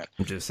into that.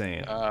 I'm just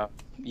saying.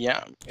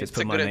 It's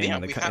a good idea.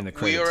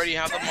 We already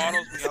have the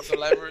models. We have the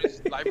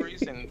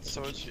libraries, and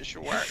so it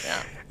should work.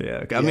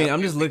 Yeah. I mean,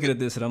 I'm just looking at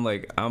this, and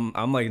I'm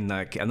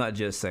not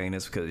just saying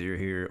this because you're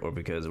here or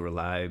because we're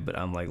live, but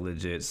I'm like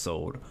legit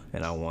sold,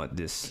 and I want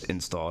this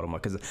installed on my,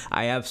 because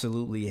I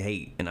absolutely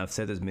hate, and I've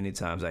said this many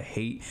times, I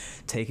hate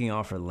taking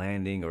off or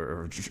landing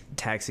or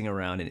taxiing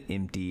around an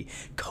empty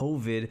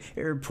COVID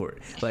airport.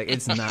 Like,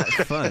 it's not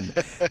fun.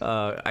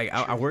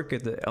 I work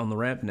on the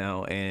ramp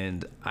now,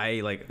 and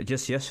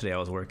just yesterday I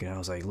was working. I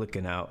was like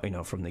looking out,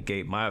 from the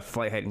gate. My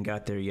flight hadn't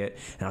got there yet,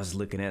 and I was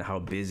looking at how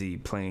busy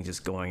planes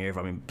just going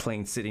everywhere. I mean,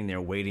 planes sitting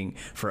there waiting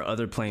for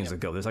other planes to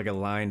go. There's like a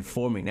line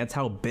forming. That's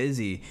how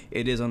busy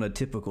it is on a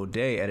typical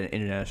day at an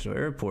international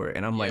airport.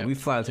 And I'm like, we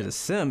fly to the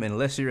sim, and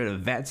unless you're at a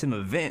VATSIM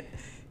event,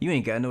 you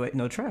ain't got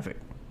no traffic.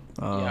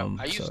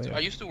 I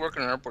used to work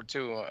in an airport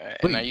too,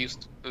 and I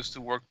used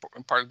to work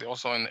parked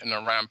also in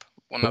a ramp.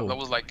 That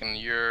was like in the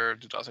year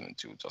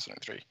 2002,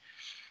 2003.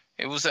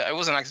 It was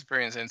a nice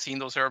experience, and seeing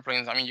those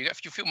airplanes. I mean, you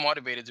feel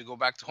motivated to go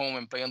back to home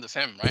and play on the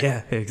sim, right?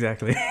 Yeah,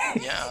 exactly.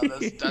 Yeah,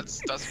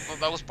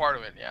 that was part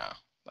of it. Yeah,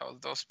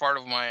 that was part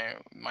of my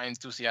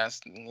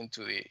enthusiasm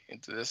into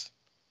this.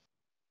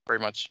 Very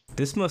much.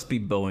 This must be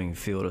Boeing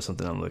Field or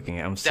something I'm looking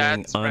at. I'm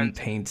seeing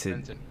unpainted.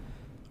 Renton.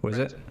 What is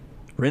it?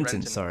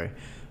 Renton, sorry.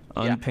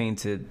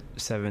 Unpainted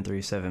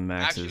 737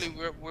 Maxes.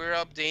 Actually, we're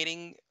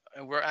updating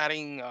we're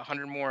adding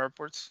 100 more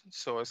airports,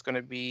 so it's going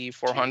to be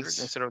 400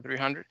 Jeez. instead of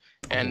 300,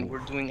 and we're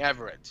doing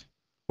Everett,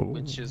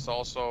 which is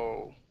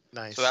also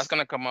so that's Nice. going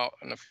to come out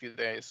in a few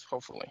days,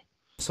 hopefully.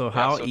 So Yeah,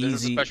 how so this is a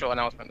easy? special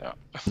announcement now.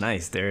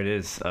 Nice, there it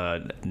is.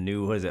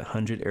 New, what is it,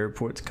 100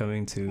 airports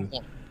coming to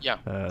Yeah,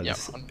 yeah,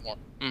 this 100 more.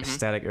 Hmm.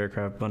 static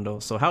aircraft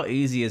bundle. So how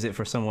easy is it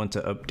for someone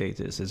to update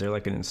this? Is there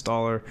like an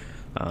installer?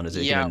 Is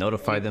it Yeah, going to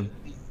notify on them?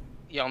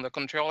 yeah, on the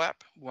control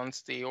app,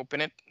 once they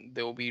open it,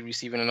 they will be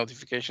receiving a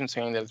notification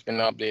saying that it's been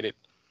updated.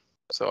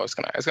 So it's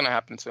gonna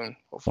happen soon,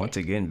 hopefully. Once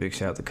again, big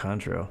shout out to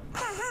Contrail.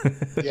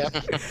 Yep.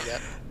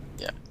 Yep.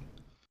 Yeah.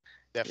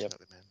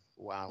 Definitely, man.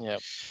 Wow.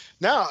 Yep.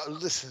 Now,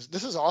 this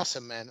is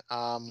awesome, man.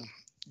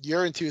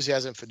 Your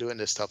enthusiasm for doing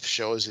this stuff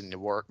shows in the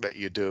work that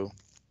you do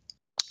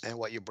and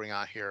what you bring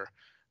out here,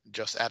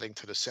 just adding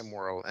to the sim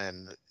world,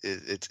 and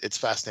it's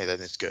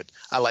fascinating. It's good.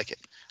 I like it.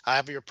 I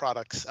have your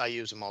products. I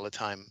use them all the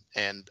time,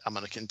 and I'm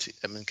gonna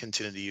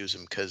continue to use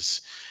them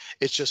because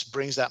it just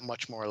brings that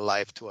much more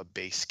life to a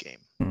base game.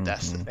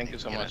 That's the thing. Thank you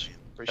so know? much.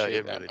 Appreciate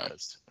It that, really man.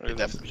 does. Really It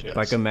definitely appreciate does. it.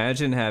 Like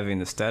imagine having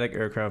the static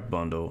aircraft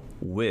bundle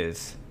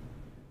with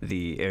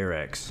the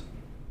AirX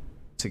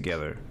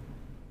together.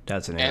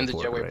 That's an And the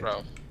airport, Jetway right?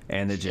 Pro.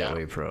 And the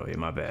Jetway Pro. Yeah,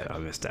 my bad. I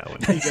missed that one.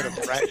 You get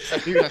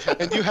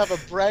a and you have a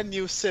brand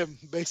new sim,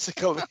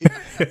 basically.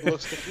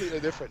 Looks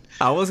completely different.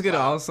 I was gonna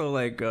also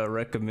like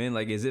recommend,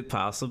 like, is it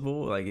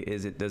possible? Like,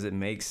 does it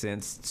make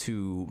sense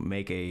to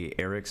make a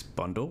AirX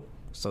bundle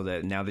so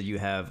that now that you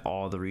have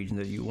all the regions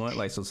that you want,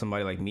 like, so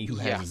somebody like me who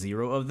has Yeah.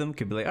 0 of them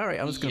could be like, all right,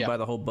 I'm just gonna Yeah. buy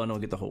the whole bundle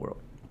and get the whole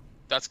world.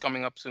 That's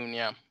coming up soon.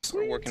 Yeah,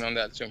 we're working on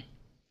that soon.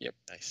 Yep,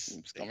 Nice.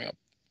 it's coming up.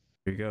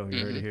 Here you go. You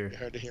heard it You here.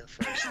 heard it here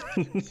first.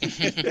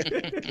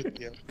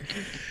 Yeah.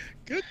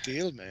 Good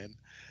deal, man.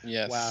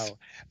 Yes. Wow.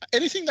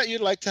 Anything that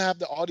you'd like to have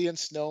the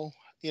audience know,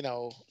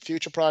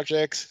 future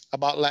projects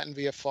about Latin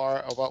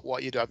VFR, about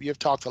what you do? You've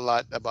talked a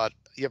lot about,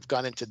 you've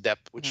gone into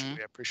depth, which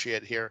we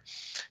appreciate here.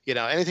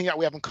 Anything that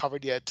we haven't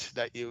covered yet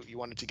that you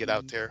wanted to get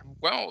out there?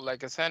 Well,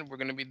 like I said, we're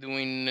gonna be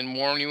doing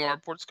more new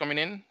airports coming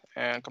in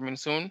and coming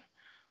soon.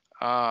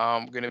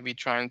 We're going to be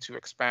trying to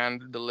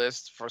expand the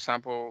list. For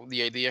example,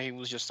 the idea he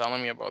was just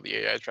telling me about the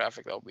AI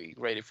traffic, that'll be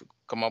great if we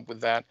come up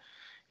with that.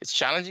 It's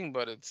challenging,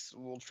 but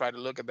we'll try to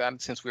look at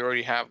that since we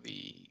already have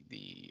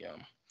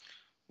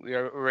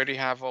already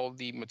have all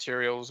the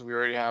materials. We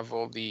already have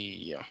all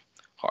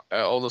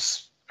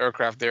those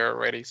aircraft there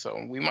already.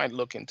 So we might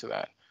look into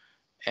that.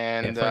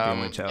 And I feel like the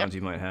only challenge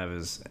you might have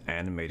is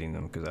animating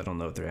them, because I don't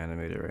know if they're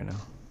animated right now.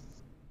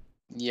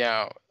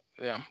 Yeah,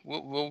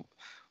 we'll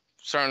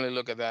certainly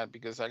look at that,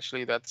 because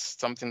actually that's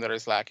something that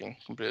is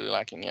completely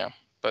lacking. Yeah,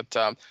 but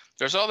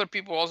there's other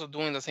people also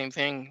doing the same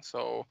thing.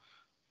 So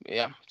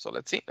yeah, so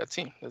let's see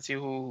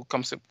who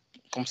comes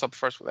up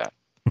first with that.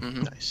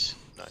 Nice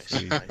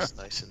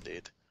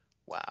indeed.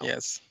 Wow.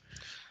 Yes,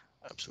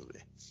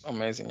 Absolutely.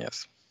 amazing.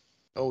 Yes.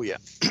 Oh yeah.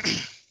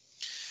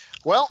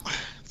 Well,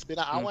 it's been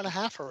an hour and a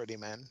half already,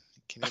 man.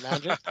 Can you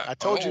imagine? I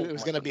told you it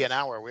was going to be an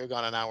hour. We've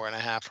gone an hour and a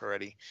half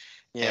already.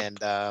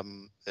 Yep.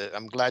 And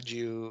I'm glad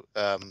you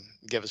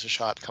gave us a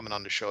shot coming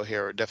on the show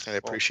here. Definitely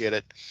appreciate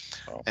it.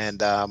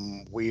 And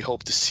we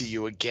hope to see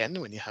you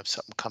again when you have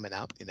something coming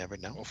out. You never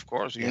know. Of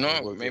course,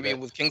 we'll maybe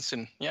with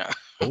Kingston. Yeah.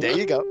 There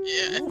you go.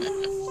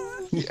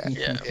 Yeah.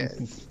 Yeah.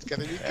 It's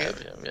gonna be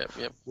good.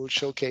 Yep. We'll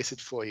showcase it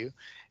for you,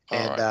 All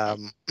and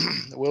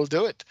right. we'll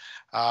do it.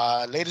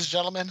 Ladies and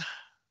gentlemen,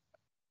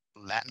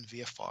 Latin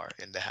VFR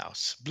in the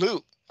house.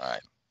 Blue. All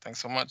right.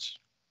 Thanks so much.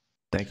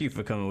 Thank you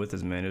for coming with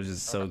us, man. It was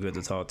just so good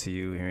to talk to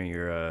you, hearing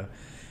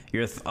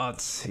your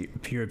thoughts,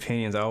 your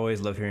opinions. I always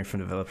love hearing from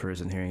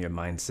developers and hearing your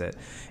mindset.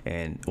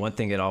 And one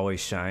thing that always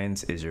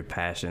shines is your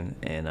passion.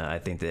 And I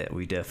think that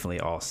we definitely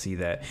all see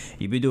that.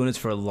 You've been doing this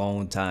for a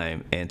long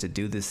time, and to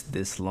do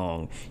this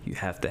long, you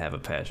have to have a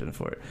passion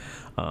for it.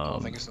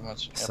 Thank you so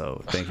much. Yep.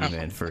 So thank you,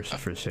 man, for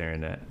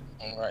sharing that.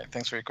 All right.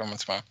 Thanks for your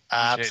comments, man.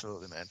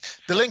 Absolutely, man.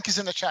 The link is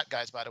in the chat,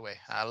 guys, by the way.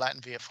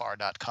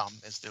 LatinVFR.com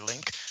is the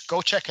link.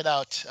 Go check it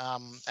out.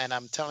 And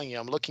I'm telling you,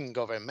 I'm looking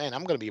over, man,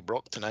 I'm going to be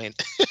broke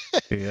tonight.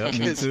 Yeah,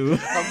 me too.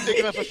 I'm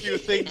picking up a few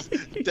things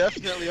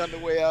definitely on the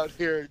way out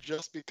here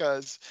just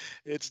because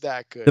it's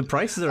that good. The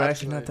prices are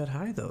actually not that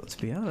high, though, to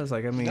be honest.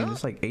 Like, I mean,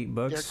 it's like $8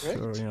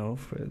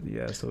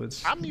 or, so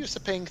it's... I'm used to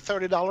paying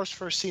 $30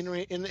 for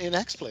scenery in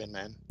X-Plane,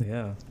 man.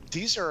 Yeah.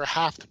 These are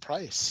half the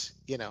price.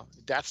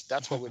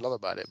 That's what we love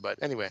about it. But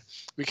anyway,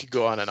 we could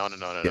go on and on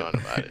and on and on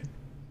about it.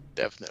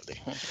 Definitely.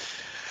 All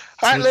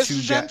right, what ladies you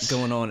and got gents.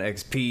 going on,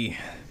 XP?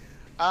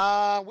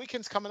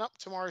 Weekend's coming up.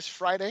 Tomorrow's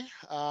Friday.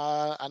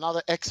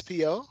 Another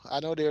XPO.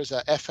 I know there's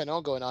a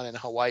FNO going on in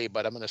Hawaii,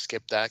 but I'm going to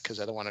skip that because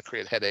I don't want to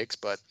create headaches.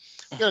 But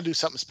I'm going to do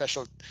something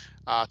special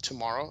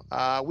tomorrow.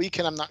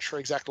 Weekend, I'm not sure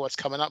exactly what's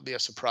coming up. Be a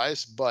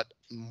surprise. But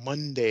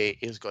Monday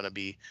is going to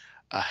be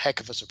a heck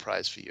of a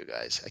surprise for you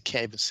guys. I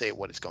can't even say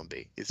what it's going to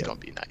be. It's going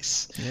to be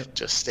nice. Yep.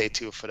 Just stay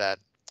tuned for that.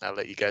 I'll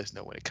let you guys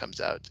know when it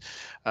comes out.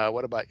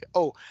 What about you?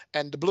 Oh,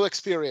 and the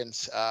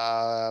Blu-XPerience.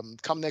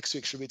 Come next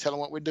week. Should we tell them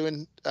what we're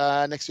doing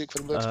next week for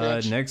the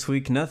Blu-XPerience? Next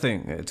week,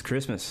 nothing. It's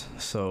Christmas,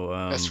 so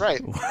That's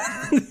right.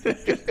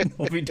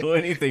 won't be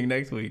doing anything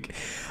next week.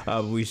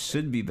 We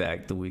should be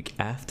back the week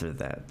after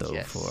that,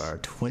 though, for our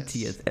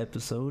 20th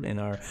episode, and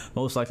our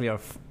most likely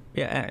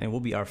and it will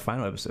be our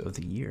final episode of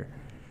the year.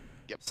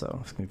 Yep. So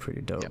it's gonna be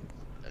pretty dope. Yep.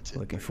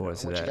 Looking forward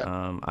to that.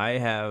 I'm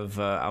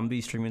gonna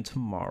be streaming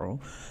tomorrow.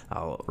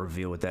 I'll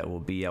reveal what that will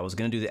be. I was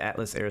gonna do the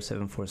Atlas Air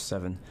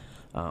 747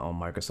 on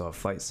Microsoft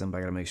Flight Sim, but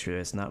I gotta make sure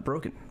it's not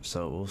broken.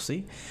 So we'll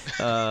see.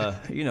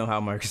 You know how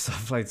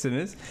Microsoft Flight Sim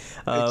is.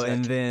 Exactly.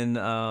 And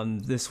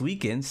then this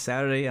weekend,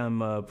 Saturday, I'm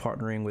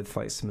partnering with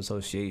Flight Sim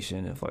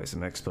Association and Flight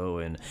Sim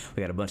Expo, and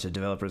we got a bunch of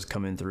developers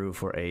coming through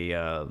for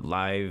a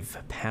live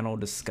panel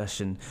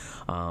discussion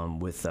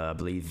with, I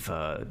believe,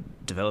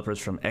 developers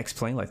from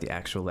X-Plane, like the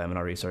actual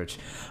Laminar Research,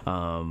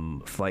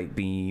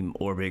 Flightbeam,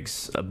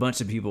 Orbix, a bunch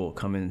of people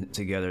coming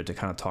together to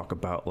kind of talk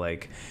about,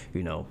 like,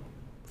 you know,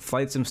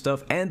 flight sim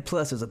stuff, and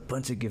plus there's a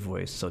bunch of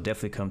giveaways, so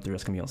definitely come through.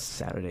 It's gonna be on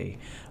Saturday,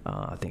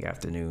 I think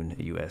afternoon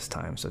US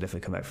time, so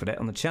definitely come back for that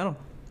on the channel.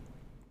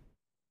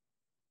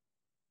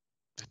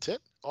 That's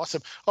it.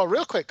 Awesome. Oh,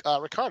 real quick,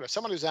 Ricardo,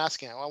 someone who's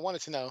asking, I wanted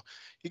to know,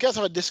 you guys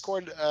have a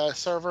Discord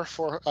server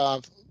for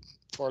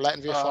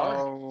LatinVFR?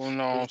 Oh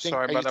no,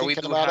 sorry, but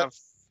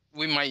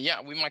we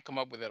might come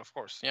up with it, of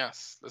course.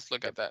 Yes, let's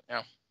look at that.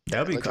 Yeah.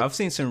 That'd be cool. I've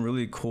seen some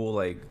really cool,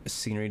 like,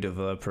 scenery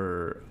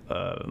developer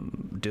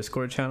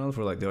Discord channels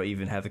where, like, they'll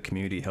even have the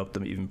community help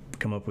them even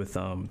come up with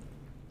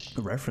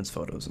reference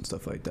photos and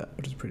stuff like that,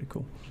 which is pretty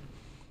cool.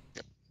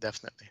 Yep,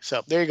 definitely.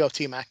 So there you go,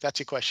 T-Mac. That's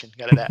your question.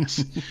 Got it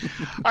asked.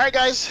 All right,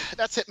 guys.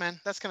 That's it, man.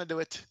 That's going to do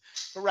it.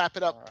 We'll wrap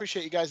it up. Right.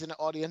 Appreciate you guys in the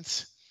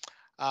audience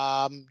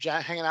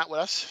hanging out with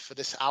us for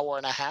this hour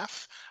and a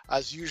half.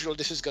 As usual,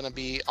 this is going to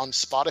be on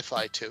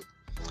Spotify, too.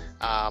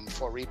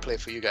 For replay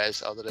for you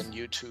guys, other than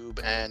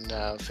YouTube and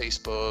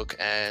Facebook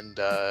and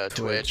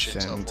Twitch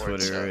and so forth.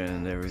 Twitter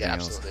and everything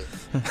else.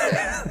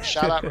 Yeah.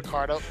 Shout out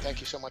Ricardo. Thank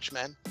you so much,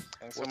 man.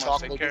 Thanks so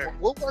much.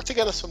 We'll work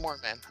together some more,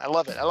 man. I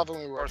love it. I love when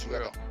we work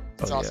together.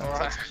 It's awesome.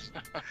 Yeah.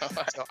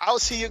 So I'll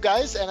see you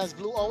guys, and as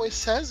Blue always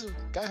says,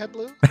 go ahead,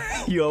 Blue.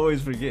 You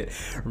always forget.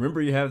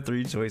 Remember, you have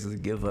 3 choices: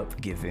 give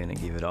up, give in, and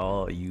give it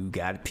all. You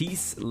got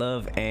peace,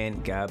 love,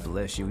 and God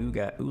bless you. We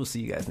will see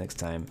you guys next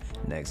time,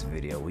 next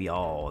video. We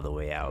all the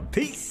way out.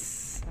 Peace.